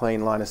you've got a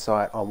clean line of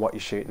sight on what you're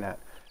shooting at.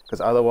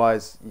 Because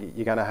otherwise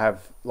you're going to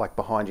have, like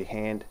behind your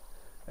hand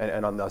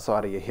and on the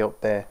side of your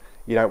hilt there,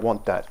 you don't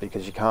want that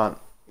because you can't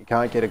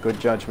get a good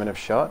judgment of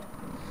shot.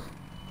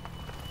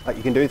 Like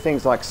you can do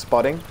things like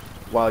spotting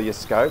while you're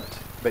scoped,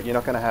 but you're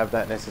not going to have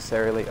that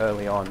necessarily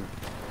early on.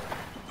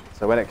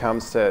 So when it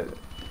comes to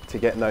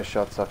getting those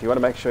shots off, you want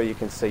to make sure you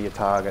can see your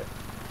target.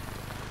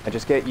 And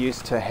just get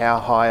used to how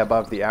high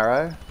above the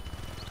arrow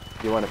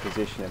you want to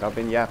position it. I've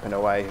been yapping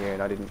away here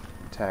and I didn't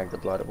tag the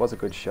blood. It was a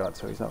good shot,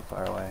 so he's not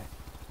far away.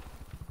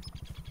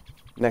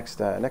 Next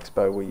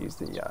bow we use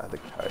the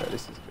Coda.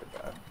 This is a good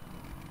bow.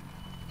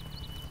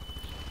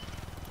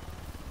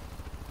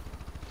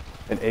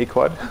 An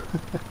E-quad.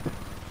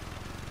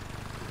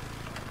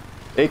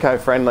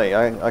 Eco-friendly.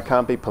 I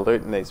can't be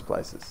polluting these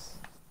places.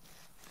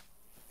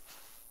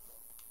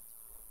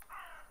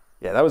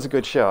 Yeah, that was a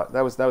good shot.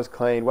 That was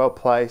clean, well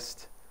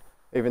placed.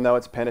 Even though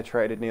it's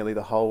penetrated nearly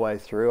the whole way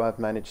through, I've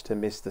managed to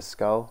miss the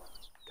skull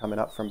coming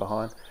up from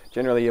behind.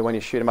 Generally, when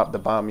you shoot him up the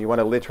bum, you want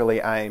to literally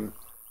aim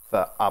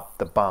for up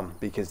the bum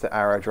because the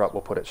arrow drop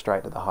will put it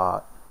straight to the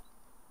heart.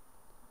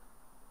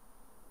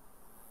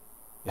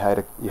 You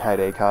hate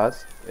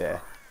E-cars? Yeah.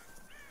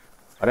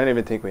 I don't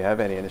even think we have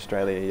any in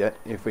Australia yet.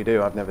 If we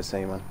do, I've never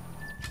seen one.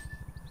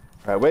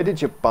 Right, where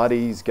did your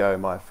buddies go,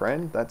 my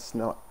friend? That's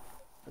not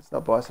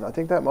bison. I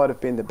think that might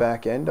have been the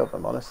back end of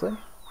them, honestly.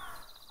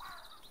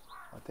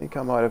 I think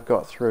I might have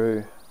got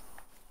through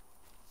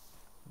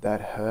that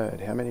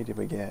herd. How many did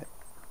we get?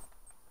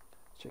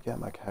 Check out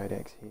my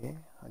codex here.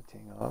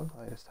 Hunting of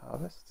latest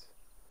harvests.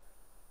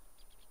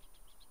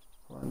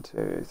 1,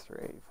 2, 3,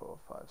 4,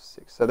 5,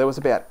 6. So there was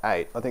about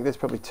 8. I think there's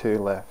probably 2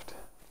 left,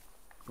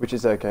 which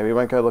is okay. We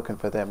won't go looking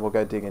for them. We'll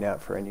go digging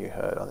out for a new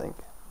herd, I think.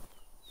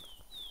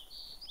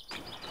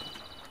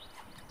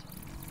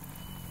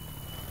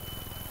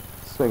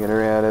 Swinging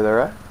around to the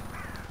right.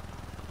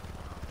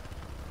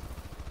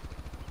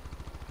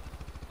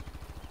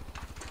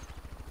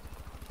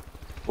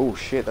 Oh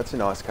shit, that's a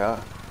nice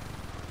car.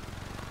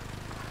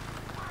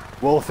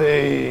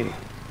 Wolfie!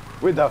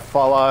 With the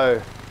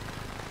follow.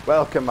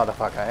 Welcome,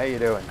 motherfucker. How you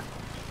doing?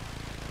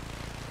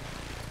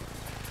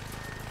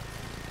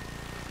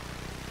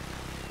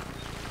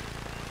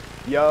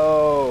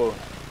 Yo!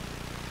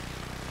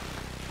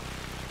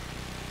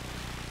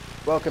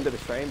 Welcome to the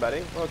stream,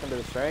 buddy. Welcome to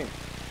the stream.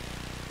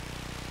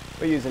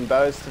 We're using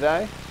bows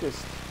today.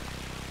 Just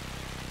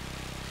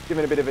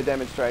giving a bit of a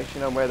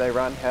demonstration on where they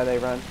run, how they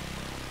run.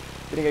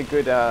 Getting a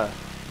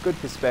good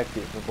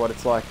perspective of what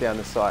it's like down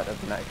the sight of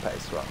the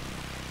Pace well.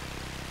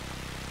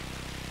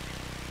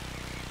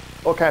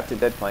 Or Captain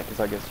Dead Flankers,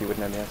 I guess you would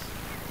know, yes.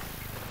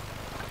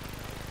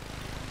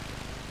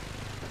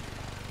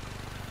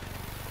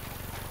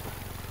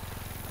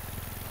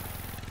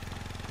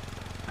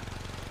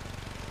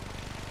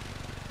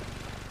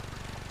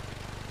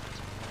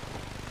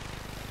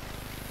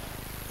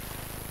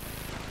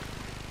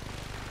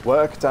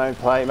 Work, don't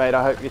play, mate.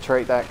 I hope you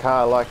treat that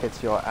car like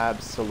it's your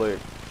absolute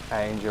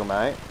angel,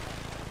 mate.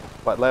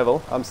 What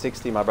level? I'm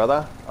 60, my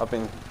brother. I've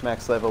been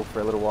max level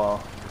for a little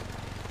while.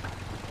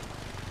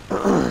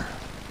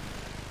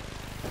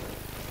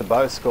 The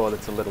bow score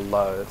that's a little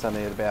low. It's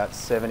only at about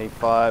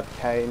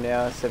 75k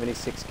now,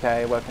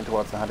 76k, working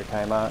towards the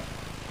 100k mark.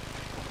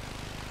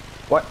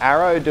 What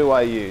arrow do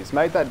I use?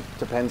 Mate, that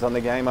depends on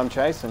the game I'm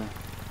chasing.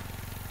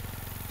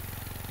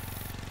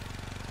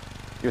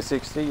 You're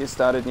 60, you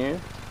started new?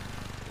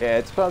 Yeah,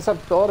 it's a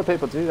lot of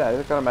people do that.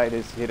 They've got a mate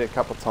who's hit it a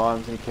couple of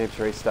times and he keeps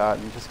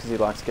restarting just because he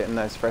likes getting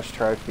those fresh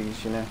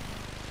trophies, you know.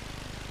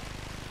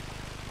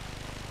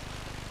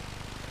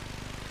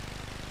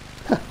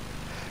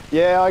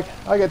 Yeah,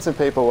 I get some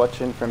people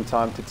watching from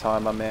time to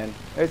time, my man.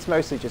 It's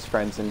mostly just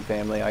friends and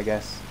family, I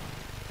guess.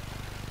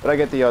 But I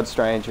get the odd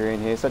stranger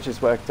in here, such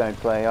as Work Don't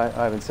Play. I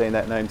haven't seen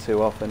that name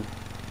too often.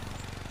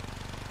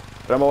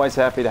 But I'm always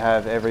happy to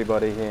have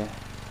everybody here.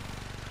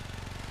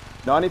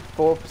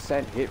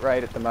 94% hit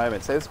rate at the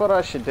moment. So that's what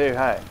I should do,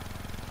 hey.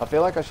 I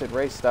feel like I should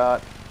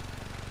restart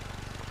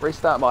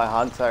my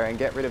Hunter and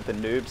get rid of the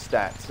noob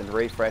stats and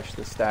refresh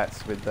the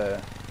stats with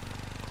the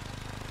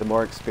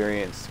more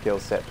experienced skill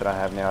set that I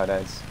have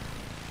nowadays.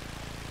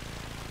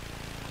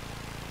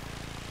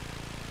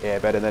 Yeah,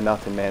 better than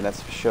nothing, man,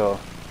 that's for sure.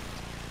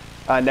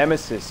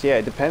 Nemesis, yeah,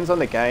 it depends on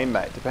the game,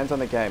 mate. Depends on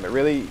the game. It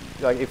really,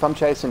 like, if I'm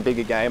chasing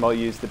bigger game, I'll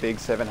use the big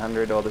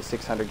 700 or the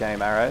 600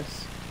 game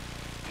arrows.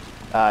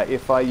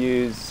 If I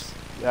use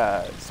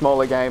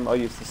smaller game, I'll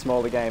use the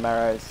smaller game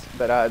arrows.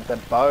 But the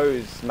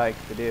bows make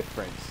the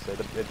difference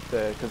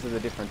because of the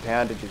different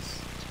poundages.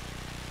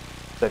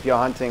 So if you're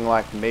hunting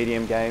like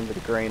medium game with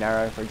a green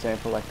arrow, for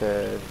example, like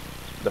the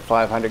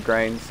 500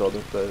 grains or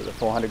the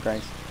 400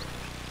 grains,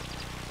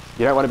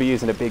 you don't want to be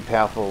using a big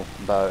powerful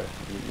bow.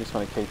 You just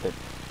want to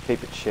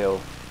keep it chill,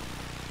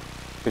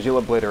 because you'll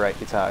obliterate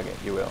your target.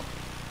 You will.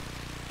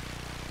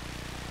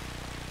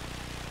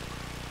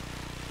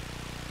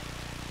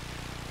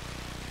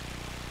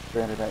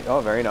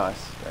 Oh, very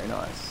nice, very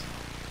nice.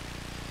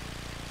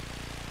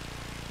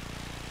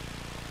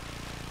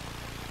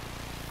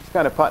 Just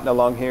kind of putting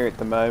along here at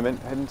the moment,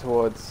 heading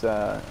towards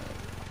the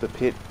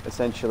pit,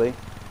 essentially.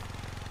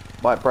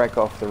 Might break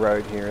off the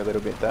road here a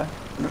little bit though.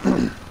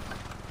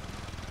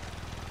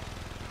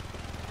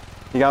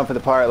 going for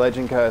the Pirate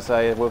Legend curse,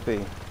 are you,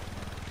 Whoopie?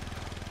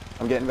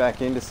 I'm getting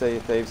back in to Sea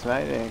of Thieves,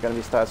 mate. I'm going to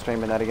be start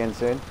streaming that again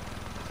soon.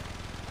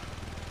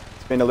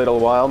 It's been a little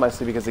while,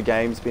 mostly because the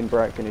game's been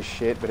broken as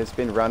shit, but it's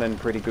been running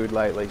pretty good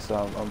lately,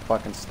 so I'm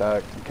fucking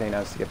stoked and keen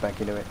as to get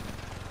back into it.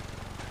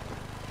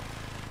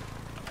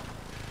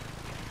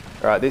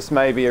 Alright, this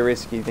may be a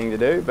risky thing to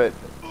do, but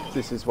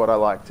this is what I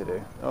like to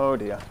do. Oh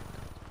dear.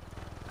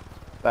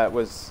 That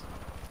was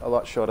a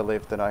lot shorter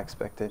lived than I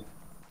expected.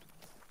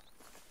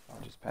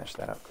 I'll just patch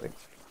that up quick.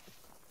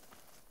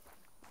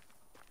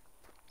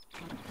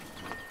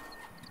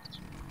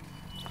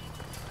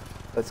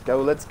 Let's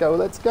go, let's go,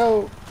 let's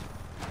go!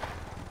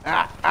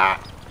 Ah,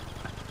 ah!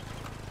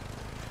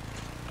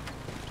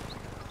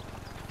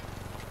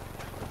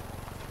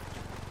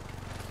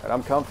 But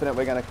I'm confident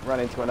we're going to run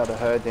into another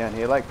herd down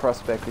here. Lake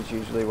Prospect is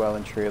usually well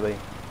and truly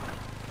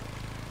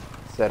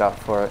set up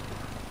for it.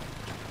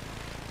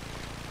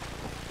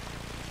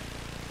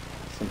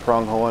 Some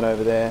pronghorn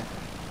over there.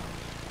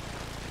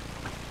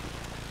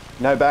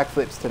 No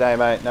backflips today,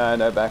 mate.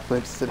 No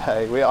backflips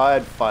today. I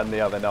had fun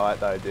the other night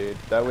though, dude.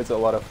 That was a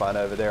lot of fun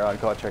over there on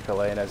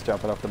Cotricolinas,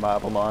 jumping off the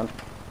marble mine.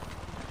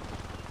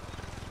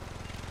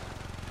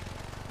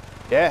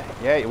 Yeah,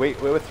 we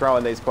were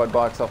throwing these quad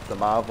bikes off the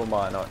marble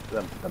mine,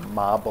 the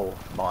marble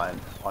mine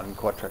on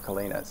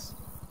Cotricolinas.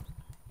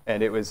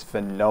 And it was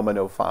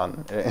phenomenal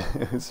fun.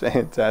 It was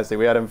fantastic.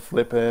 We had them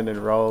flipping and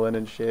rolling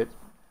and shit.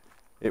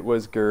 It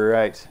was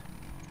great.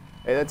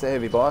 Hey, that's a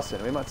heavy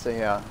bison. We might see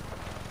how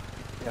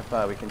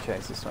far we can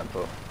chase this one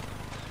for.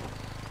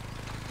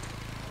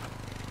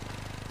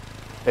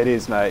 It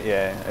is, mate,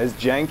 yeah. As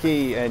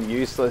janky and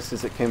useless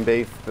as it can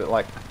be, but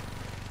like,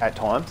 at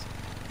times,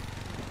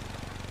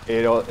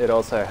 it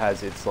also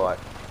has its, like,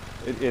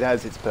 it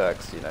has its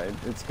perks, you know.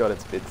 It's got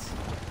its bits.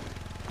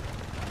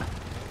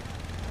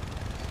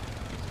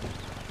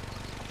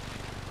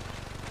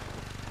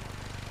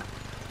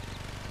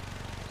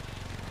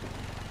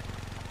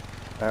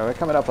 We're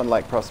coming up on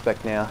Lake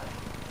Prospect now.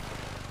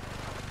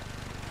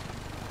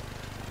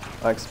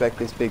 I expect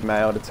this big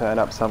male to turn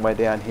up somewhere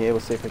down here. We'll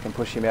see if we can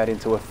push him out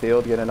into a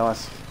field, get a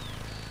nice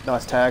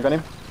tag on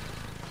him.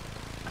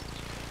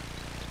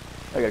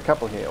 I got a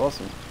couple here,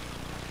 awesome.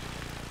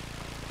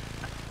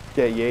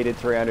 Get yeeted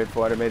 300,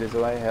 400 metres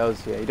away,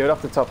 hells yeah. You do it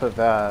off the top of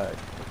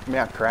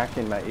Mount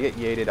Kraken, mate. You get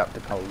yeeted up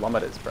to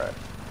kilometres, bro.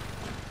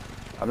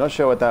 I'm not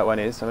sure what that one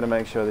is, so I'm going to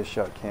make sure this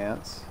shot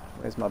counts.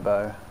 Where's my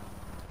bow?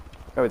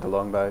 Go with the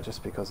longbow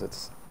just because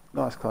it's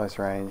nice close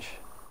range.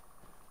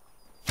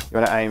 You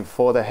want to aim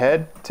for the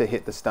head to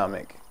hit the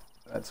stomach.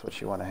 That's what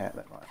you want to hit.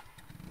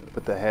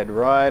 Put the head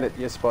right at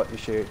your spot you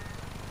shoot.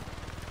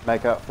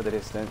 Make up for the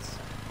distance.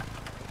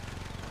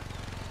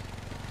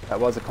 That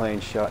was a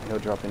clean shot. He'll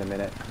drop in a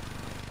minute.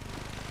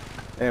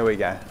 There we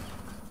go.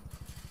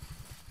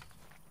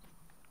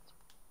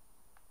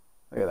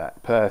 Look at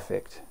that.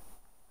 Perfect.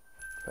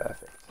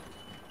 Perfect.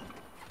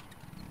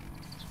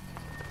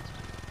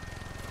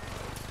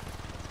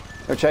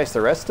 We'll chase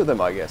the rest of them,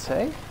 I guess,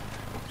 hey?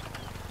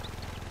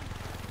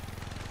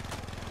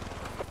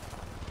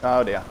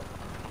 Oh dear.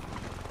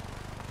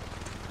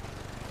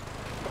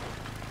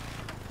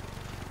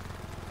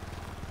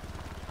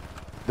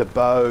 The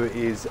bow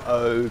is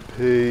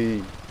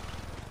OP.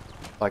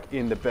 Like,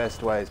 in the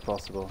best ways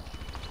possible.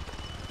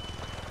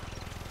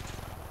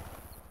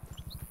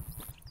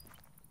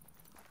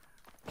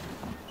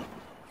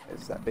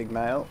 There's that big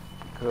male.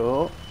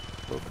 Cool.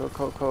 Cool, cool,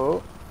 cool,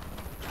 cool.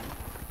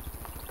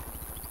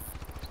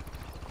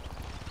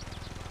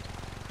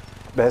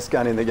 Best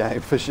gun in the game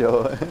for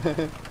sure.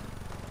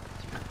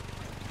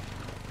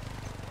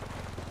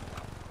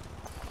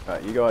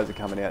 Right, you guys are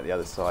coming out the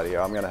other side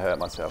here. I'm going to hurt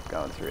myself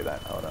going through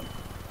that. Hold on.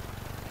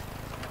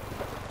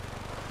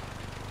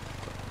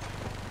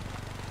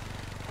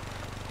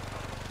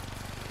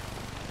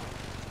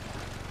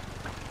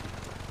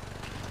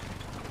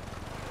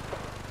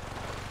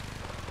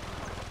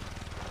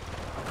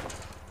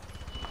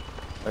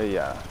 Oh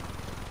yeah.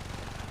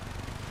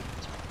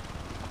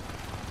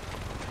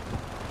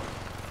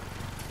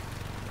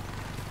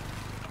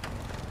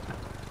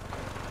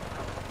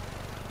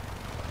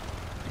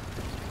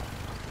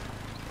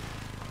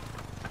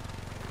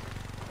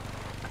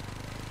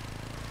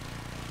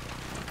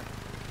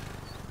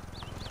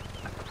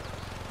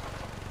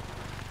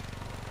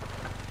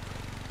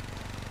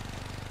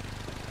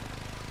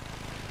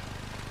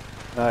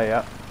 Oh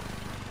yeah.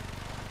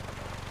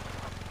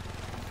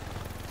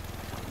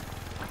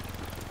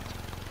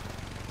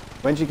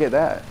 When'd you get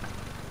that?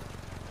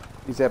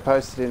 Is that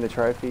posted in the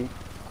trophy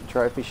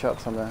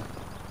shots on the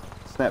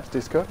Snaps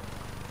Discord?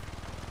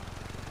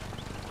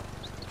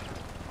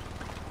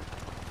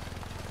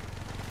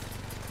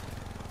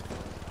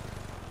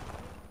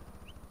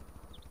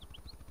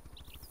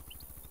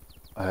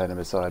 I heard him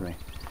beside me.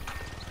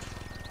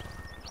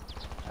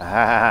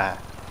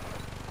 Ah!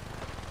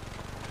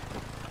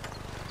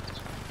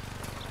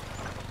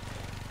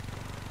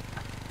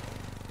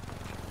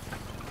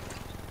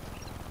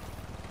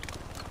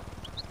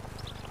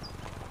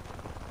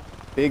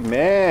 Big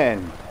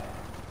man.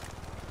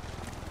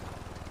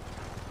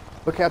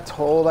 Look how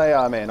tall they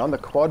are, man. On the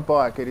quad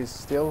bike, it is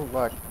still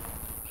like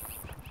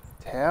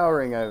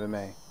towering over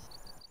me.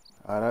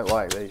 I don't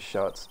like these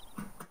shots.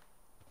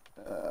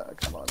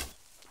 Come on.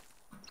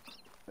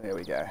 There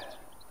we go.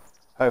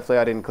 Hopefully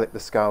I didn't clip the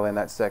skull in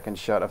that second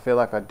shot. I feel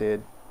like I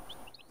did.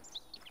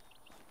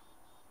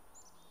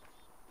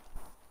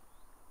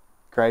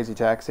 Crazy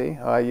taxi.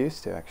 Oh, I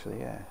used to actually,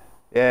 yeah.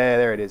 Yeah,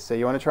 there it is. So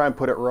you want to try and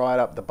put it right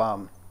up the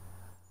bum.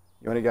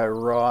 You want to go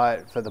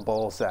right for the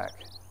ball sack.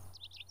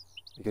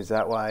 Because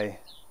that way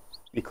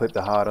you clip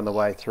the heart on the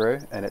way through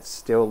and it's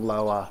still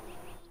lower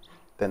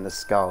than the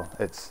skull.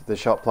 The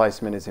shot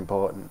placement is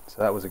important.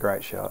 So that was a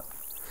great shot.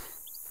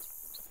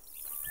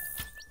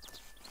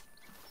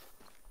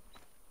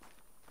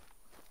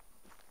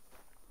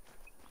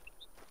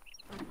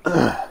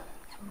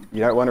 You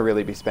don't want to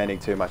really be spending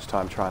too much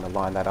time trying to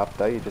line that up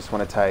though. You just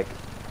want to take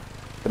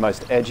the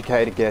most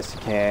educated guess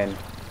you can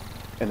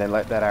and then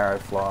let that arrow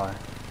fly. Now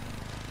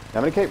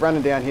I'm going to keep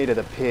running down here to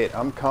the pit.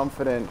 I'm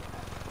confident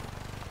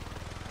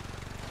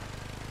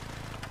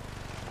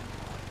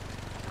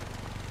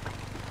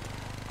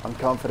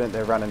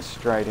they're running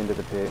straight into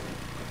the pit.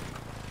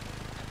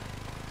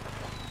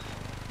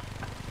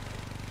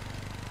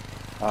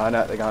 Oh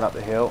no, they're going up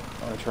the hill.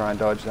 I'm going to try and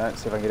dodge that,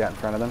 see if I can get out in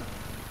front of them.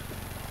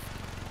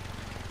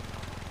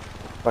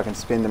 If I can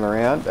spin them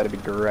around, that'd be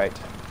great.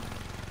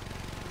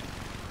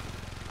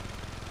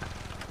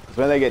 Because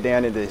when they get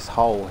down into this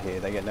hole here,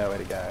 they get nowhere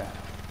to go.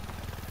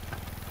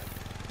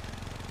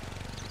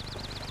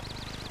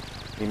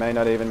 He may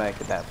not even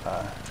make it that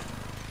far.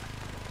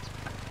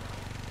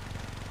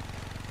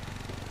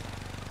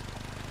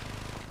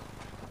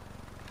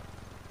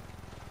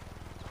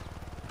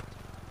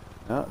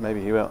 Oh,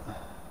 maybe he will.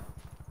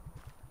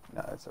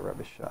 No, it's a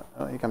rubbish shot.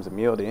 Oh, here comes a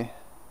mule deer.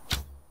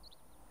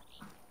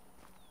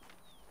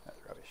 That's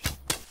rubbish.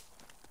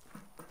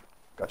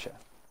 Gotcha.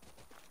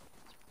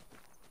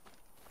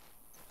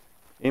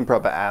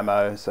 Improper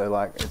ammo, so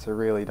like it's a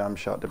really dumb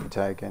shot to be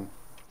taken.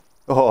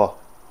 Oh.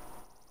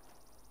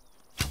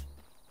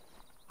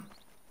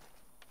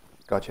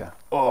 Gotcha.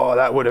 Oh,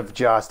 that would have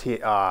just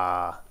hit.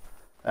 Ah,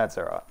 that's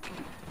alright.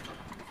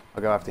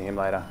 I'll go after him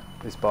later.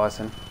 This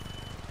bison.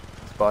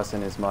 This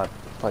bison is my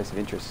place of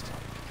interest.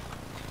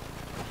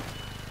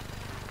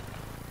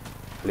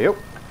 Yep.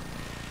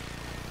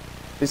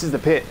 This is the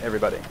pit,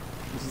 everybody.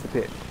 This is the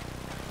pit.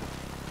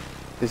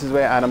 This is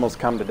where animals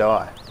come to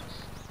die.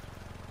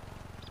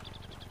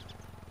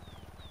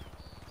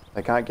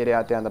 They can't get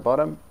out down the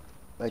bottom.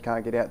 They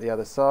can't get out the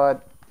other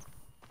side.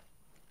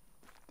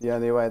 The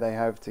only way they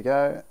have to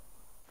go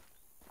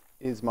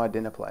is my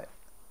dinner plate.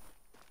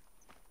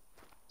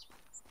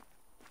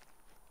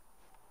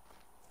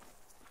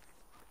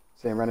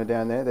 See him running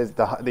down there? There's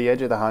the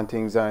edge of the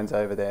hunting zone's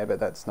over there, but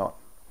that's not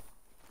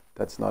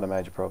a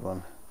major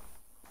problem.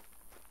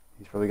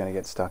 He's probably going to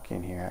get stuck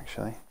in here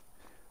actually.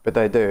 But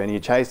they do, and you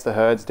chase the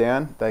herds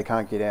down, they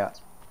can't get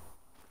out.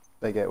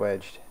 They get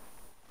wedged.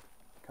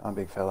 Come on,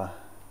 big fella.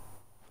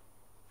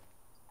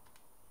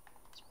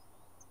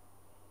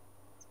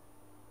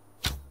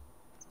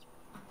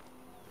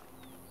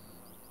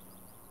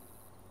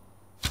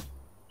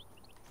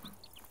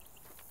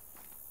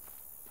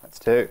 That's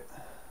two.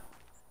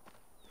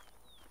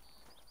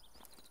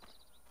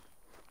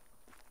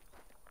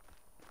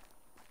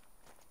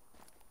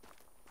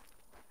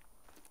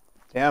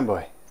 Down,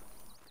 boy.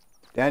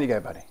 Down you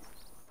go, buddy.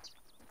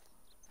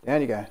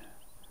 Down you go.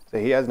 So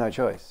he has no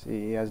choice.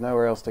 He has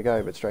nowhere else to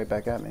go but straight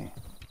back at me.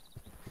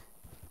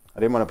 I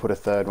didn't want to put a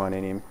third one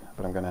in him,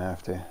 but I'm going to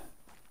have to.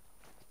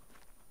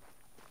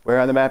 Where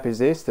on the map is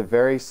this? The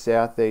very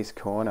southeast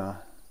corner.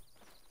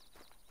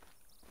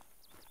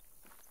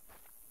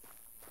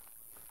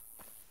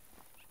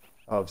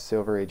 Of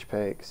Silver Ridge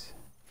Peaks.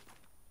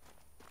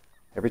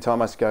 Every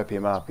time I scope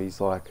him up,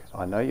 he's like,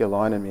 I know you're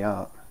lining me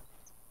up.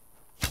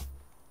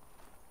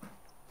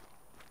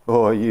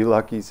 Oh, you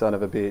lucky son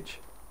of a bitch.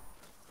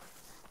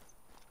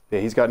 Yeah,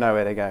 he's got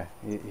nowhere to go.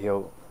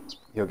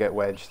 He'll get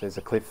wedged. There's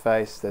a cliff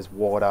face, there's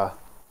water.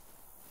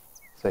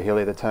 So he'll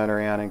either turn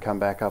around and come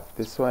back up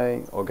this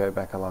way or go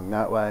back along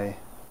that way.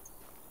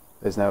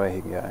 There's nowhere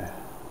he can go.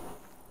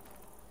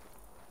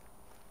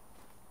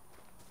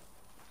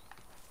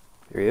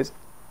 Here he is.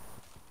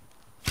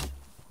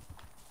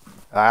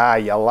 Ah,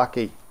 you're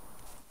lucky.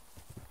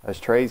 Those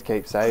trees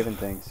keep saving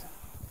things.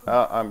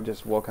 Oh, I'm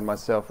just walking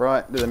myself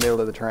right to the middle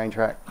of the train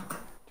track.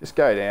 Just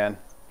go down.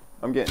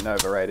 I'm getting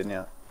overrated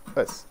now.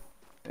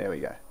 There we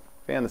go.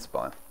 Found the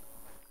spine.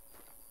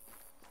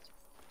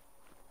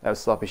 That was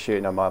sloppy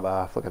shooting on my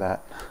behalf. Look at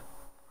that.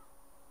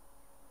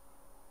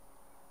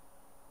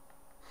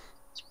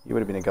 You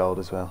would have been a gold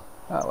as well.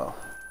 Oh well.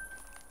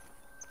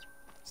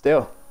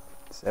 Still,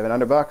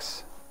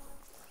 $700.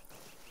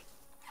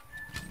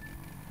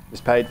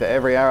 Just paid for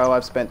every arrow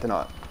I've spent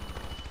tonight.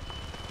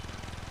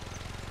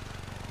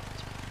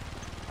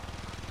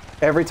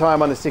 Every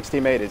time on the 60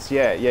 meters.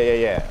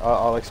 Yeah.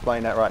 I'll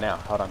explain that right now.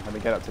 Hold on, let me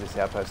get up to this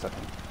outpost, I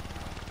think.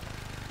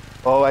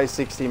 Always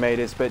 60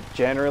 meters, but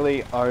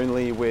generally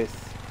only with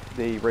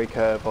the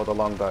recurve or the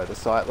longbow, the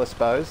sightless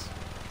bows,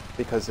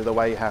 because of the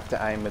way you have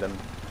to aim with them.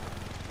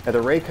 Now the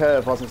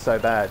recurve wasn't so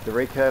bad. The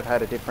recurve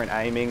had a different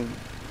aiming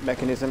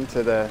mechanism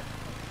to the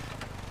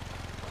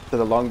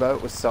longbow.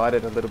 It was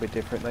sighted a little bit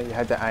differently. You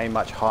had to aim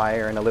much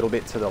higher and a little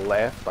bit to the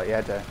left. Like you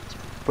had to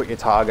put your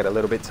target a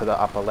little bit to the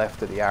upper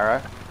left of the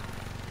arrow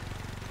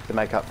to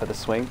make up for the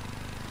swing.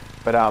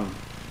 But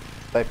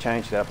they've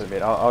changed it up a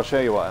bit. I'll show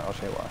you why. I'll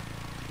show you why.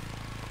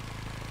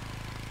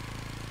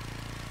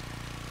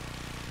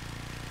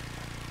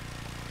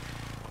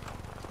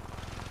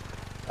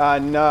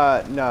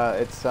 No,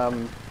 it's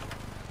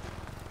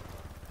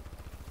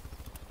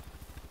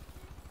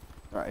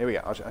Right, here we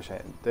go. I'll show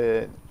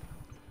you.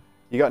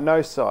 You got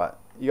no sight.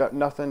 You got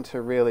nothing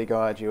to really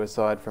guide you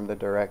aside from the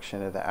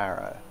direction of the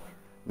arrow.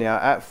 Now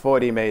at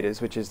 40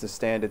 meters, which is the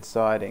standard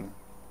sighting,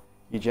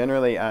 you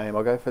generally aim.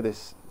 I'll go for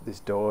this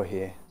door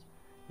here.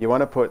 You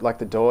want to put like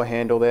the door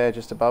handle there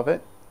just above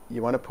it.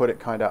 You want to put it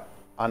kind of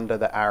under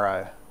the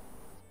arrow.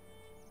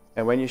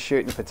 And when you're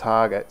shooting for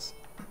targets,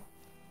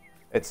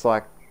 it's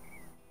like,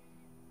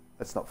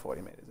 it's not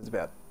 40 meters, it's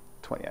about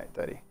 28,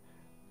 30.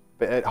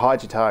 But it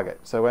hides your target.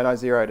 So when I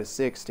 0 to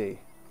 60,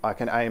 I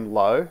can aim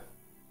low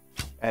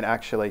and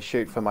actually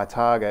shoot for my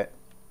target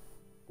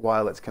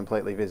while it's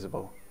completely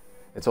visible.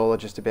 It's all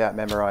just about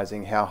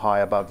memorizing how high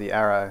above the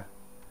arrow.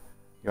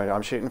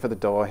 I'm shooting for the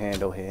door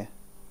handle here.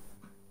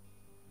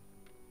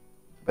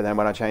 But then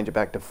when I change it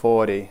back to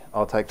 40,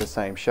 I'll take the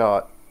same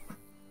shot,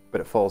 but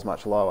it falls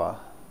much lower.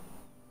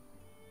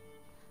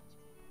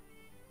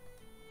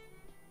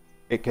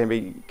 It can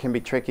be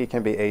tricky,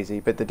 can be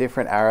easy, but the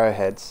different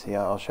arrowheads, here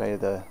I'll show you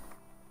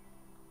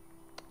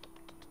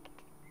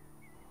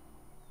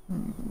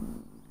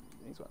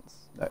these ones.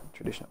 No,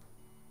 traditional.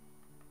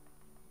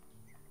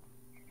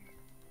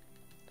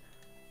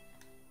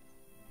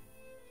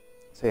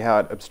 See how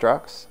it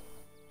obstructs?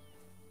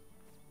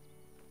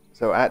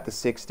 So at the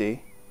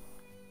 60,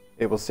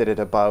 it will sit at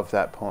above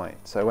that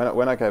point. So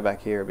when I go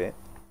back here a bit,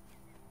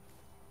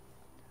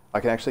 I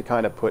can actually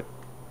kind of put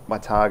my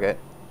target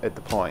at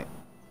the point.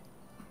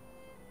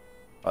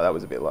 Oh, that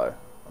was a bit low.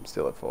 I'm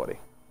still at 40,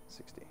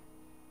 60.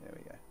 There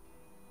we go.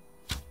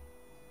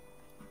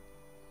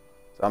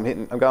 So I'm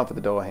going for the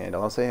door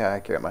handle. I'll see how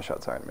accurate my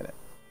shots are in a minute.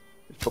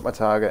 Just put my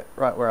target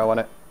right where I want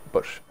it,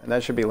 bush, and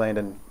that should be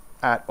landing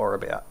at or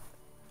about.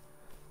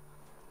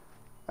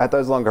 At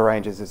those longer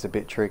ranges, it's a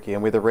bit tricky,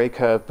 and with a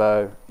recurve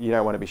bow, you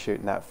don't want to be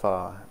shooting that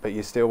far, but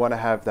you still want to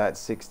have that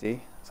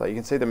 60. So you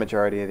can see the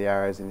majority of the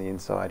arrows in the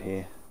inside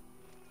here.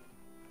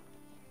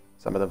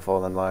 Some of them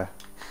falling low.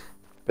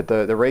 But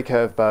the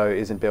recurve bow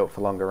isn't built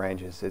for longer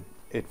ranges.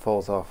 It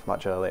falls off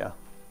much earlier.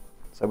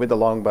 So with the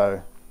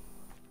longbow,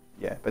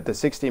 yeah, but the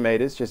 60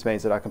 meters just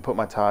means that I can put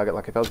my target,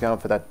 like if I was going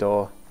for that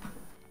door,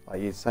 I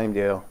use the same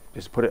deal,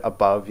 just put it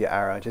above your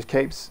arrow. It just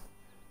keeps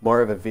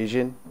more of a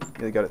vision.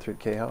 You got it through the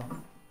keyhole.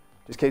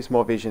 Just keeps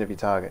more vision of your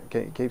target.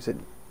 Keeps it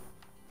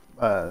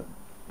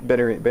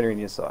better in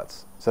your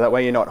sights. So that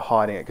way you're not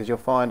hiding it, because you'll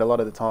find a lot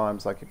of the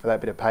times, like for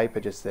that bit of paper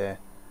just there,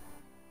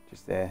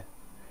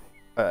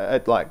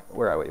 at like,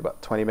 where are we,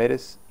 about 20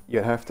 meters,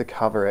 you have to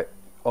cover it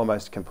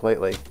almost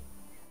completely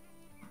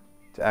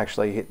to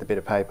actually hit the bit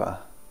of paper.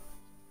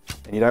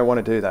 And you don't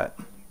want to do that.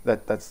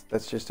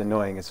 That's just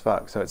annoying as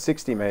fuck. So at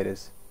 60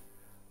 meters,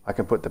 I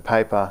can put the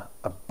paper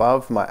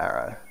above my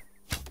arrow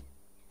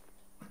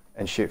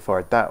and shoot for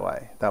it that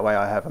way. That way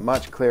I have a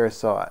much clearer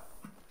sight.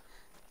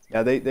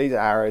 Now these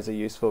arrows are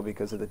useful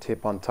because of the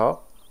tip on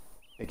top.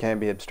 It can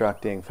be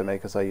obstructing for me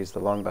because I use the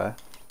longbow.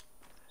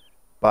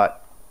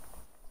 But,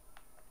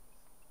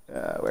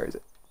 where is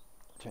it?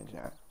 Changing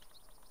arrow.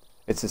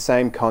 It's the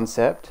same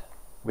concept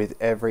with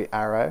every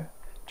arrow.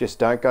 Just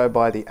don't go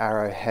by the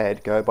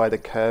arrowhead, go by the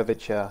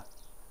curvature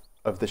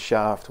of the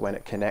shaft when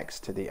it connects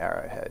to the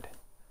arrowhead.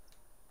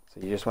 So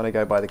you just want to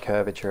go by the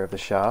curvature of the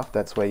shaft.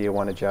 That's where you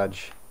want to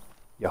judge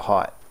your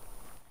height.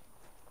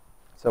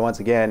 So once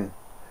again,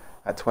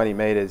 at 20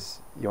 meters,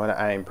 you want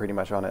to aim pretty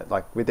much on it.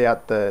 Like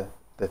without the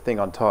thing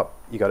on top,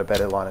 you got a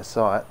better line of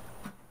sight,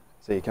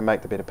 so you can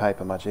make the bit of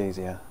paper much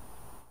easier.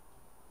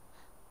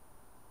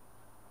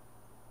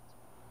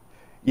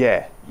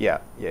 Yeah.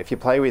 If you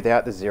play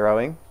without the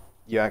zeroing,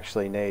 you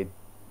actually need,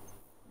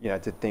 to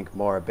think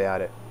more about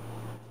it.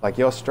 Like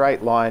your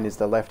straight line is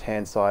the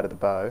left-hand side of the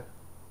bow.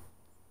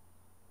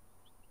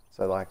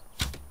 So like,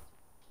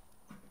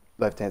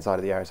 left-hand side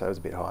of the arrow, so it was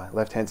a bit high.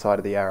 Left-hand side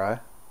of the arrow,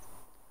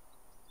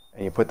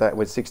 and you put that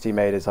with 60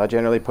 meters. I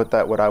generally put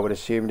that what I would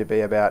assume to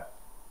be about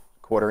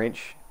 1/4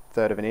 inch,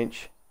 1/3 of an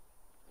inch,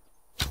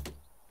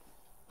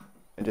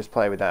 and just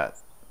play with that.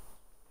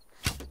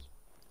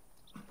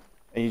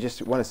 And you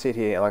just want to sit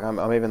here, like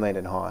I'm even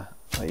landing high.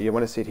 Like you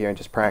want to sit here and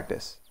just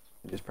practice.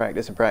 And just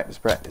practice and practice,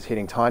 practice,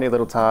 hitting tiny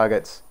little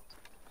targets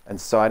and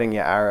sighting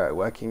your arrow,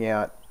 working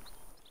out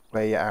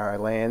where your arrow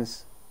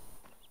lands,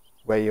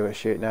 where you were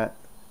shooting at.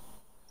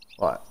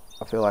 Like,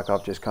 I feel like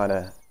I've just kind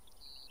of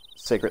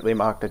secretly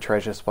marked a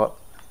treasure spot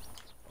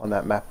on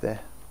that map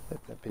there,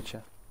 that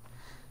picture.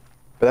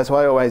 But that's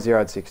why I always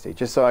 0 at 60,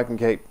 just so I can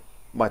keep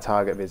my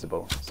target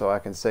visible, so I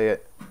can see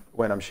it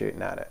when I'm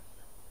shooting at it.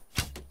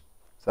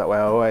 So that way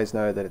I always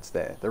know that it's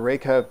there. The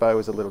recurve bow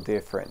is a little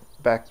different.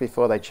 back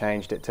before they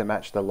changed it to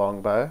match the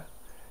longbow,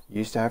 you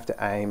used to have to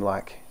aim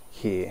like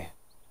here,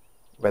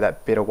 where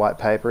that bit of white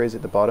paper is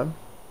at the bottom.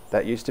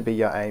 That used to be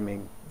your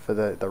aiming for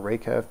the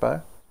recurve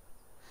bow.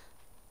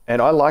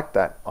 And I liked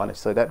that,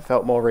 honestly. That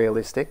felt more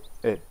realistic.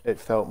 It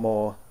felt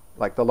more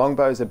like the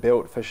longbows are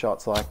built for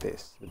shots like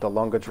this. The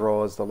longer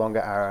draws, the longer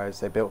arrows,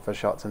 they're built for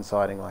shots and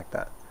sighting like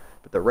that.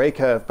 But the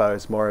recurve bow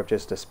is more of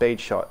just a speed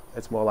shot.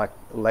 It's more like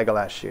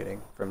Legolas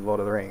shooting from Lord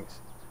of the Rings.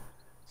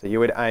 So you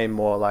would aim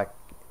more like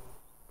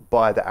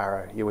by the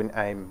arrow. You wouldn't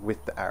aim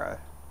with the arrow.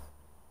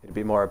 It'd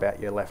be more about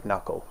your left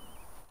knuckle.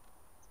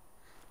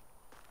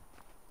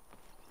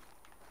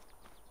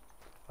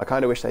 I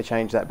kind of wish they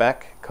changed that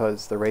back,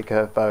 because the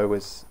recurve bow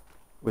was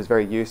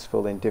very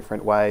useful in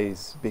different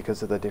ways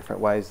because of the different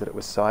ways that it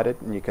was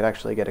sighted, and you could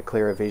actually get a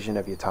clearer vision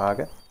of your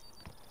target.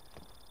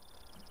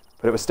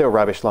 But it was still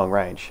rubbish long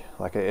range.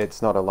 Like,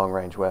 it's not a long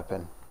range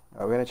weapon.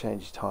 We're going to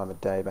change time of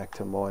day back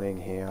to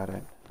morning here. I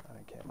don't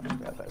care much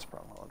about those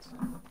pronghorns.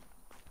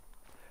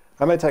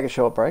 I'm going to take a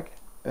short break,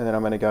 and then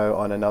I'm going to go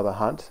on another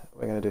hunt.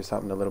 We're going to do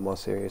something a little more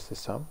serious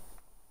this time.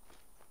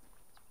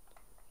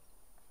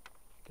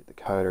 Get the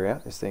coder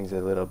out. This thing's a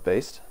little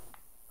beast.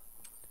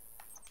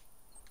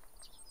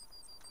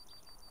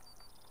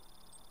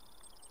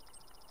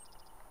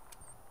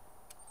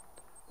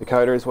 The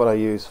coder is what I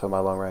use for my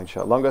long range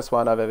shot. Longest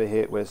one I've ever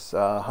hit was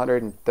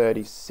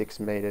 136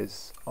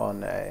 meters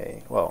on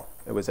a, well,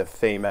 it was a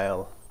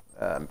female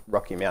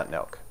Rocky Mountain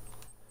elk.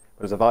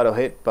 It was a vital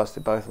hit,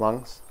 busted both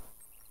lungs.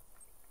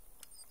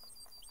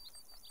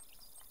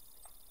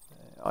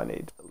 I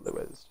need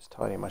lures, just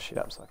tidying my shit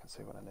up so I can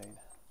see what I need.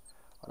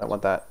 I don't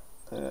want that.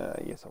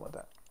 Yes, I want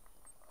that.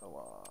 I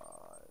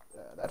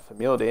want that for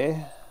mule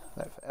deer,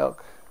 that for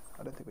elk.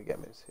 I don't think we get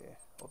moose here,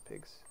 or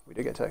pigs. We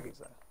do get turkeys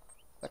though.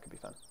 That could be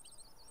fun.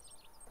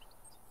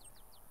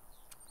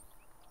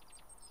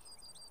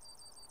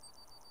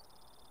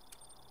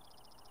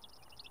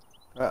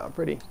 Right, I'm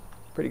pretty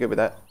good with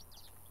that.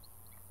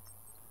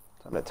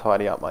 So I'm going to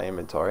tidy up my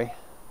inventory.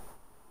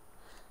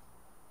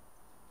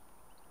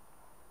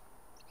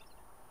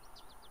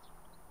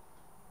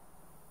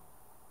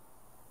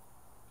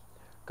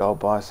 Gold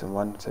bison,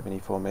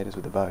 174 meters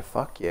with the bow.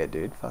 Fuck yeah,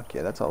 dude. Fuck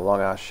yeah, that's a long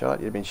ass shot.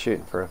 You've been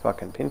shooting for a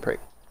fucking pinprick.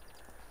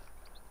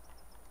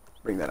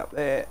 Bring that up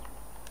there.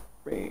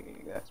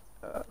 Bring that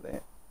up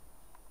there.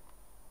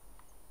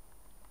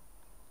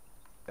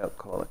 Elk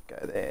collar,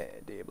 go there.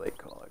 Deer bleak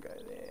collar, go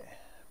there.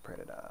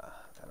 Predator,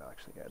 that'll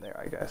actually go there.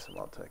 I go, some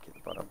wild turkey at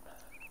the bottom.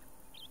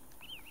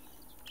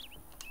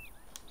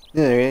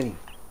 Alrighty.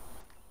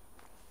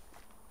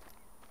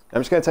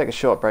 I'm just going to take a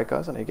short break,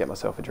 guys. I need to get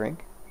myself a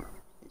drink.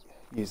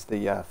 Use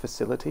the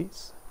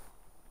facilities.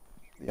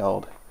 The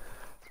old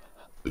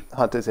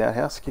Hunter's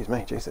outhouse. Excuse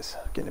me, Jesus.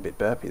 Getting a bit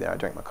burpy there. I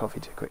drank my coffee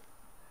too quick.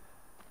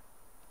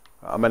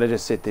 I'm going to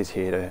just sit this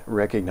here to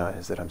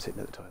recognise that I'm sitting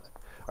at the toilet.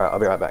 Alright, I'll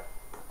be right back.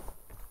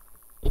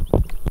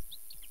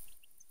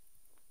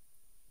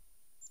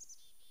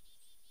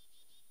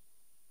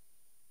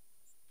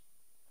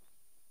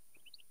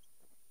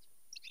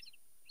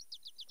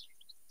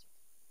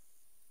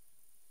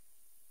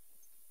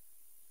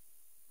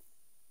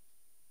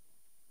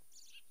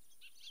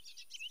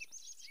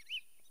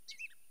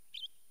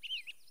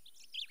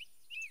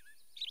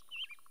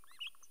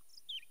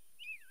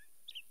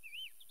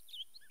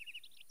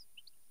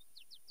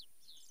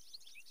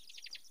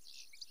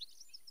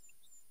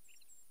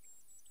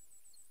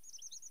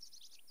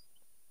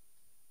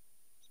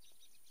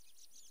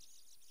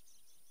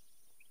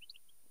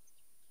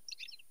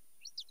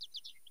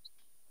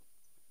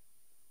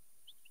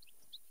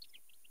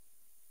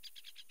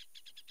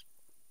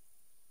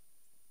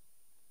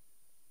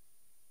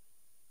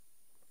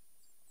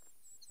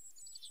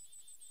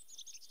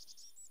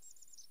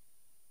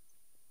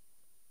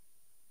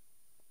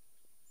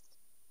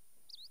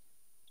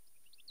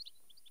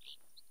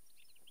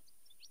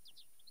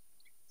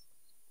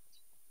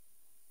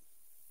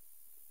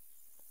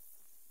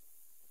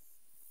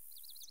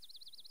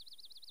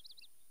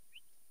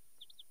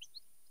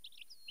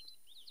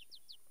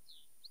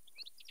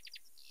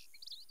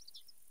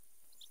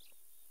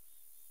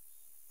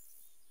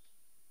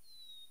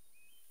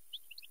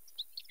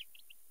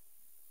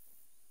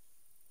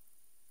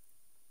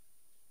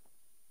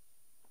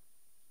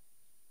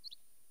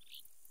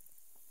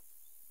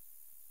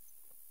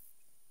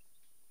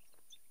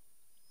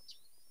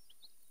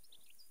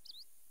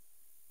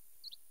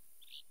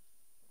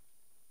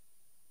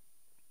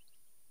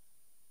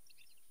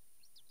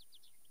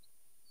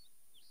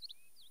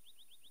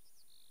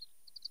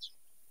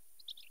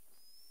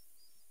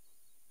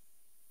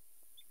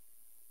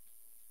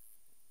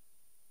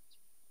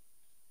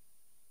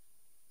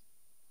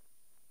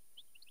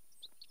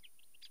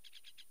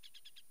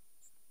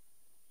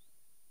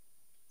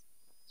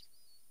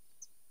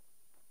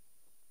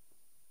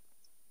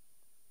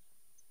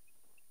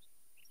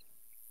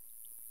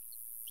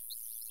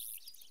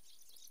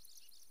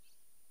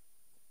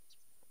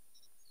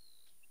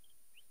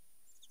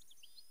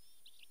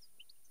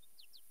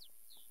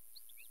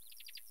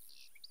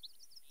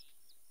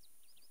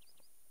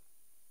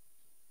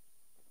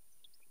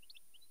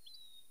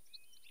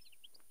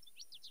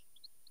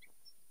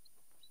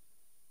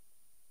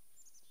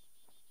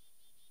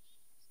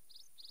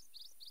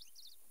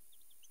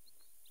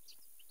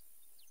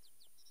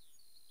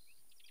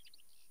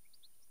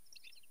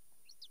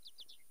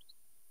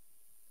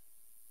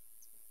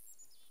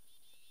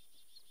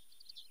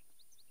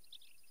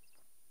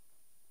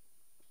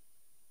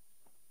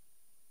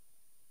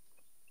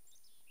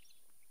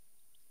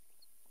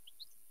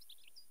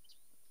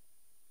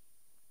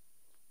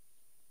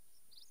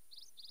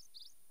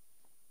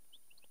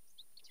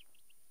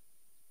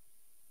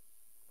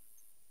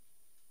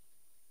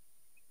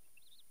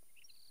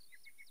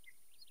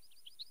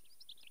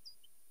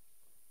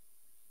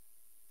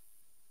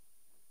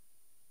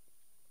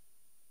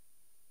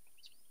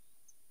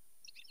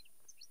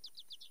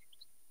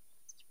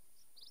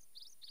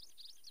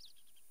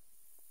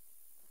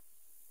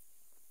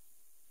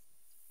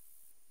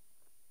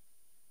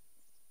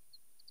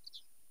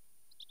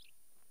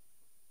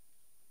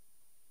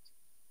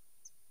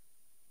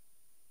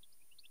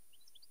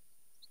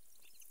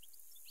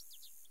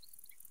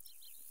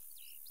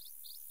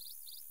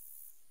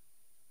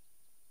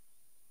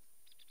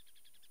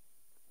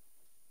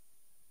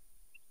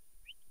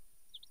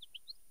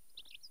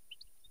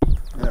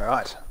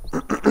 Alright.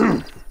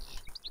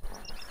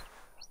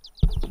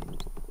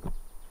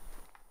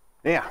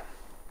 Now,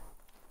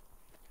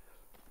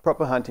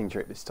 proper hunting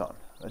trip this time.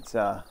 Let's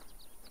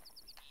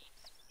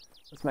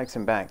make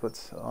some bank.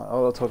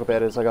 I'll talk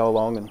about it as I go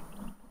along, and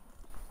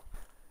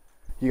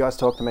you guys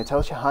talk to me. Tell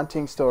us your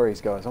hunting stories,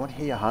 guys. I want to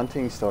hear your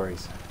hunting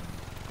stories.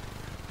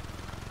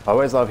 I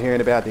always love hearing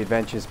about the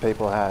adventures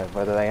people have,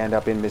 whether they end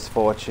up in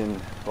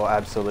misfortune or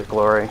absolute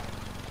glory.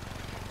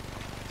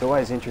 It's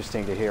always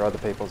interesting to hear other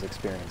people's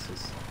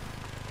experiences.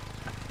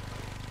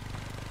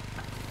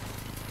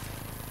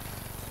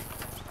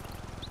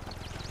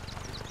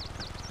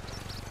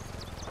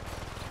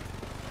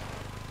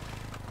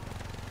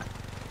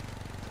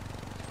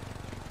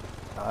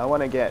 I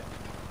want to get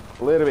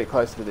a little bit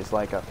closer to this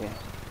lake up here.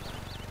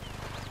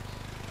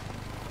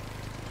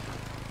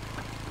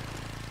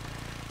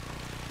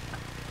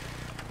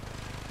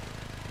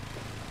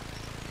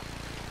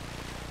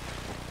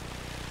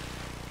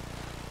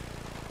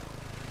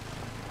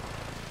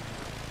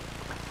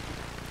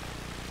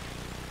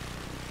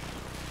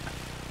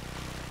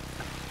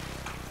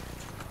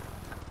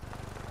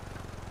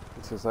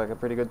 This looks like a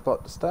pretty good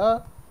spot to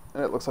start,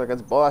 and it looks like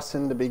it's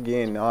bison to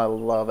begin. I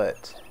love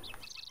it.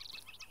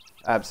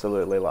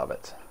 Absolutely love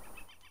it.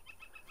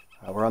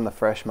 We're on the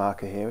fresh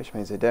marker here, which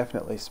means they're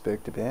definitely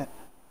spooked a bit.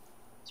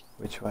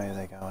 Which way are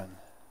they going?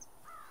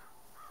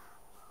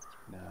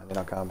 No, they're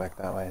not going back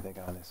that way, they're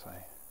going this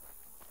way.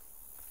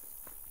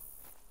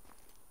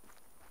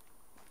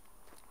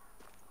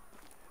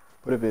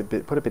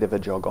 Put a bit of a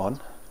jog on.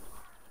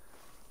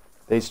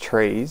 These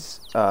trees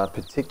are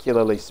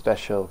particularly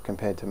special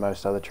compared to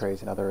most other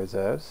trees in other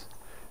reserves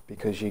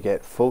because you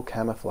get full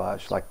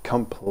camouflage, like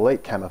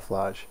complete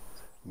camouflage,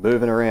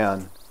 moving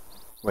around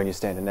when you're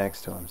standing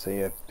next to them. So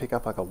you pick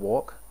up like a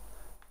walk,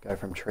 go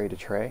from tree to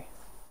tree,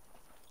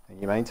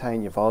 and you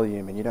maintain your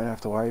volume, and you don't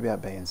have to worry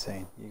about being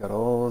seen. You got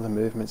all the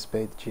movement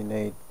speed that you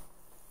need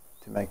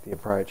to make the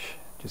approach.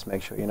 Just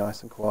make sure you're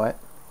nice and quiet.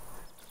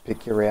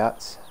 Pick your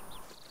routes.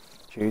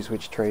 Choose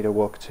which tree to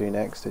walk to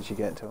next as you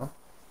get to them.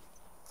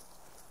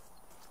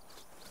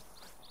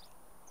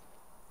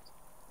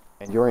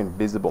 And you're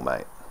invisible,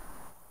 mate.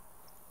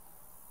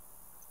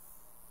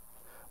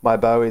 My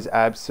bow is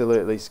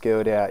absolutely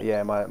skilled out.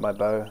 Yeah, my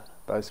bow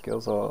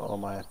skills or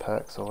my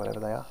perks or whatever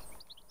they are.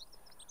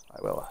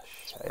 I will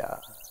show ya.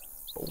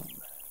 Boom.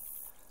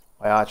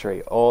 My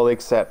archery, all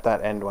except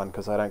that end one,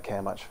 because I don't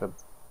care much for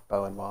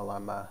bowing while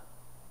I'm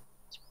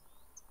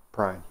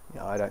prone. You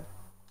know, I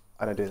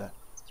don't do that.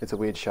 It's a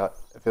weird shot.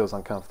 It feels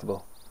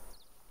uncomfortable,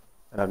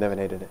 and I've never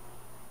needed it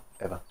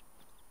ever.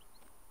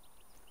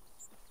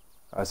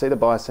 I see the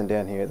bison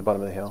down here at the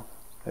bottom of the hill.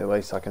 At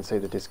least I can see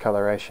the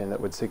discoloration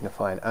that would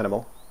signify an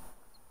animal.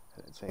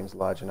 It seems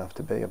large enough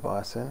to be a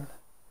bison.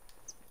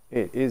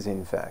 It is,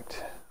 in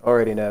fact.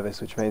 Already nervous,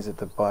 which means that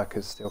the bike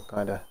has still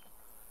kind of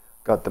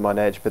got them on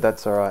edge, but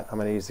that's alright. I'm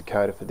going to use the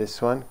coda for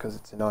this one because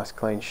it's a nice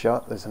clean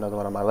shot. There's another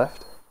one on my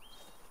left.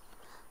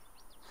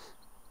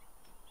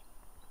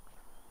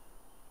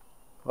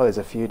 Well, there's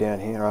a few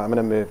down here. Right, I'm going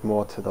to move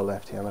more to the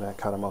left here. I'm going to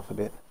cut them off a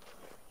bit.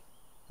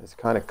 There's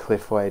kind of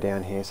cliff way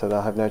down here, so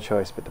they'll have no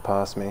choice but to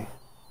pass me.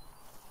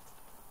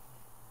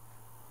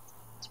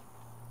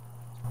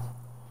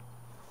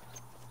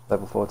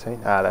 Level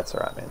 14? Ah, that's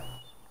alright, man.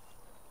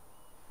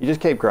 You just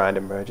keep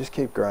grinding, bro. Just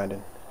keep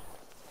grinding.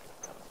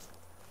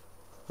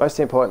 Most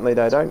importantly,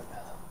 though,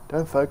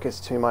 don't focus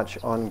too much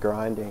on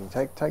grinding.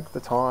 Take the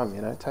time,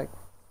 you know.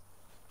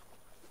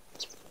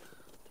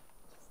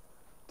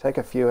 Take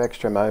a few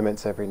extra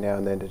moments every now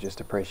and then to just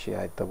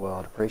appreciate the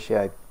world.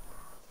 Appreciate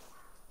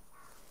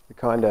the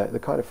kind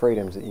of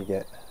freedoms that you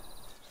get.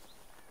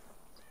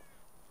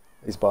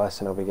 These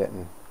bison will be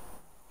getting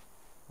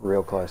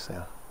real close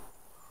now.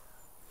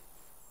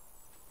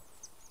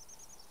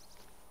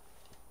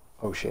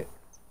 Oh shit.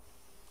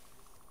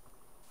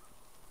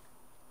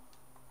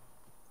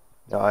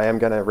 Now I am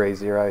going to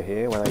re-zero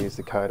here when I use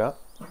the code up.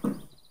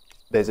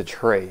 There's a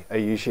tree. Are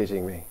you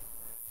shitting me?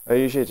 Are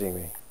you shitting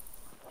me?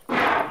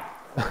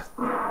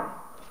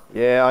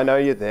 Yeah, I know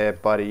you're there,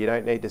 buddy. You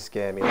don't need to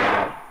scare me like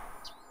that.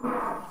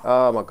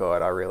 Oh my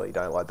god, I really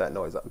don't like that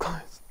noise up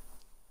close.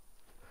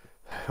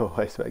 It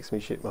always makes me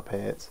shit my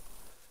pants.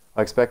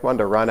 I expect one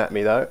to run at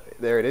me though.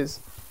 There it is.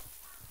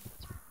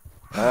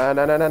 No,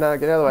 get out of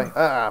the way.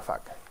 Ah,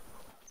 fuck.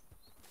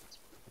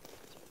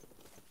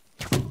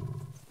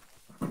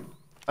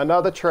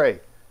 Another tree.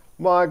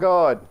 My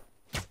god.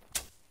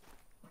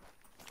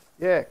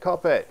 Yeah,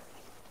 cop it.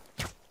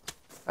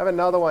 Have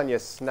another one, you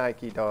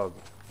snaky dog.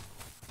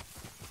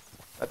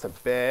 That's a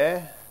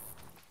bear.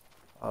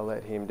 I'll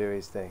let him do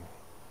his thing.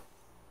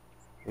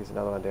 Here's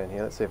another one down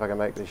here. Let's see if I can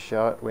make this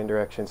shot. Wind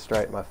direction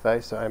straight in my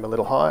face, so aim a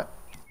little high.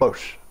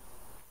 Boosh.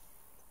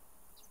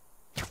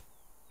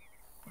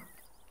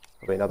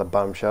 Probably another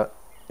bum shot.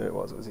 It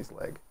was his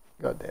leg.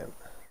 God damn.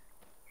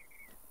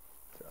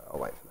 So I'll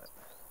wait for that.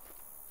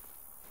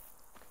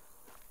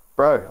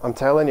 Bro, I'm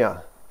telling you,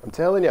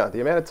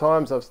 the amount of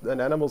times an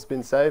animal's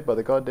been saved by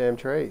the goddamn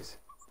trees.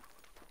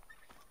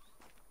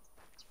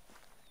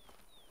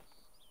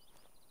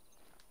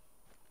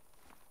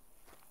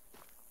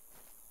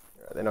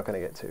 not going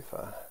to get too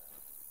far.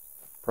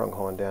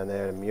 Pronghorn down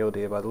there and mule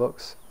deer by the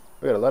looks.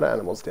 We've got a lot of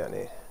animals down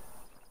here.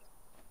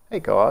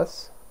 Hey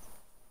guys.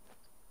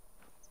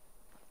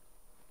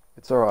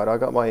 It's alright, I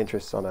got my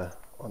interests on a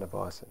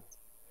bison.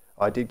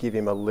 I did give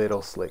him a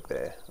little slick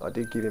there.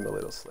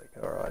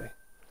 Alrighty.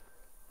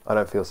 I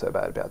don't feel so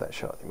bad about that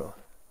shot anymore.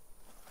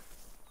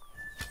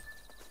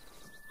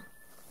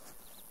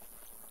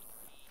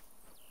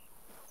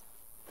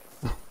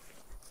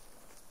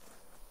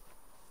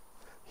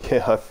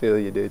 Yeah, I feel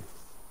you, dude.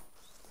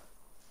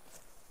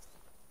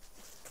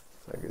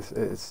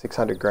 It's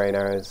 600 grain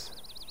arrows.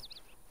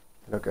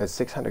 Look, it's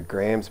 600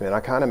 grams, man. I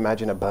can't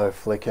imagine a bow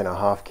flicking a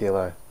half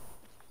kilo.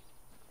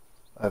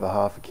 Over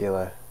half a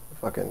kilo.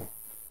 Fucking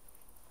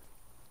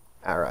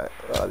arrow.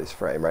 Oh, this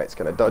frame rate's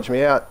gonna dodge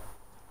me out.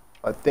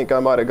 I think I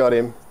might have got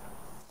him.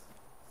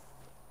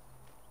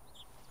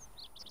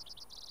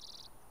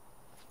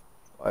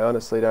 I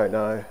honestly don't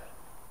know.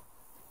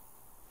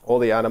 All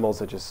the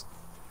animals are just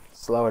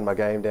slowing my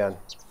game down.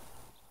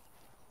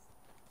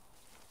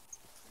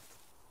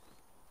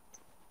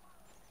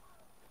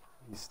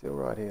 He's still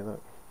right here,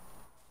 look.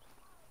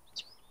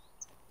 It's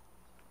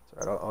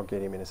alright, I'll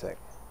get him in a sec.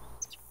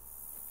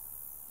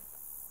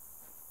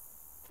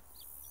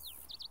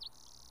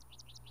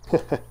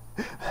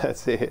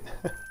 That's it.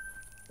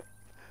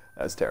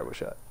 That's a terrible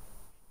shot.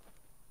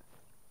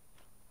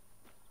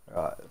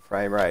 Right,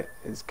 frame rate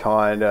is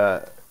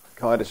kinda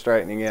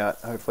straightening out.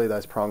 Hopefully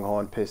those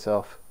pronghorn piss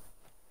off.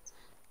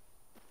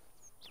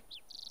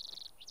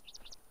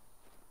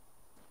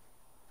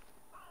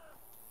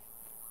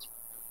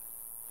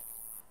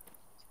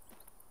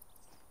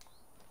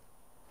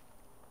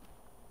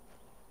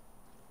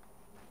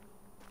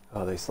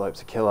 Oh, these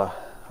slopes are killer,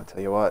 I'll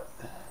tell you what.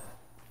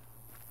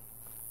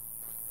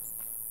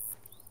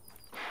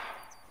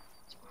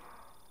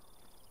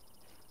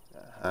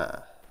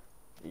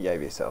 You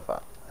gave yourself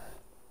up.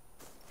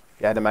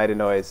 If you hadn't made a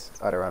noise,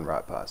 I'd have run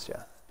right past you.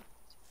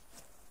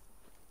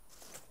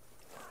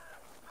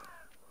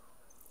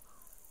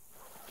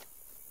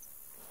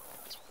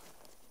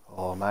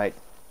 Oh, mate.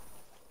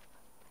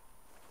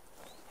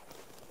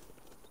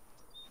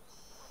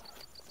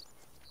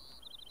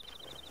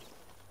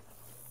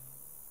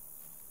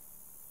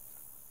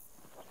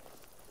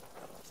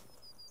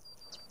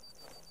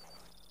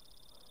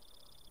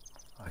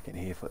 I can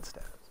hear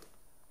footsteps.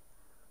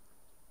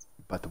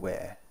 But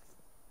where?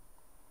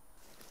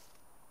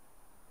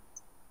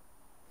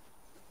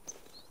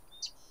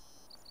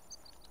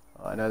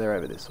 Oh, I know they're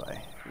over this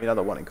way. Give me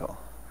another warning call.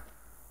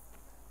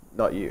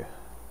 Not you.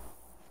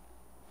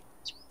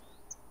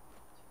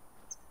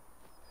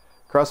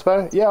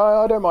 Crossbow? Yeah,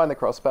 I don't mind the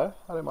crossbow.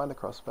 I don't mind the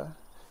crossbow.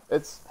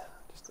 It's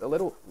just a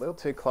little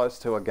too close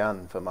to a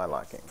gun for my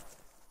liking.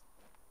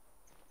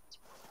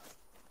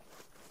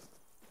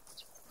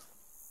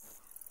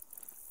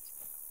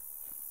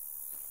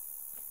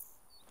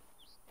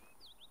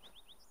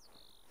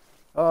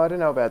 Oh, I don't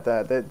know about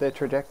that. Their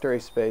trajectory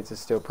speeds are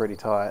still pretty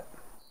tight.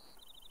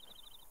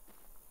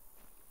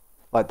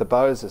 Like the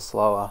bows are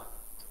slower.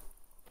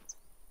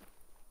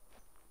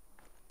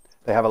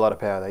 They have a lot of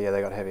power though. Yeah, they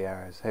got heavy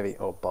arrows. Heavy,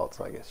 or bolts,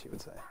 I guess you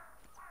would say.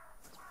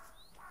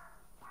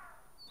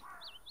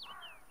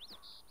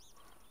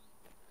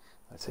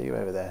 I see you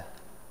over there.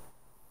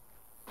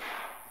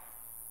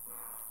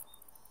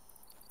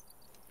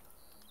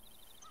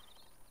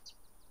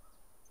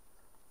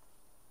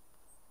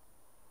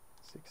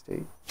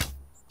 60.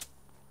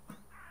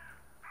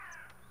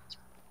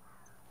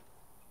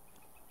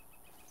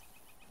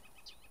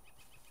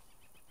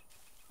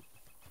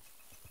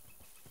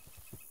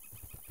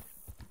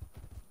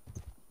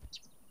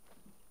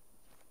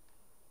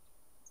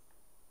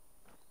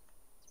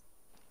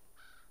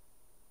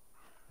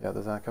 The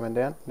others aren't coming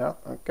down? No?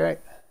 Okay.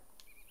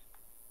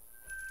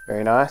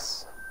 Very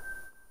nice.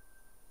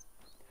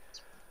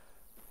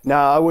 No,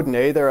 I wouldn't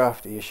either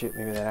after you shoot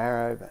me with an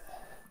arrow, but...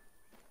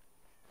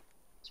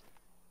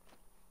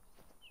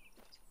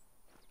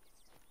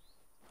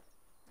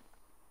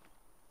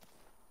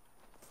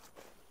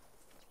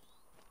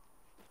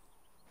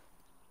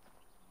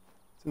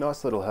 It's a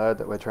nice little herd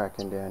that we're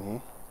tracking down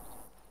here.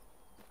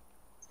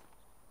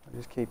 I'll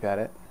just keep at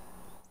it.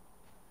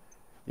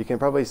 You can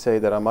probably see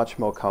that I'm much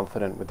more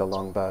confident with the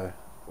longbow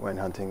when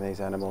hunting these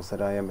animals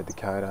than I am with the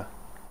coda.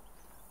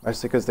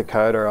 Mostly because the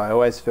coda, I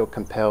always feel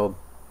compelled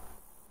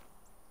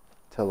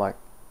to like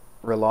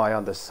rely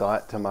on the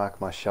sight to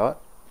mark my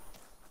shot.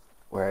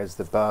 Whereas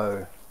the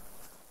bow,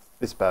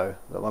 this bow,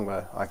 the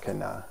longbow, I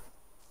can,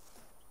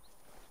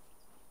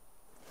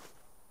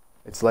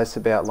 it's less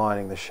about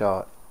lining the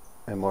shot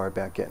and more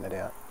about getting it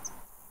out.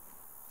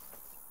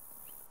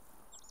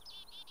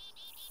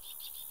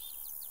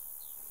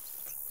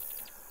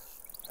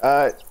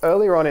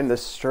 Earlier on in the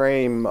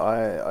stream,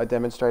 I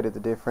demonstrated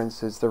the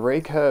differences. The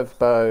recurve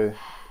bow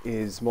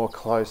is more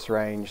close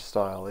range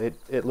style.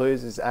 It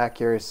loses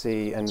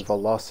accuracy and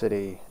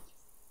velocity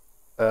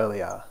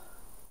earlier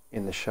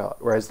in the shot,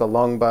 whereas the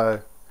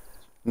longbow,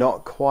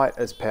 not quite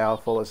as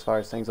powerful as far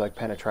as things like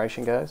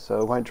penetration goes, so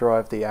it won't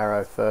drive the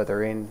arrow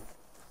further in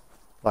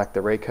like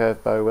the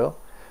recurve bow will,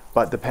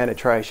 but the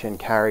penetration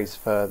carries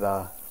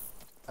further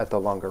at the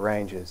longer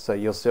ranges. So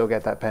you'll still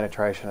get that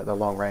penetration at the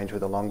long range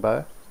with a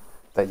longbow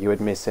that you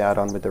would miss out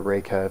on with the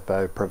recurve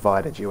bow,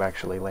 provided you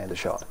actually land a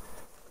shot.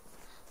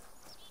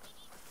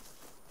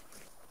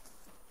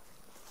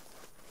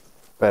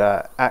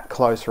 But at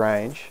close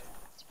range,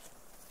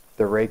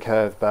 the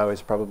recurve bow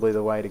is probably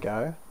the way to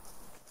go,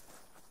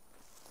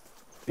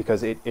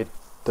 because it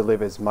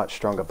delivers much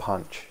stronger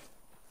punch.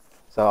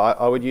 So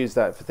I would use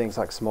that for things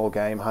like small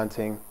game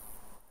hunting,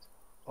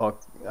 or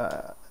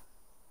hold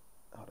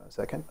on a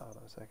second.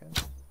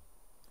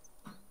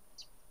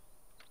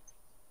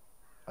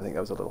 I think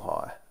that was a little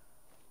high.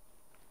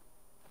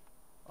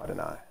 I don't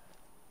know.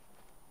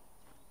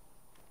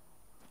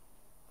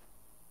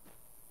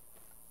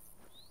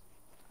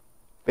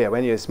 But yeah,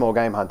 when you're small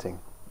game hunting,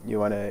 you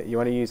want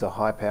to use a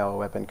high power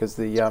weapon, because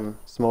the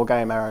small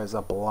game arrows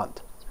are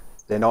blunt.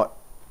 They're not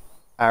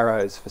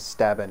arrows for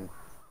stabbing.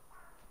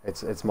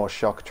 It's more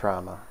shock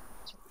trauma.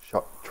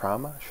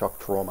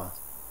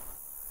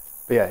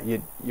 But yeah,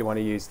 you want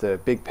to use the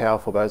big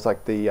powerful bows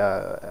like the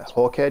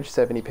Hawk Edge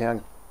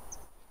 70-pound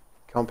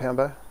compound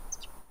bow.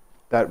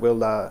 That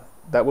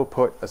will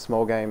put a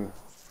small game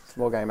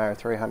arrow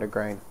 300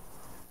 grain,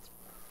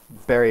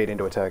 bury it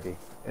into a turkey.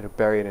 It'll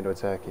bury it into a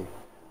turkey.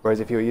 Whereas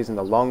if you were using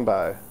the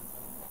longbow,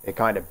 it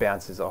kind of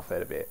bounces off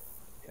it a bit.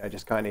 You know,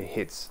 just kind of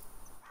hits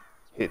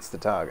the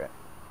target.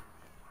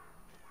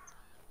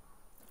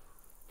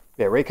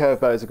 Yeah, recurve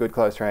bow is a good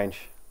close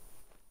range.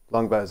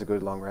 Longbow is a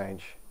good long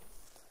range.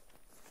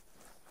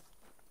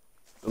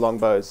 The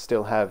longbows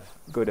still have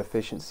good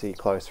efficiency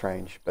close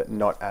range, but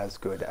not as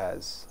good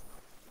as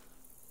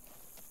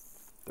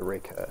the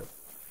recurve.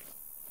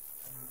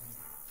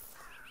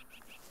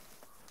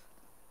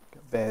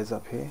 Got bears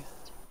up here.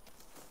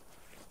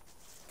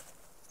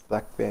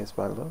 Black bears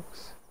by the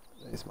looks.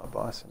 There's my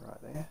bison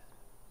right there.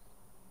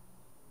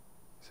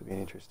 This will be an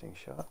interesting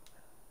shot.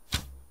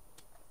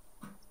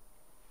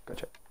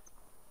 Gotcha.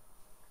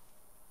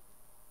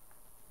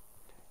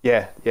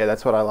 Yeah,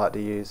 that's what I like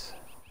to use.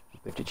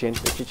 Lift your chin,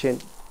 lift your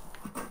chin.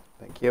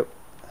 Thank you.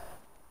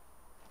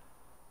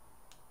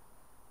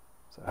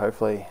 So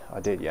hopefully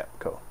I did, yeah,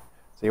 cool.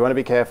 So you want to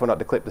be careful not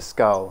to clip the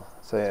skull.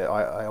 So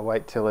I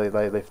wait till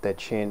they lift their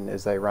chin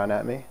as they run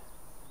at me.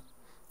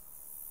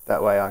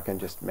 That way I can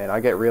just, man, I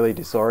get really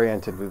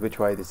disoriented with which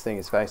way this thing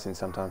is facing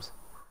sometimes.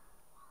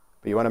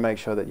 But you want to make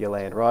sure that you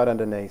land right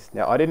underneath.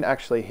 Now I didn't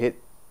actually hit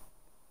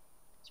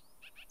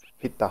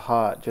the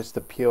heart, just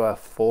the pure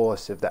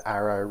force of the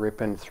arrow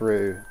ripping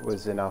through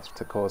was enough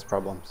to cause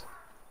problems.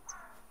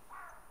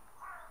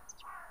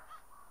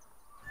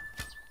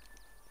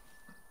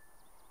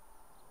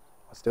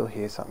 I still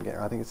hear something getting,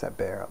 I think it's that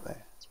bear up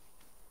there.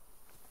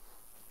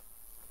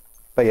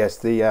 But yes,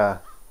 the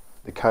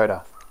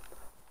coda,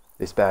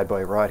 this bad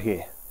boy right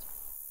here,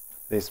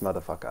 this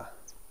motherfucker.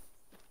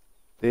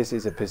 This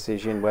is a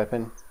precision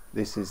weapon.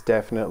 This is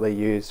definitely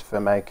used for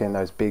making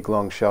those big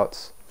long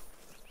shots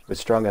with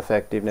strong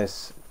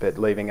effectiveness, but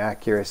leaving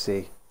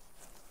accuracy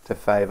to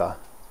favour.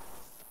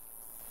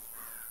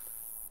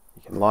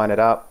 You can line it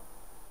up,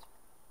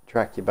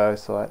 track your bow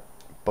sight,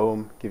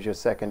 boom, gives you a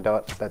second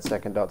dot. That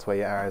second dot's where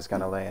your arrow is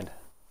going to land.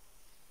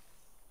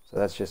 So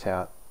that's just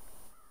how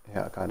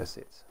it kind of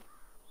sits.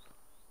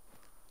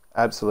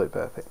 Absolute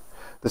perfect.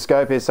 The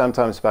scope is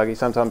sometimes buggy,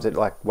 sometimes it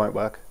like won't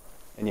work,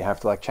 and you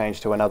have to like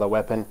change to another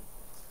weapon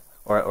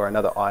or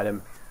another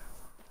item.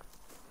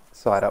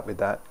 Side up with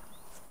that.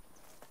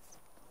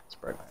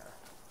 Broke my arrow.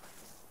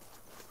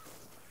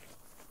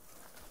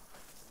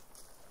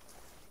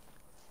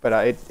 But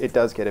it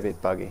does get a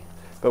bit buggy.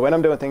 But when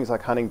I'm doing things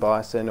like hunting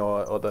bison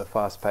or the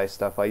fast-paced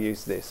stuff, I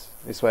use this.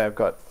 This way I've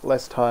got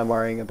less time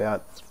worrying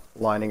about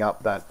lining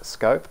up that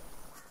scope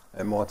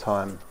and more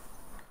time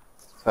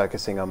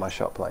focusing on my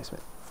shot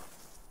placement.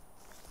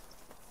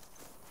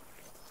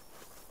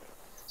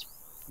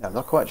 Now, I'm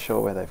not quite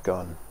sure where they've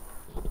gone.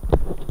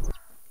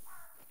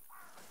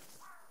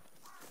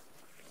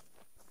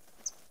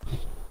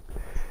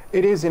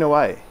 It is in a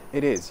way.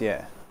 It is,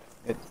 yeah.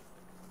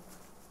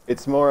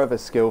 It's more of a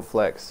skill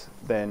flex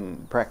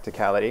than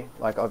practicality.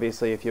 Like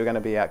obviously if you're going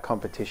to be out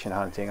competition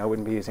hunting, I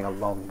wouldn't be using a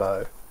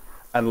longbow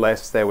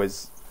unless there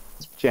was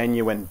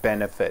genuine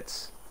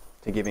benefits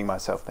to giving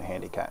myself the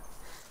handicap.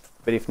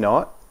 But if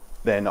not,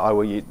 then I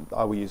will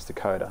use the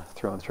coda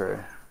through and through.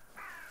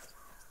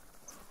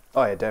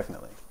 Oh yeah,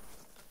 definitely.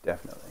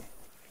 Definitely.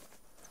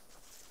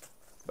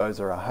 Bows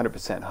are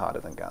 100% harder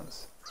than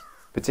guns.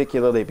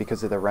 Particularly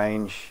because of the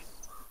range,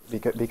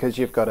 because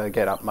you've got to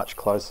get up much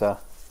closer.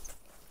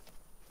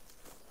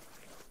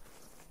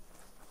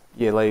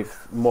 You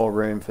leave more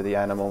room for the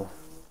animal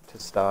to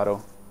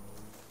startle.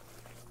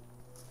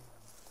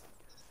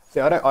 See,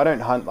 I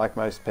don't hunt like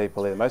most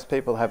people either. Most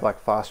people have like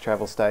fast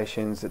travel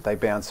stations that they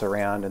bounce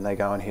around and they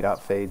go and hit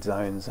up feed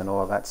zones and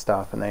all of that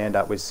stuff, and they end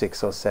up with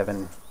 6 or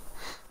 7,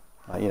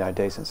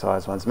 decent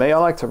sized ones. Me, I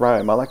like to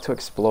roam. I like to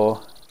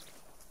explore.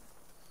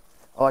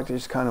 I like to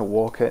just kind of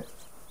walk it,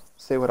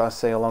 see what I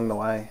see along the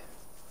way.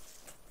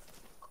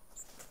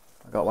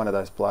 I got one of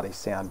those bloody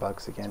sound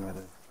bugs again where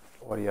the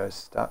audio's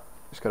stuck.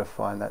 Just got to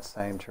find that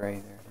same tree. There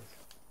it is.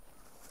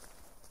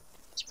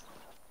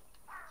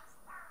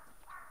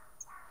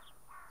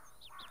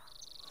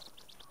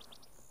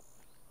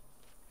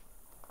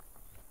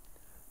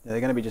 Yeah, they're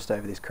going to be just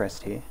over this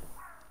crest here.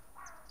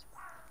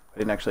 I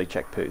didn't actually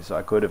check poo, so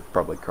I could have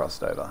probably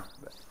crossed over.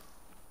 But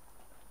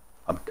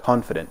I'm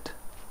confident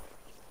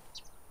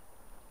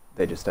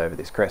they're just over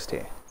this crest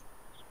here.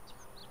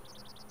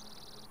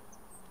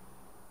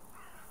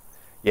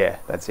 Yeah,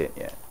 that's it,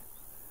 yeah.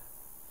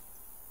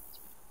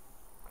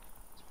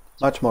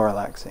 Much more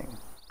relaxing.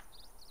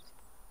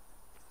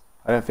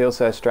 I don't feel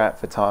so strapped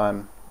for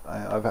time. I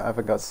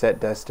haven't got set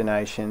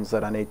destinations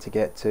that I need to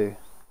get to.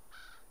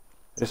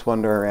 I just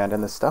wander around,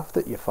 and the stuff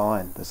that you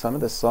find, some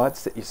of the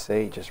sights that you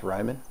see just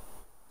roaming,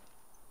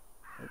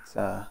 it's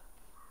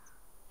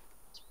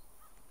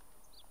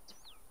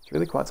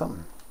really quite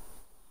something.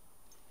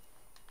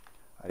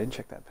 I didn't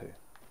check that poo.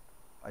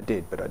 I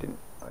did, but I didn't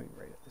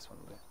read it. This one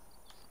will do.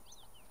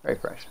 Very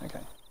fresh, okay.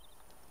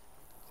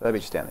 So that'll be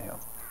just down the hill.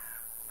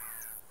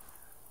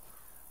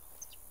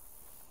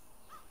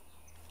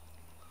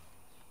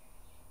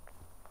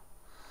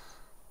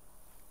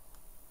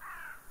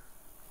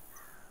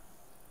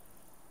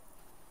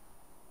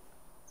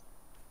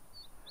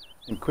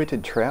 And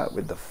quitted trout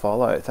with the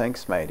follow.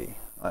 Thanks, matey.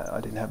 I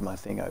didn't have my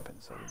thing open,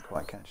 so I didn't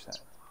quite catch that.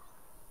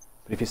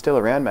 But if you're still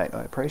around, mate,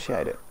 I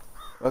appreciate it.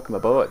 Welcome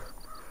aboard.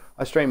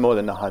 I stream more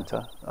than the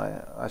Hunter.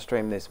 I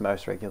stream this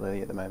most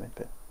regularly at the moment,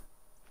 but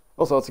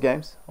all sorts of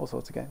games. All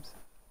sorts of games.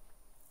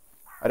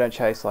 I don't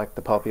chase like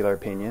the popular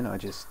opinion. I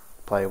just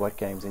play what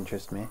games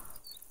interest me.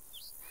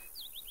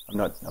 I'm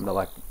not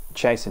like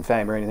chasing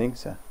fame or anything,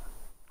 so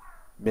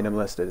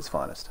minimalist at its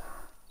finest.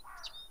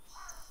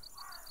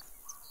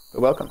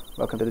 But welcome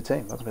to the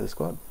team, welcome to the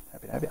squad.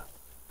 Happy to have you.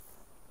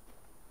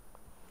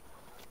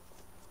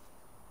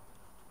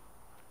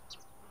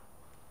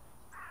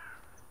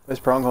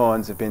 Those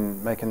pronghorns have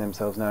been making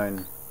themselves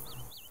known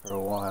for a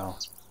while.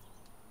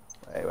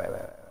 Wait,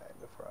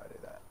 before I do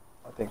that.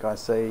 I think I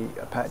see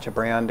a patch of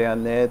brown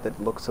down there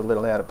that looks a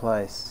little out of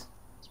place.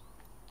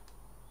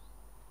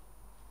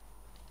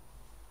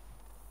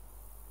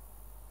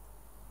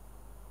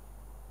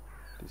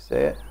 Do you see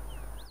it?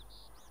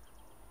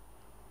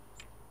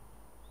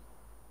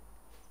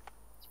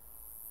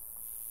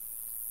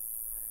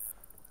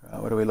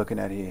 What are we looking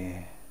at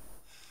here?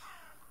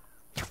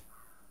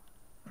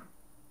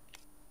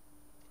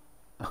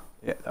 Oh,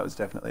 yeah, that was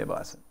definitely a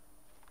bison.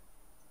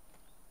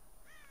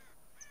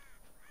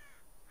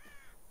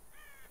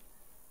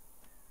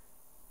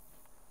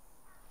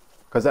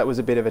 Because that was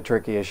a bit of a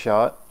trickier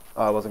shot.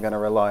 I wasn't going to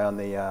rely on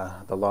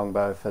the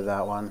longbow for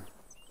that one.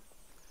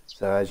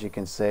 So as you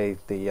can see,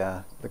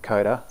 the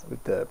coda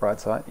with the bright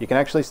sight, you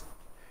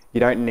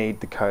don't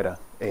need the coda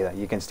either.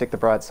 You can stick the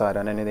bright sight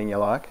on anything you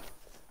like.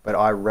 But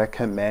I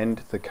recommend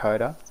the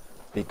coda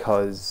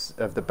because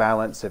of the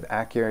balance of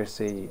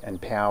accuracy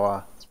and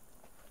power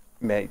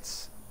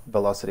meets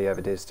velocity over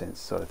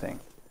distance sort of thing.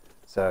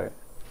 So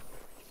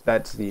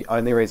that's the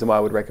only reason why I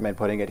would recommend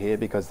putting it here,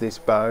 because this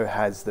bow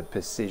has the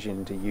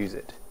precision to use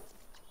it.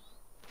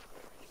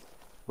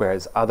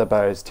 Whereas other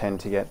bows tend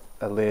to get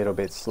a little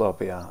bit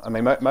sloppier. I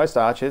mean, most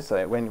archers,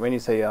 when you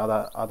see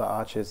other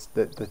archers,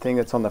 the thing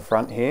that's on the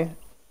front here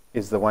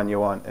is the one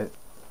you want.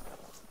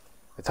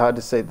 It's hard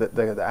to see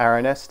the arrow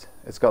nest.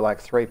 It's got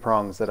like 3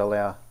 prongs that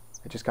allow,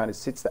 it just kind of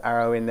sits the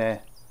arrow in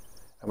there,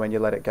 and when you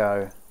let it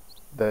go,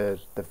 the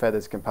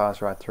feathers can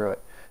pass right through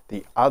it.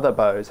 The other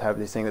bows have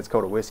this thing that's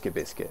called a whisker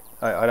biscuit.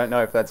 I don't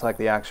know if that's like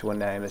the actual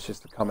name, it's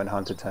just a common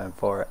hunter term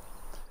for it.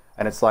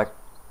 And it's like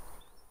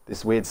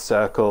this weird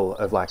circle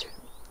of like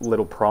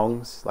little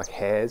prongs, like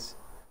hairs,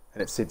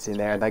 and it sits in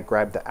there and they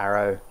grab the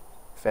arrow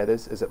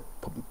feathers as it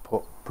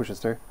pushes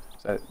through.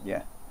 So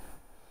yeah.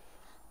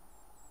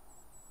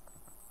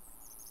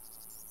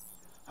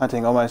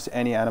 Hunting almost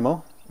any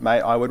animal, mate,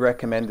 I would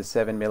recommend the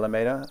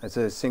 7mm. It's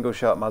a single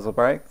shot muzzle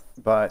brake,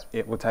 but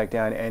it will take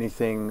down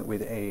anything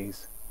with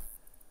ease.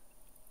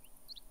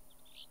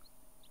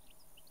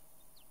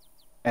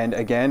 And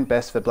again,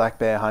 best for black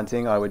bear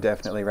hunting, I would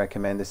definitely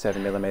recommend the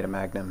 7mm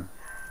Magnum,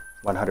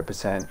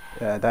 100%.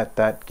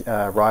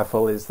 That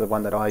rifle is the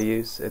one that I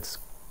use. It's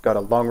got a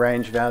long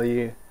range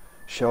value,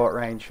 short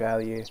range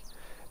value.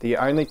 The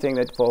only thing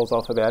that falls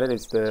off about it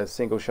is the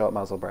single shot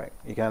muzzle brake.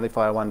 You can only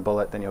fire 1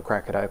 bullet, then you'll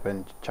crack it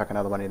open, chuck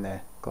another one in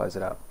there, close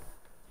it up.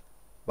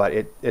 But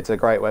it's a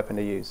great weapon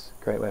to use,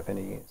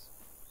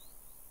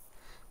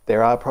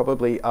 There are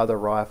probably other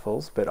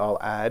rifles, but I'll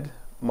add,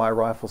 my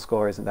rifle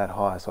score isn't that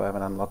high, so I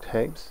haven't unlocked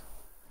heaps.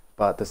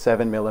 But the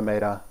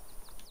 7mm,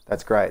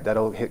 that's great.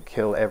 That'll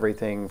kill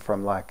everything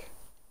from like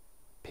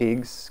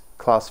pigs,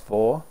 class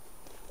 4,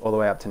 all the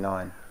way up to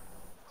 9.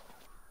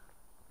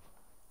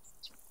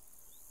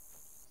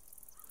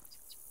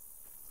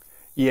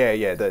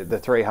 Yeah, the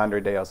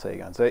 300 DLC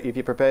gun. So if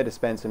you're prepared to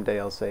spend some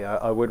DLC,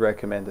 I would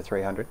recommend the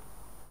 300.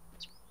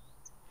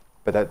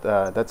 But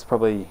that's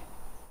probably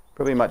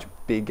much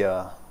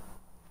bigger.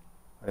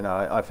 I don't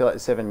know. I feel like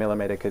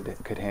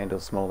 7mm could handle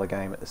smaller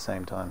game at the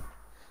same time.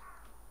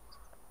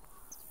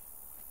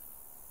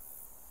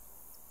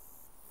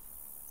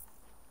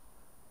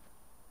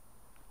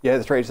 Yeah,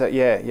 the 3 set.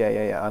 Yeah.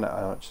 I know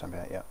what you're talking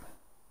about. Yeah.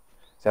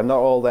 So I'm not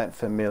all that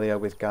familiar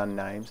with gun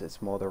names.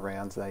 It's more the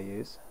rounds they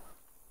use.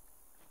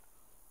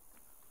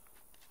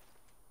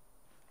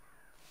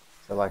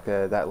 So like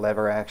that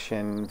lever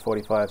action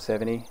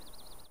 45-70.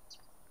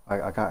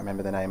 I can't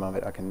remember the name of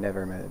it. I can never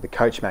remember. The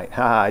Coachmate.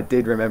 Haha, I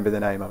did remember the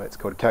name of it. It's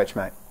called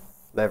Coachmate.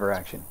 Lever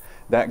action.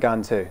 That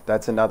gun too.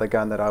 That's another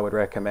gun that I would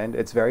recommend.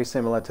 It's very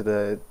similar to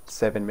the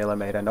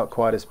 7mm. Not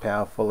quite as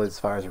powerful as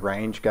far as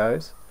range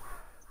goes.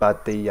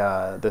 But the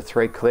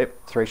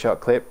 3-shot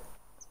clip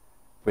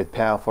with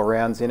powerful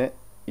rounds in it,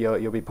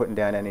 you'll be putting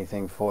down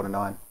anything 4 to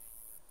 9.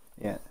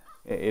 Yeah.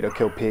 It'll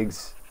kill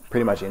pigs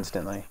pretty much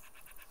instantly.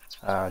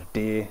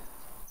 Deer.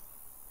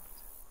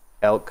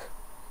 Elk.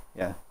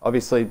 Yeah,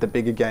 obviously the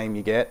bigger game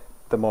you get,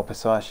 the more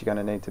precise you're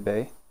going to need to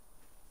be.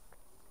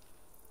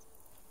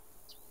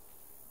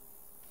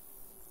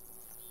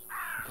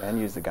 You can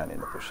use the gun in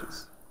the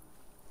bushes.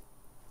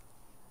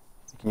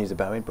 You can use a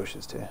bow in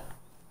bushes too.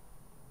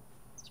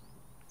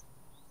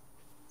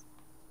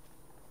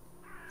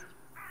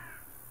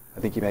 I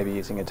think you may be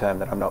using a term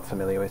that I'm not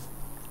familiar with.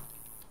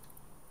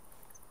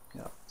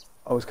 Yeah.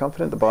 I was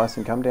confident the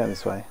bison come down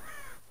this way.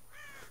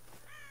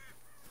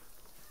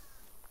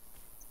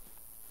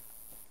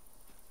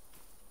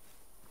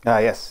 Ah,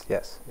 yes.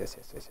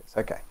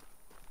 Okay.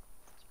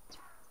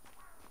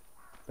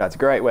 That's a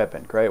great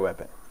weapon,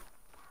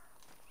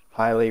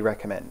 Highly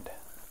recommend.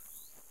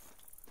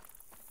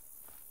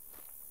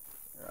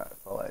 Alright,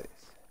 follow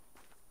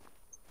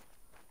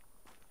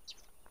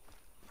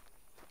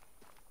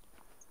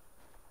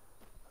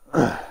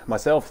this.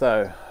 Myself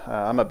though,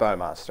 I'm a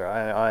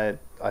bowmaster.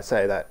 I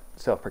say that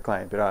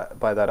self-proclaimed, but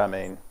by that I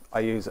mean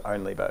I use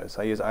only bows.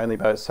 I use only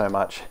bows so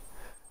much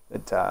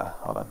that,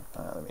 hold on,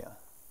 let me...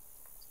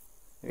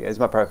 Here's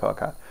my profile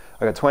card.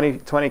 I got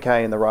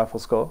 20k in the rifle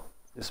score,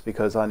 just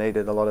because I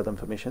needed a lot of them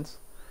for missions.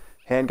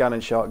 Handgun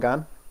and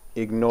shotgun,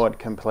 ignored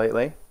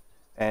completely,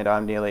 and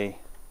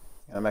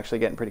I'm actually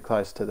getting pretty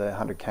close to the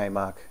 100k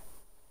mark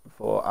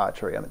for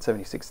archery. I'm at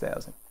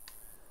 76,000.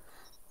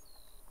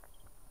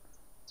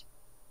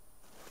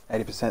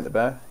 80% the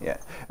bow, yeah.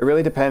 It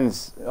really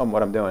depends on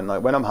what I'm doing.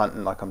 Like when I'm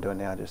hunting, like I'm doing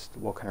now, just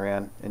walking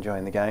around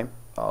enjoying the game,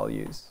 I'll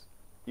use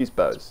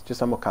bows.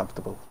 Just I'm more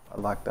comfortable. I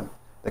like them.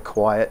 They're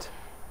quiet.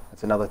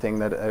 That's another thing,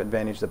 that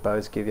advantage that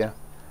bows give you.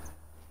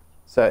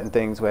 Certain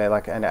things where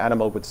like an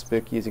animal would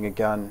spook using a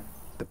gun,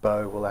 the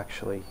bow will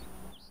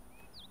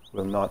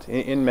not.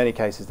 In many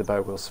cases the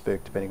bow will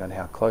spook depending on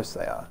how close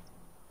they are.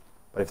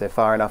 But if they're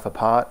far enough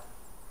apart,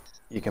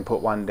 you can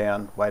put one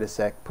down, wait a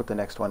sec, put the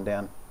next one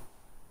down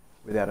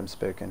without them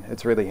spooking.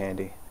 It's really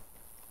handy.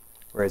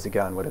 Whereas a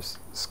gun would have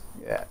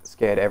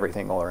scared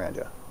everything all around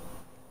you.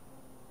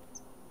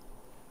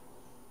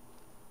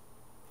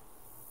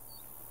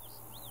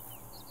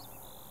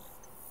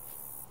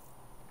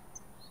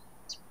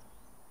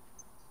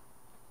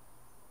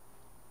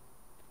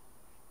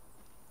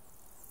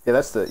 Yeah,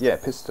 that's the,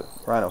 pistol.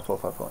 Rhino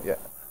 454, yeah.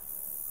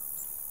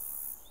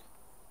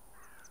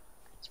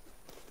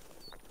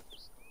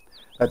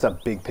 That's a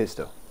big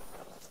pistol.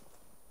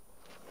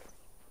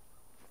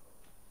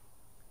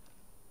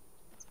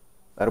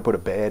 That'll put a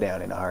bear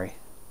down in a hurry.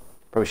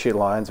 Probably shoot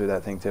lions with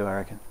that thing too, I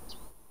reckon.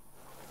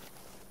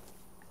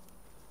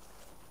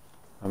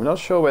 I'm not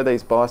sure where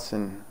these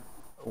bison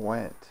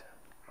went.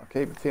 I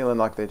keep feeling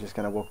like they're just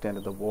going to walk down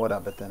to the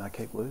water, but then I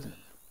keep losing.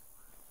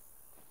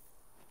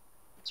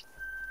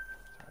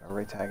 I'll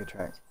retag a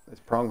track. There's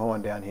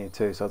pronghorn down here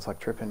too, so it's like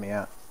tripping me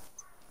out.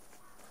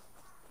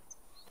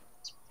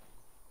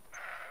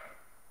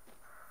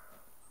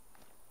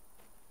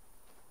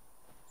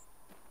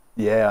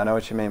 Yeah, I know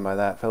what you mean by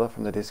that. Fella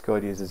from the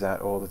Discord uses that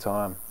all the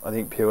time. I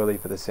think purely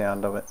for the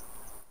sound of it.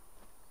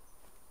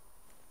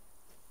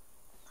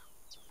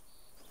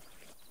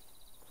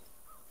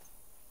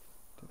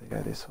 Did they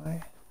go this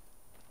way?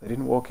 They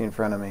didn't walk in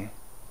front of me.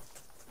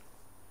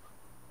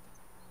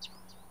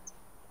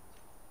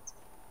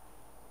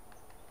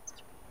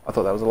 I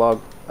thought that was a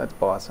log. That's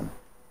bison.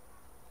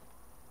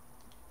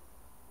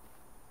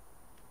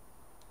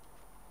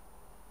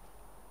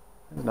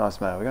 There's a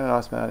nice male. We got a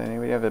nice male in here.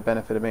 We have the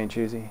benefit of being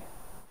choosy.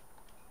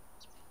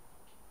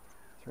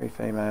 3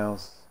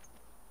 females.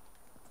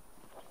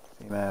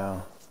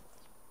 Female.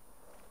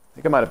 I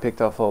think I might have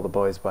picked off all the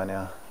boys by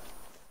now.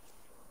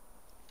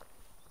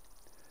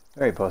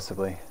 Very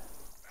possibly.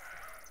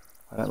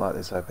 I don't like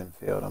this open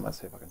field. I might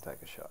see if I can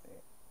take a shot here.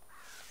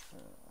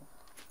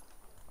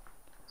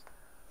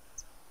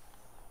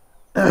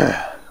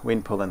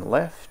 Wind pulling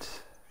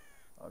left.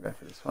 I'll go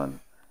for this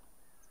one.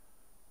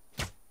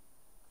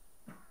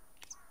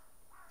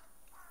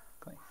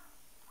 Clean.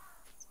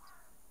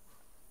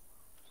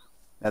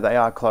 Now they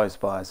are close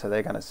by, so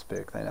they're going to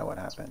spook. They know what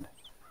happened,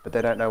 but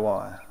they don't know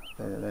why.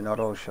 They're not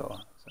all sure.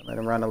 So let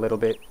them run a little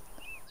bit.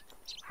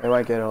 They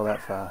won't get all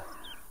that far.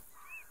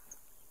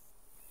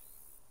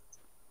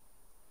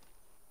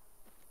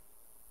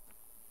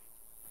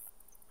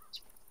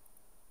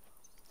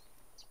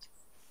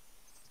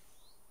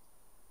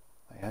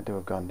 Had to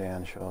have gone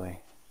down, surely. It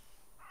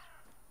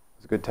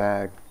was a good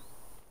tag.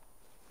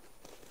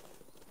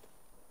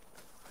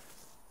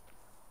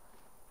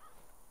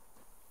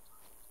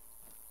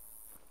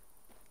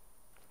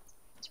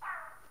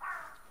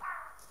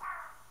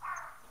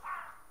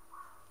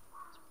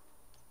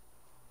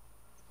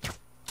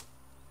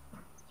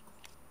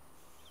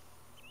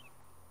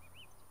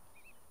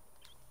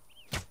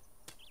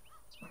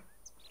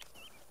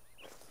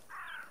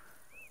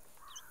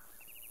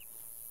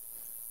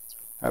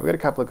 Alright, we've got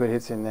a couple of good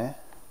hits in there.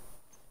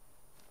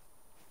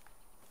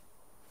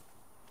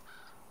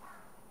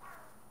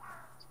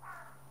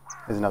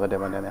 There's another dead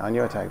one down there. I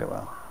knew I tagged it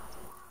well.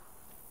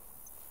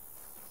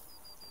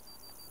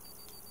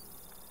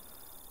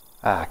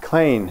 Ah,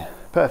 clean.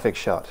 Perfect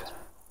shot.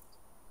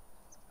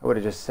 I would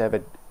have just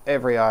severed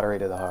every artery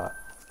to the heart.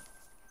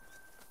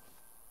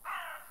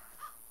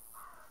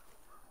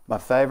 My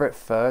favourite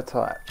fur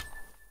type.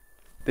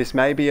 This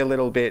may be a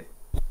little bit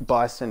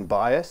bison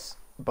bias,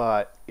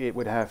 but it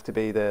would have to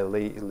be the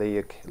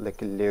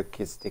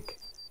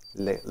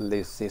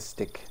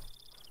leucistic.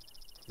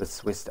 The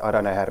Swiss, I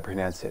don't know how to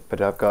pronounce it, but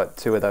I've got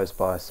 2 of those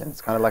bison.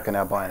 It's kind of like an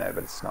albino,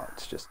 but it's not.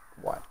 It's just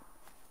white.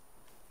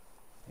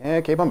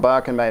 Yeah, keep on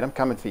barking, mate. I'm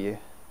coming for you.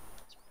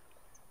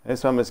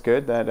 This one was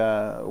good.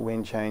 That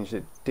wind changed.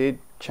 It did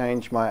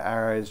change my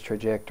arrow's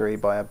trajectory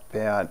by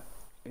about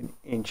 1.5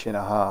 inches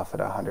at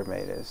 100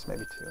 meters,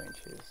 maybe 2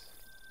 inches.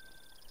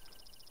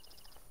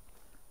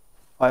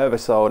 I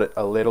oversold it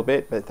a little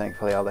bit, but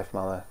thankfully I left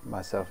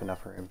myself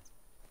enough room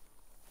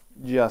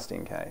just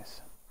in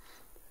case.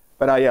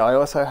 But yeah, I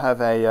also have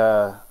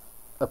a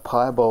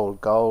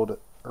piebald gold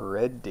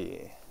red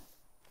deer.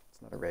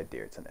 It's not a red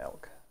deer, it's an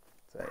elk.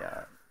 It's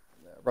a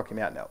Rocky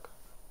Mountain elk.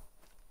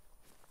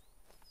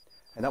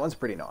 And that one's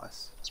pretty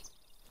nice.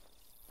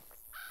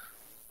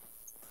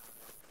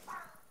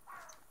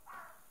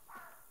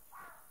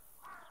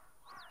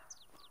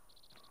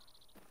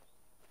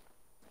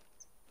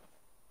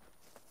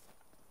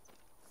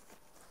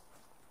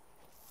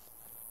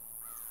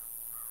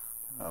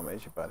 Oh,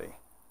 where's your buddy?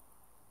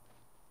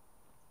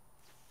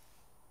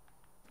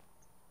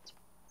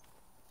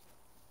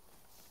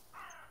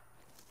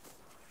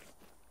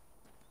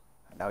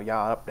 I know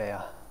y'all up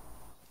there.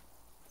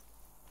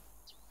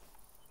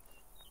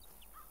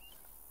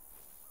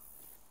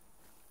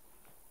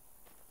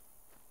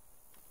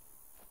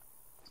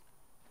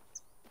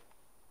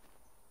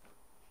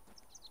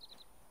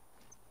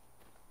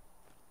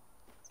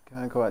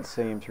 Can't quite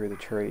see him through the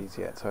trees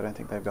yet, so I don't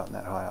think they've gotten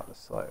that high up the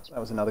slope. That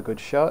was another good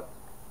shot.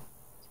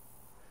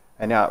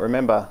 And now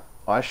remember,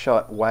 I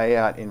shot way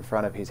out in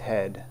front of his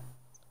head,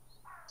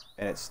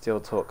 and it still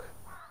took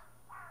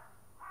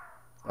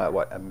like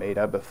what, 1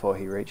 meter before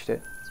he reached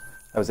it.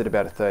 That was at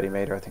about a 30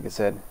 meter, I think it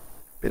said,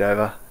 bit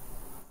over.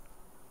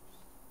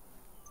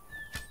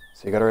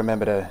 So you got to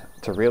remember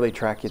to really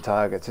track your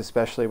targets,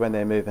 especially when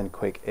they're moving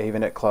quick,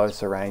 even at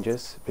closer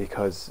ranges,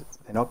 because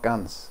they're not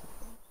guns.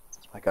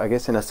 Like, I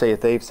guess in a Sea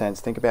of Thieves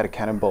sense, think about a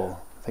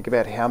cannonball. Think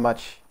about how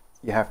much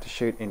you have to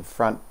shoot in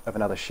front of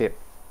another ship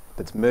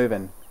that's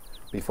moving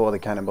before the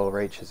cannonball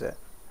reaches it.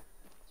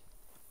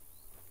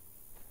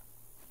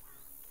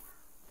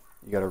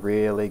 You got to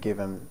really give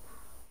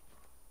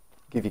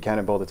your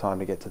cannonball the time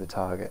to get to the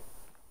target,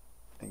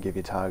 and give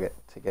your target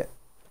to get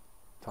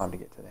time to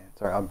get to there.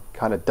 Sorry, I'm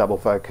kind of double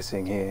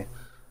focusing here,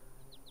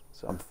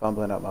 so I'm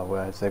fumbling up my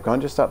words. They've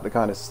gone just up the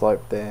kind of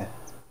slope there.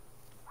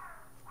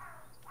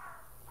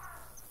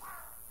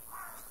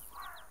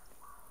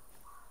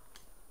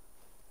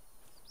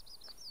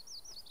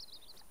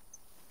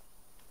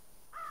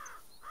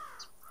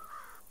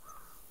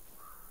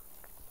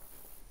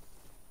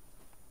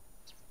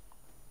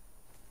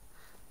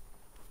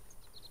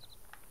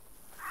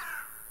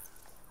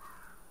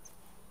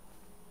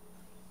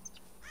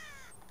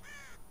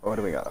 What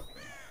do we got up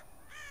here?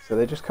 So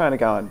they're just kind of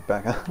going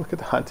back. Look at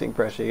the hunting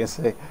pressure. You can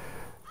see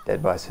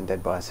dead bison,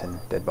 dead bison,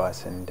 dead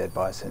bison, dead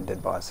bison,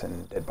 dead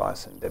bison, dead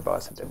bison, dead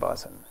bison, dead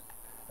bison.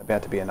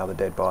 About to be another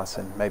dead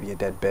bison. Maybe a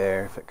dead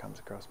bear if it comes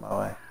across my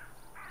way.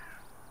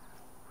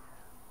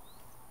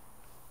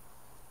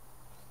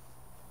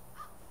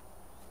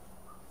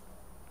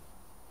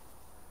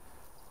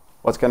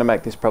 What's going to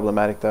make this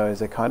problematic though is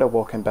they're kind of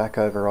walking back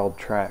over old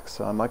tracks,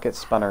 so I might get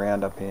spun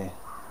around up here.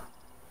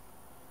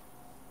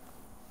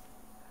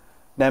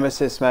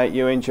 Nemesis, mate,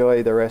 you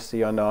enjoy the rest of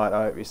your night.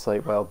 I hope you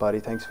sleep well, buddy.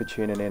 Thanks for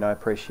tuning in. I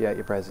appreciate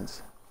your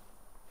presence.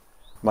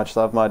 Much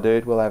love, my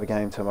dude. We'll have a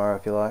game tomorrow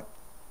if you like.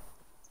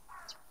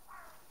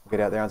 We'll get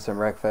out there on some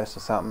Wreckfest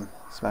or something.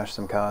 Smash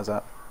some cars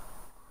up.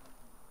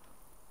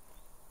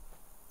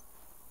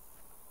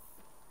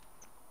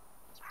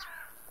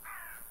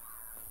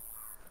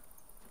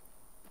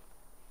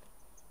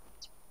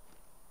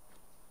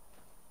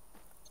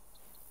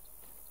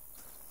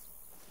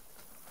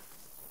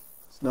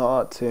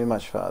 Not too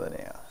much farther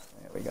now.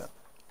 There we go.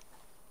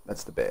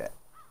 That's the bear.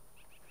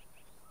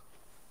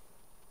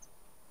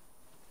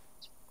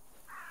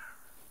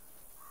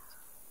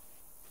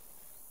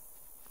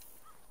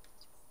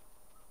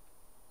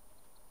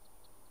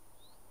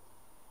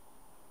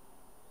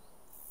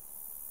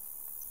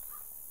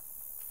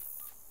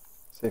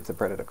 See if the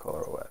predator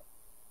collar will work.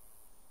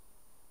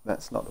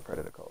 That's not the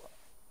predator collar.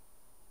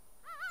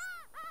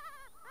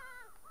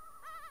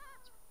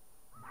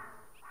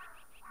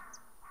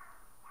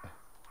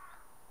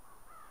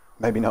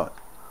 Maybe not.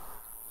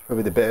 It's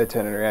probably the bear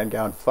turning around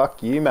going,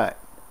 fuck you, mate.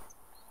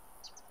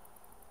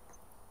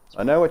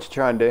 I know what you're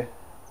trying to do.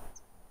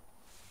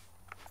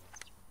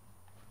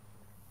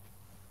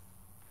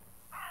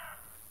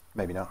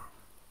 Maybe not.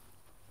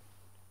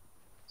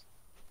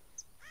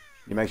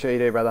 You make sure you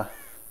do, brother.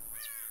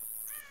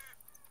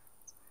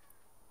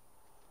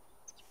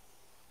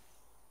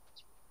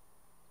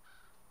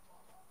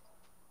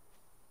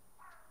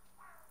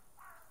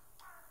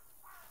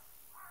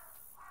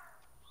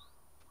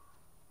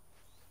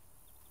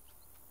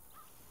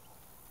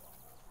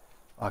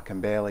 I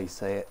can barely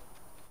see it.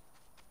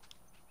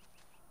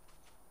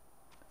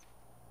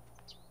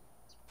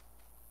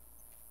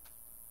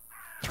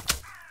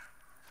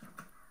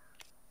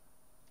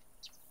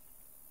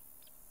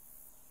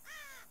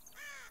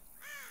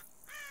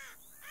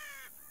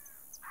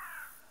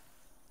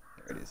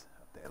 There it is,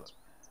 up there, look.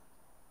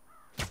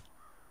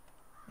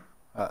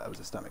 Oh, that was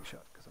a stomach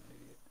shot because I'm an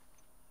idiot.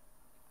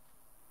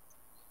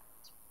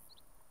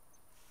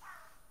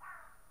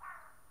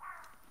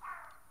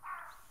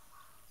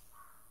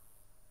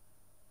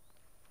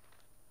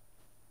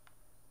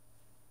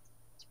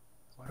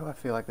 Why do I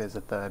feel like there's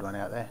a third one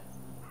out there?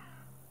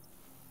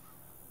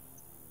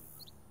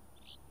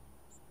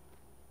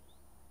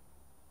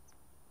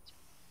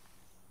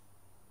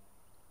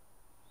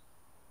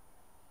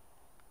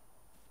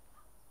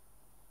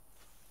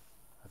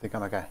 I think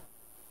I'm okay.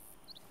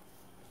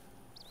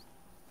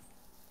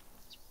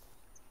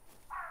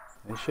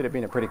 This should have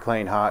been a pretty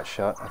clean heart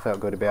shot. I felt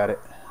good about it.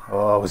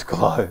 Oh, it was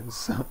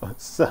close. It was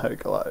so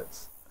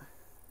close.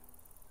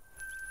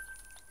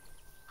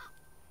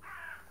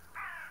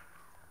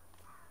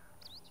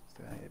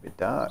 Still a bit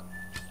dark.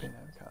 Been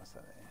overcast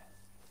out there.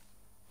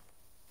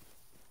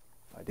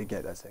 I did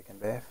get that second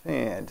bear.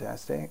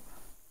 Fantastic.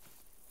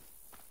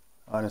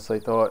 I honestly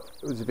thought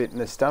it was a bit in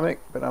the stomach,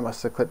 but I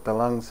must have clipped the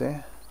lungs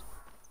there.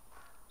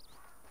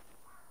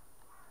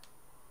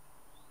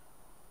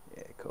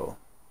 Yeah, cool.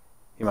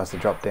 He must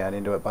have dropped down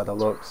into it by the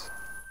looks.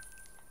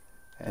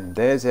 And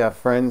there's our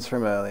friends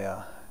from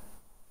earlier.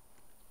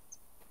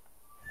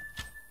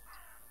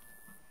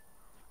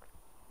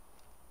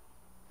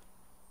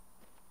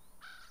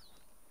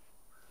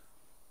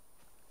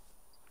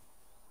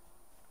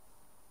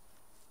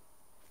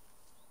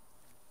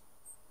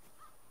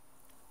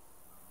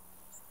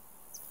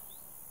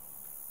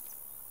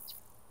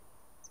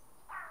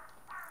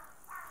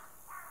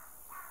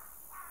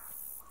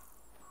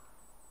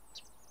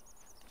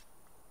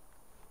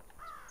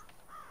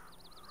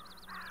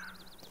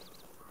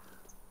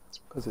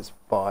 Because it's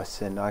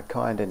bison, I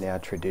kind of now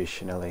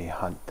traditionally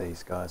hunt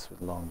these guys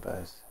with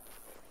longbows.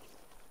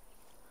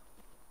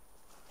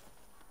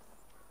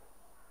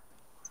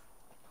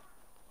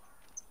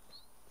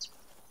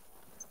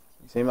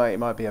 You seem like it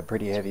might be a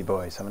pretty heavy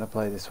boy, so I'm going to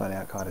play this one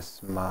out kind of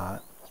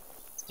smart,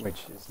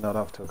 which is not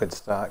off to a good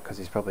start because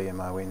he's probably in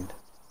my wind,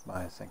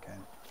 my scent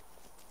cone.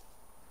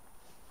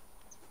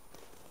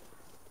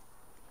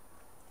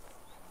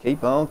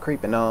 Keep on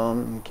creeping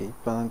on,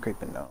 keep on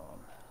creeping on.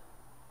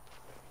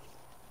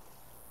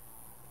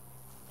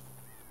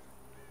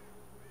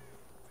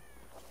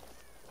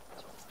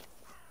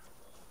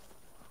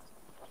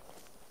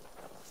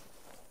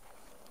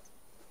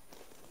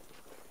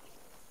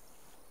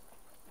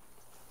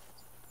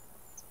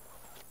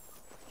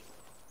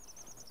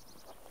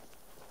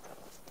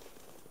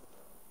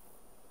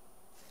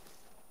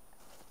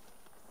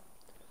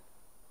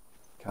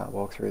 Can't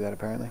walk through that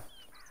apparently.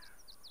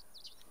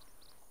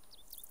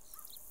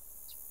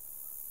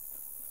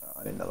 Oh,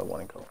 I need another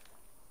warning call.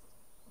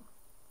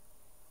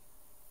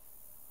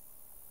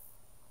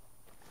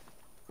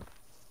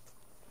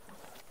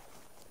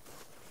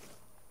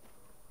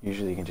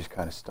 Usually you can just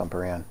kind of stomp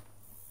around.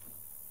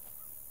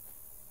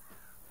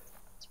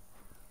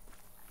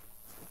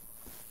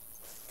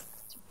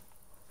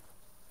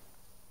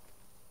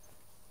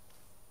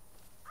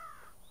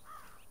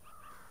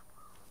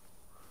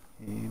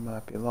 He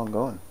might be long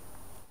gone.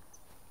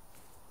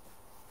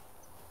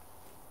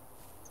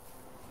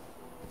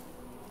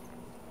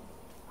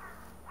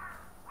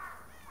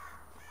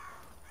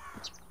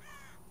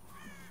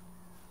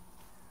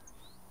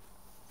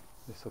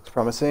 This looks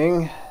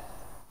promising.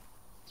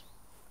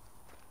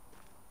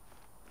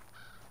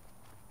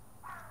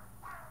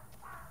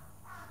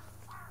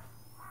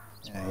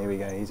 Yeah, here we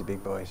go. He's a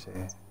big boy, so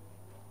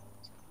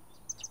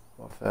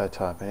what fur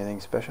type? Anything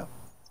special?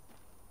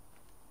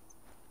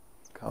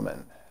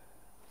 Common.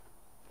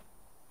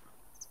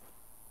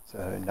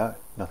 So no,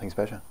 nothing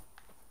special.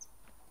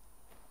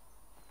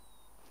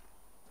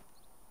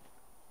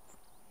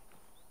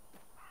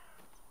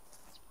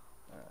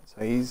 Alright,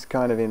 so he's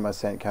kind of in my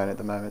scent cone at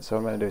the moment, so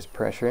what I'm going to do is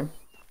pressure him.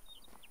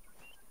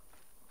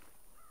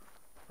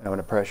 And I want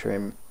to pressure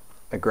him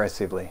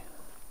aggressively.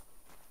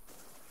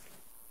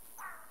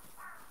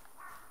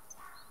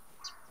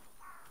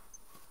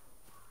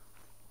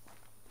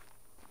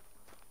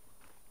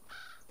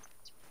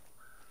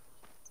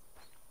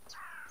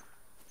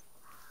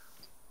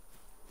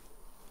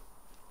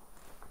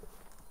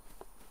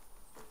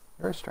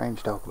 You're a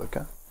strange dog,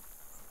 Luca.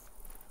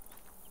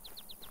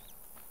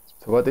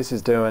 So what this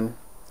is doing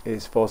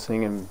is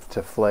forcing him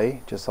to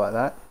flee, just like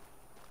that.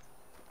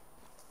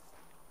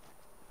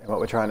 And what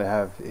we're trying to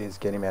have is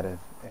get him out of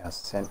our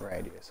scent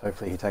radius.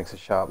 Hopefully he takes a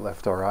sharp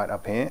left or right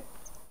up here,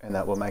 and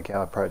that will make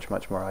our approach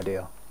much more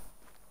ideal.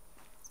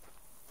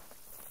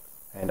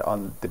 And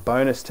on the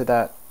bonus to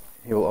that,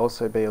 he will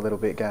also be a little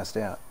bit gassed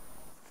out.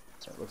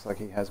 It looks like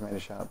he has made a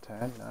sharp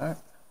turn. No.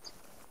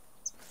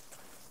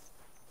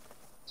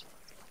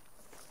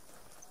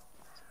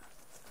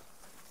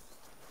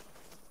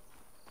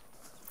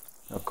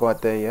 Not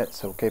quite there yet,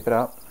 so we'll keep it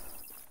up.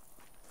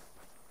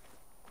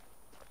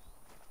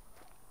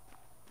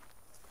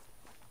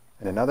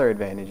 And another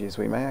advantage is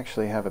we may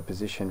actually have a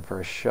position for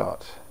a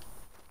shot,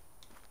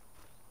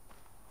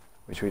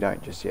 which we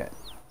don't just yet.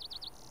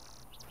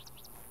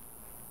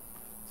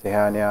 See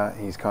how now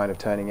he's kind of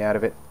turning out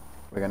of it?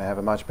 We're going to have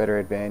a much better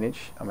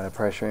advantage. I'm going to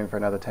pressure him for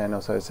another 10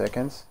 or so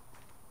seconds.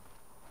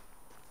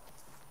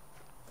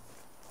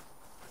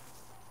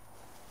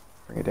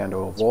 Bring it down to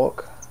a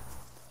walk.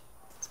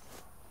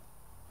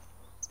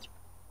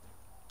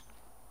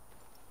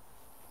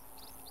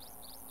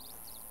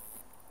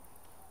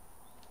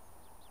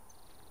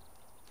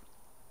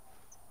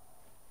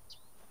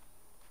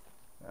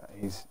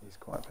 He's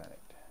quite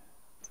panicked.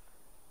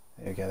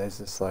 There we go, there's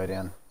the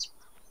slowdown.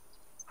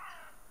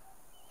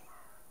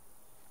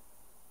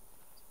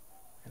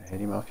 Gonna head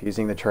him off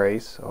using the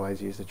trees.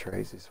 Always use the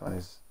trees. This one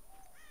is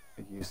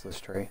a useless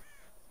tree.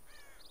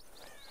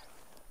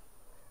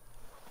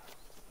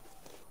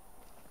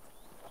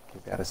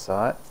 Keep out of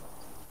sight.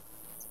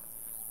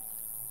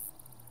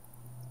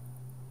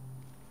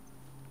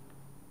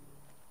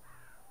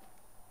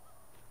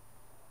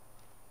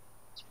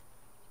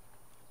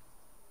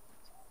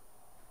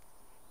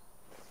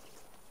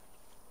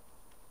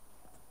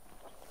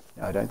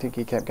 No, I don't think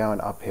he kept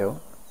going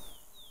uphill.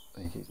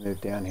 I think he's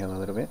moved downhill a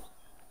little bit.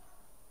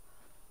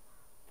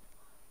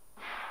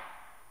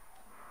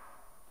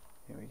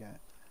 Here we go.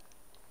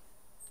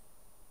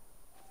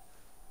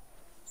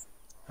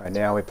 Alright,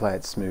 now we play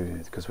it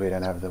smooth because we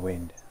don't have the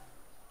wind.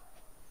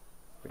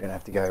 We don't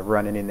have to go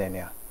running in there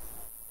now.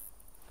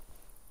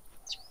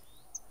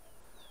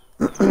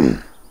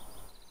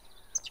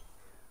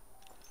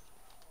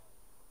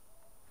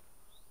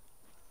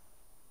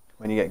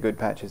 When you get good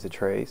patches of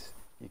trees,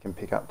 you can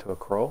pick up to a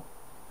crawl,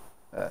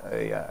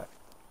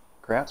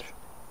 crouch,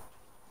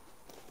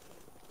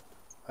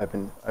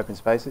 open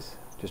spaces,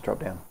 just drop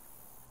down.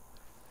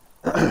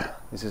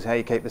 This is how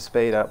you keep the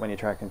speed up when you're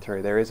tracking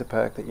through. There is a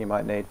perk that you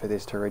might need for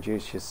this to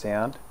reduce your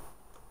sound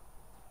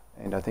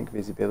and I think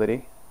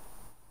visibility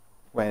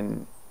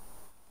when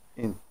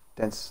in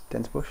dense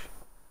bush.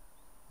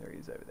 There he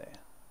is over there.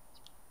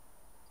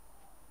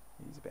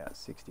 He's about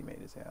 60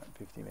 meters out,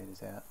 50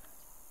 meters out.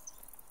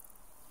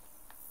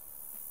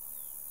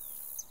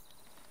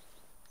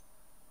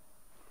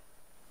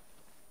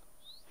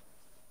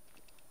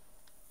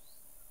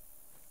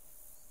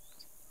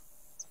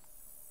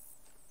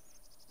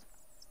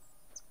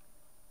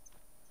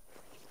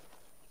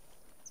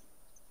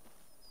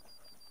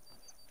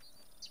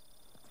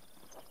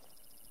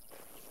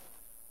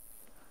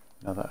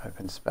 Another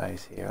open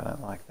space here, I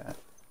don't like that.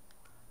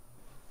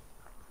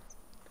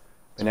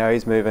 But now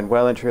he's moving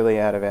well and truly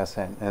out of our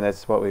scent, and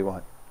that's what we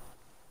want.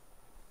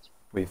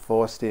 We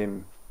forced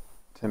him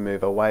to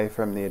move away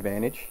from the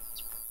advantage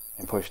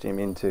and pushed him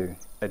into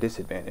a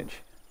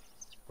disadvantage.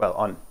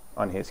 Well,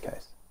 on his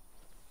case.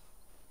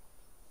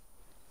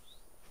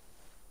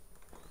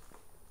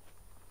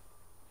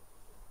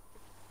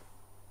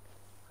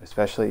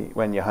 Especially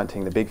when you're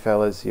hunting the big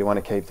fellas, you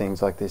want to keep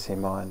things like this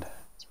in mind.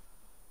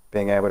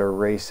 Being able to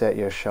reset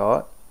your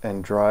shot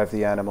and drive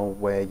the animal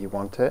where you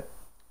want it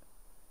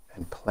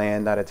and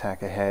plan that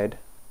attack ahead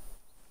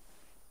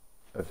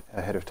of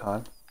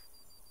time.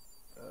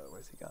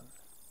 Where's he gone?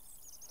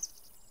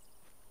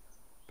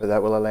 But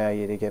that will allow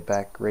you to get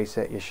back,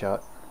 reset your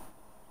shot.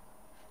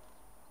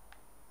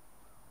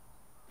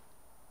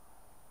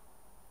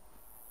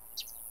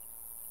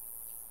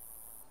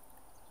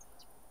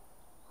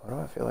 Why do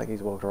I feel like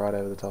he's walked right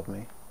over the top of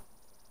me?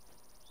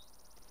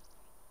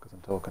 Because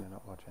I'm talking and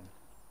not watching.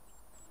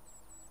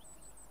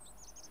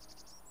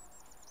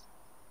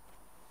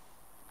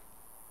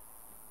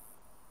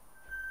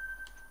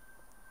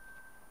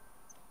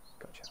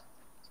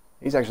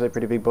 He's actually a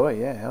pretty big boy,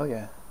 yeah, hell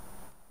yeah.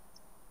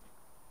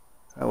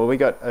 Well, we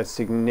got a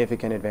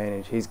significant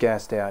advantage. He's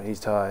gassed out, he's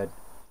tired.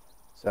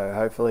 So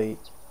hopefully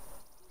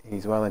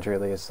he's well and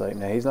truly asleep.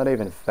 Now he's not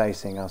even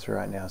facing us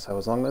right now, so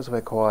as long as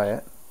we're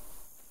quiet,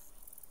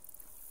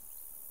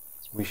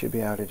 we should be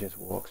able to just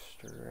walk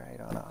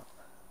straight on up.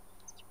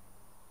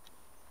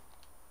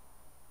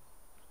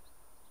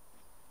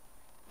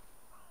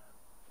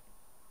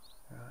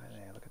 Right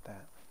there, look at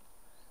that.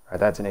 Alright,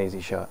 that's an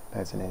easy shot,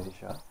 that's an easy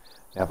shot.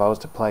 Now if I was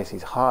to place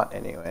his heart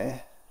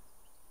anywhere,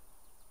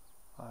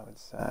 I would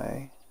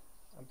say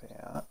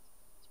about...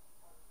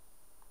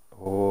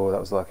 Oh, that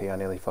was lucky, I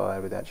nearly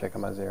fired without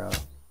checking my zero.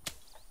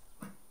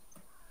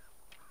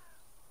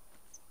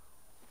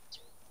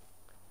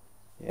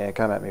 Yeah,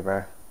 come at me,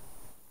 bro.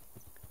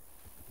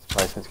 This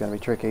placement's going to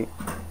be tricky.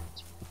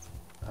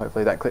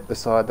 Hopefully that clipped the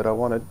side that I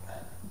wanted.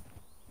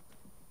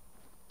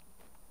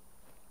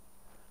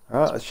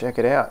 Alright, let's check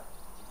it out.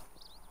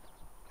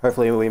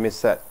 Hopefully we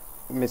missed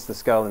the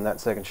skull in that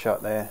second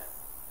shot there.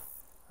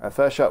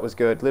 First shot was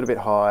good, a little bit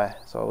high,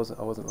 so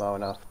I wasn't low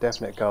enough.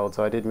 Definite gold,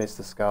 so I did miss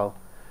the skull.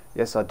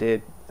 Yes, I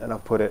did, and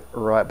I've put it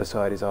right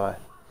beside his eye.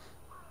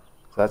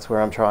 So that's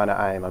where I'm trying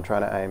to aim. I'm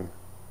trying to aim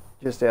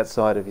just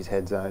outside of his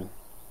head zone.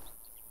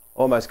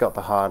 Almost got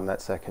the heart in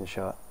that second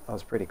shot. I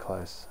was pretty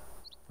close.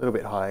 A little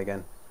bit high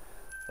again.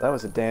 That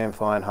was a damn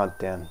fine hunt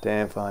down.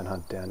 Damn fine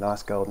hunt down.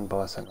 Nice golden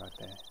bison right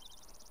there.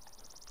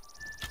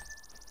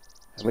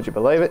 And would you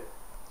believe it?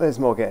 There's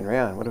more getting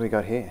round. What do we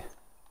got here?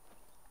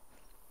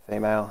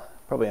 Female.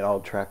 Probably an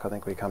old track. I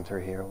think we come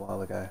through here a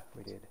while ago.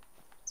 We did.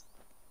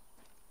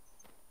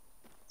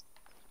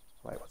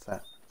 Wait, what's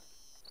that?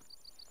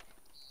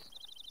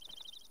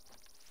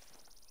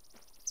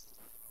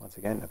 Once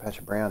again, a patch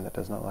of brown that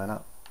does not line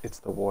up. It's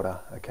the water.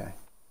 Okay.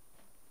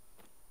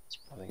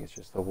 I think it's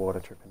just the water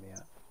tripping me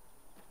out.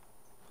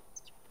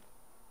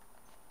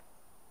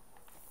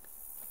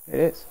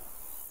 It is.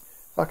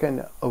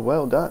 Fucking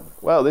well done.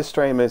 Well, this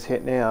stream has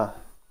hit now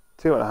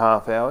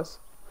 2.5 hours.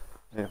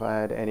 And if I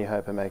had any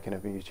hope of making a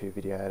YouTube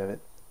video out of it,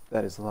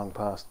 that is long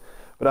past.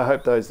 But I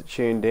hope those that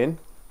tuned in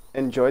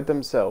enjoyed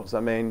themselves. I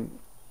mean,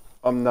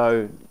 I'm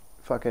no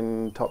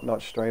fucking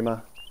top-notch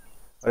streamer.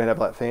 I don't have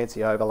like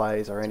fancy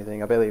overlays or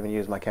anything. I barely even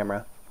use my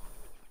camera.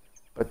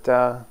 But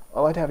I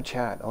like to have a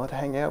chat. I like to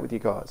hang out with you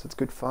guys. It's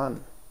good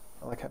fun.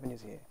 I like having you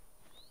here.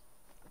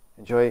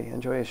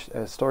 Enjoy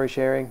story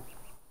sharing.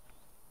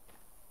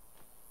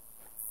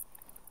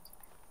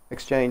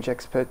 Exchange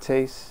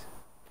expertise.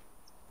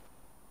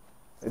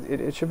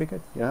 It should be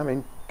good. You know, I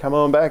mean, come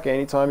on back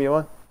anytime you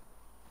want.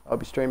 I'll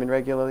be streaming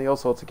regularly, all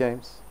sorts of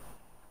games.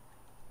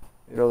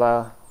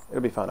 It'll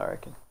be fun, I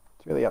reckon.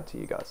 It's really up to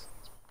you guys.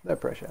 No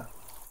pressure.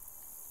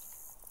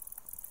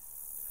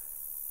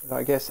 But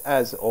I guess,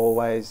 as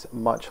always,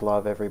 much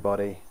love,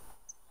 everybody.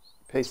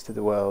 Peace to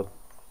the world.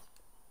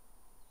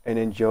 And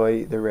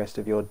enjoy the rest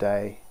of your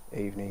day,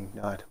 evening,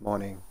 night,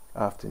 morning,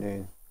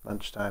 afternoon,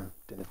 lunchtime,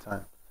 dinner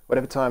time.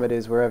 Whatever time it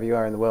is, wherever you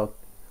are in the world.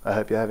 I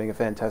hope you're having a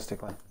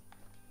fantastic one.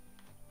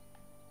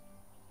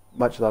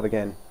 Much love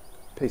again.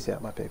 Peace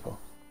out, my people.